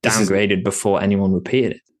was downgraded before anyone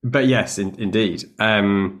repeated it. But yes, indeed.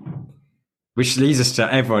 Which leads us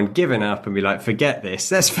to everyone giving up and be like, forget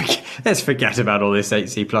this. Let's forget about all this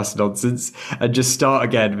 8C plus nonsense and just start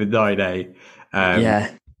again with 9A.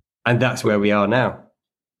 And that's where we are now.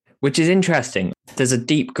 Which is interesting. There's a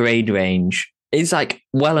deep grade range. It's like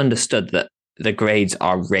well understood that the grades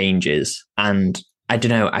are ranges. And I don't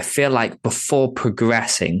know, I feel like before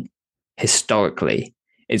progressing historically,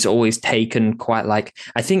 it's always taken quite like,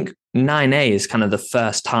 I think 9A is kind of the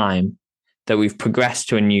first time that we've progressed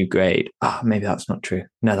to a new grade. Oh, maybe that's not true.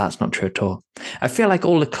 No, that's not true at all. I feel like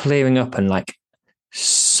all the clearing up and like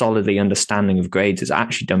solidly understanding of grades is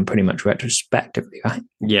actually done pretty much retrospectively, right?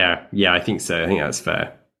 Yeah, I think so. I think that's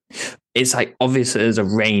fair. It's like, obviously there's a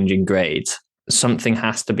range in grades. Something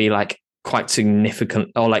has to be like quite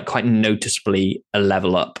significant or like quite noticeably a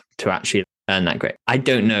level up to actually earn that grade. I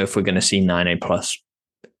don't know if we're going to see 9A plus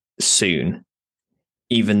soon,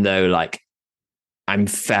 even though like I'm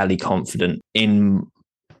fairly confident in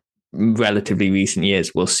relatively recent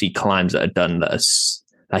years we'll see climbs that are done that are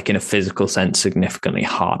like in a physical sense significantly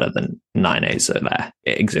harder than 9As that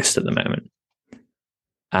it exists at the moment.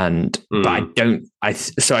 And but I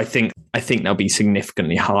think they'll be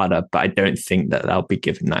significantly harder, but I don't think that they'll be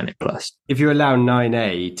given 9A plus. If you allow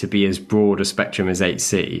 9A to be as broad a spectrum as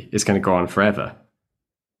 8C, it's going to go on forever.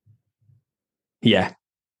 Yeah.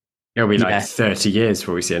 It'll be like 30 years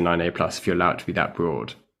before we see a 9A plus if you allow it to be that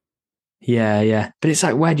broad. Yeah. But it's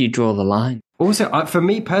like, where do you draw the line? Also, for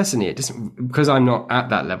me personally, it doesn't, because I'm not at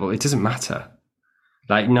that level, it doesn't matter.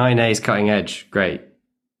 Like 9A is cutting edge, great.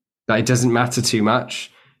 Like it doesn't matter too much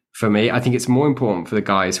for me. I think it's more important for the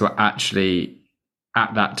guys who are actually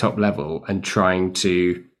at that top level and trying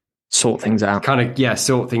to sort things out.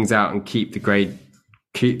 Sort things out and keep the grade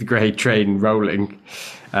keep the grade train rolling.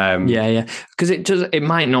 Yeah. Because it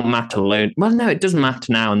might not matter alone. Well, no, it doesn't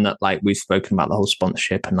matter now, and that like we've spoken about the whole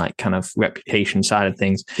sponsorship and like kind of reputation side of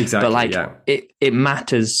things. Exactly. But like it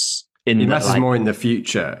matters in it matters like, more in the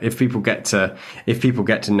future. If people get to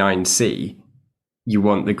 9C, you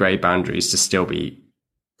want the grade boundaries to still be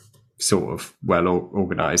sort of well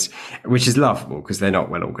organized, which is laughable because they're not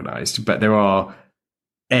well organized. But there are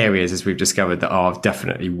areas, as we've discovered, that are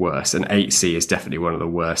definitely worse, and 8C is definitely one of the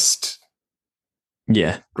worst.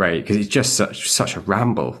 Yeah, grade, because it's just such a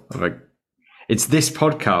ramble of it's this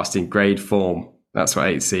podcast in grade form. That's what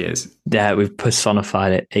 8C is. Yeah, we've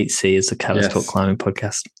personified it. 8C is the Careless Talk Climbing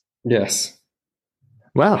podcast. Yes.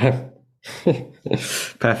 Well,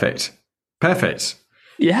 perfect.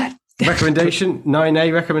 Yeah. Recommendation,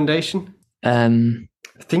 9A recommendation. I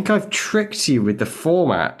think I've tricked you with the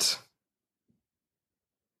format.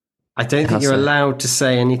 I don't think you're allowed to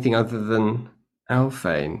say anything other than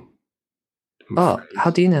Alphane. Oh,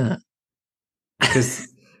 how do you know that? Because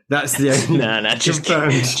that's the only just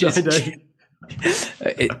confirmed.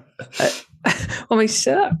 What makes you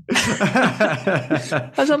say that?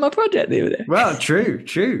 I was on my project the other day. Well, true.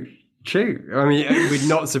 I mean, it would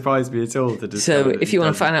not surprise me at all to discover. So, if you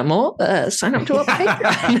want to find out more, sign up to our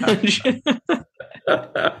Patreon.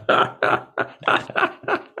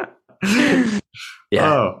 Yeah.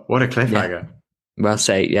 Oh, what a cliffhanger! Yeah. We'll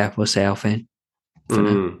say Alphane.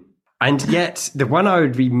 And yet, the one I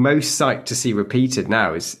would be most psyched to see repeated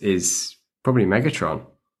now is probably Megatron.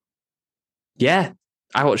 Yeah,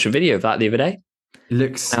 I watched a video of that the other day.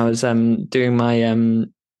 I was doing my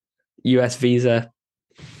US visa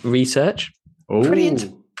research.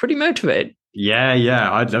 Pretty motivated.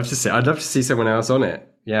 Yeah. I'd love to see someone else on it.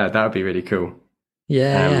 Yeah, that would be really cool.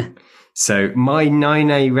 Yeah. So my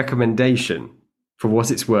 9A recommendation, for what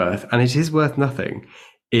it's worth, and it is worth nothing,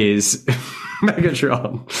 is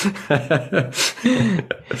Megatron.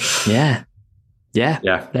 Yeah.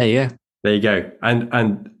 There you go.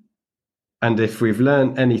 And if we've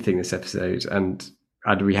learned anything this episode, and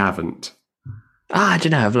we haven't. I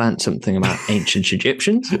don't know. I've learned something about ancient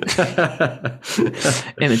Egyptians.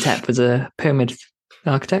 Imhotep was a pyramid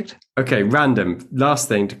architect. Okay, random. Last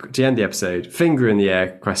thing to end the episode. Finger in the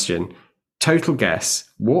air question. Total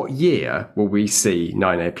guess. What year will we see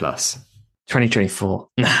 9A plus? 2024.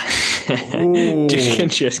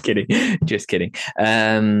 Just kidding.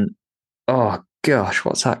 Oh gosh,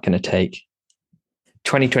 what's that going to take?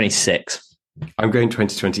 2026. I'm going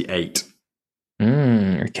 2028.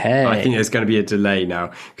 Okay. I think there's going to be a delay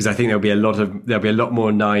now because I think there'll be a lot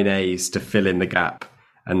more 9As to fill in the gap,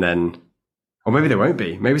 and then, or maybe there won't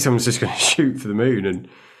be. Maybe someone's just going to shoot for the moon and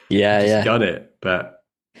gun it. But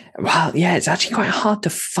well, yeah, it's actually quite hard to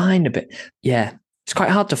find a bit. Yeah, it's quite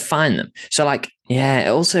hard to find them. So, like, yeah,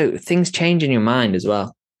 also things change in your mind as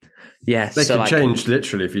well. Yeah, they can change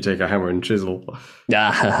literally if you take a hammer and chisel.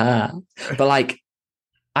 But like,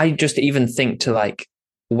 I just even think to like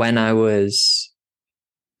when I was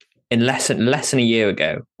in less than a year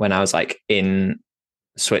ago, when I was like in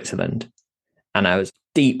Switzerland, and I was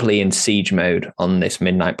deeply in siege mode on this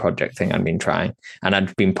midnight project thing I'd been trying, and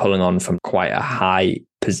I'd been pulling on from quite a high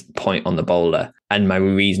point on the boulder. And my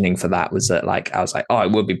reasoning for that was that, like, I was like, oh,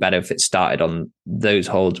 it would be better if it started on those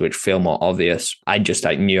holds which feel more obvious. I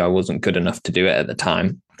knew I wasn't good enough to do it at the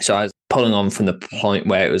time. So I was pulling on from the point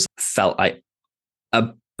where it felt like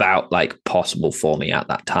about like possible for me at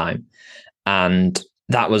that time. And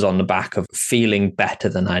that was on the back of feeling better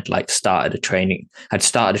than I'd started a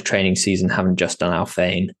training season, having just done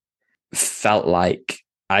Alphane. Felt like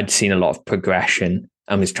I'd seen a lot of progression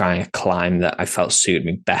and was trying a climb that I felt suited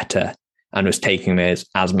me better and was taking me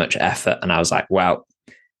as much effort. And I was like, wow,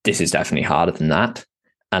 this is definitely harder than that.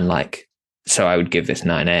 And like, so I would give this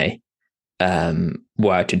 9A.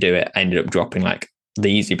 Were to do it, I ended up dropping like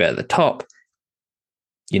the easy bit at the top,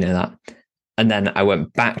 you know that. And then I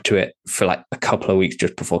went back to it for like a couple of weeks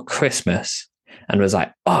just before Christmas and was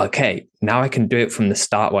like, oh, okay, now I can do it from the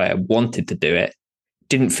start where I wanted to do it.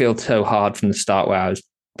 Didn't feel so hard from the start where I was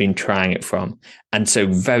been trying it from. And so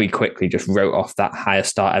very quickly just wrote off that higher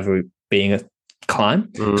start ever being a climb.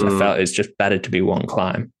 So I felt it's just better to be one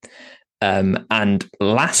climb. And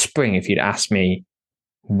last spring, if you'd asked me,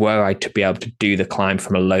 were I to be able to do the climb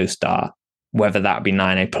from a low start, whether that be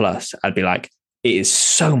 9A plus, I'd be like, it is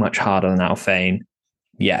so much harder than Alphane.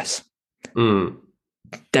 Yes.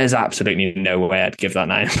 There's absolutely no way I'd give that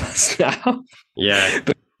 9A plus now. Yeah.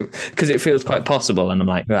 Because it feels quite possible. And I'm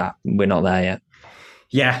like, we're not there yet.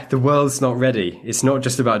 Yeah, the world's not ready. It's not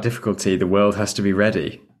just about difficulty. The world has to be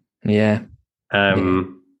ready. Yeah.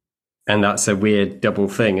 And that's a weird double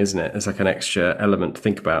thing, isn't it? It's like an extra element to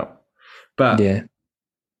think about. But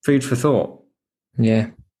Food for thought.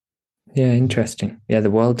 Yeah. Yeah, interesting. Yeah,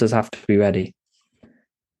 the world does have to be ready.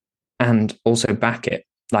 And also back it.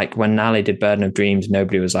 Like when Nally did Burden of Dreams,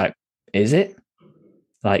 nobody was like, is it?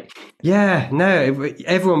 Like, yeah, no,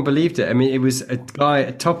 everyone believed it. I mean, it was a guy,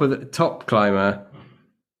 a top climber,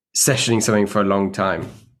 sessioning something for a long time.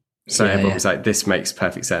 So everyone was like, this makes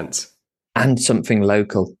perfect sense. And something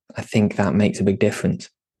local. I think that makes a big difference.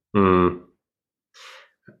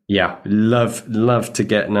 Yeah, love to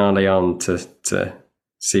get Nally on to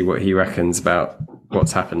see what he reckons about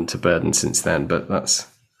what's happened to Burden since then. But that's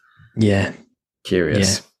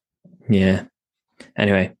curious. Yeah.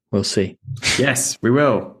 Anyway, we'll see. Yes, we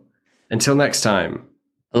will. Until next time.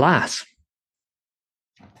 Alas,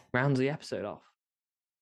 rounds the episode off.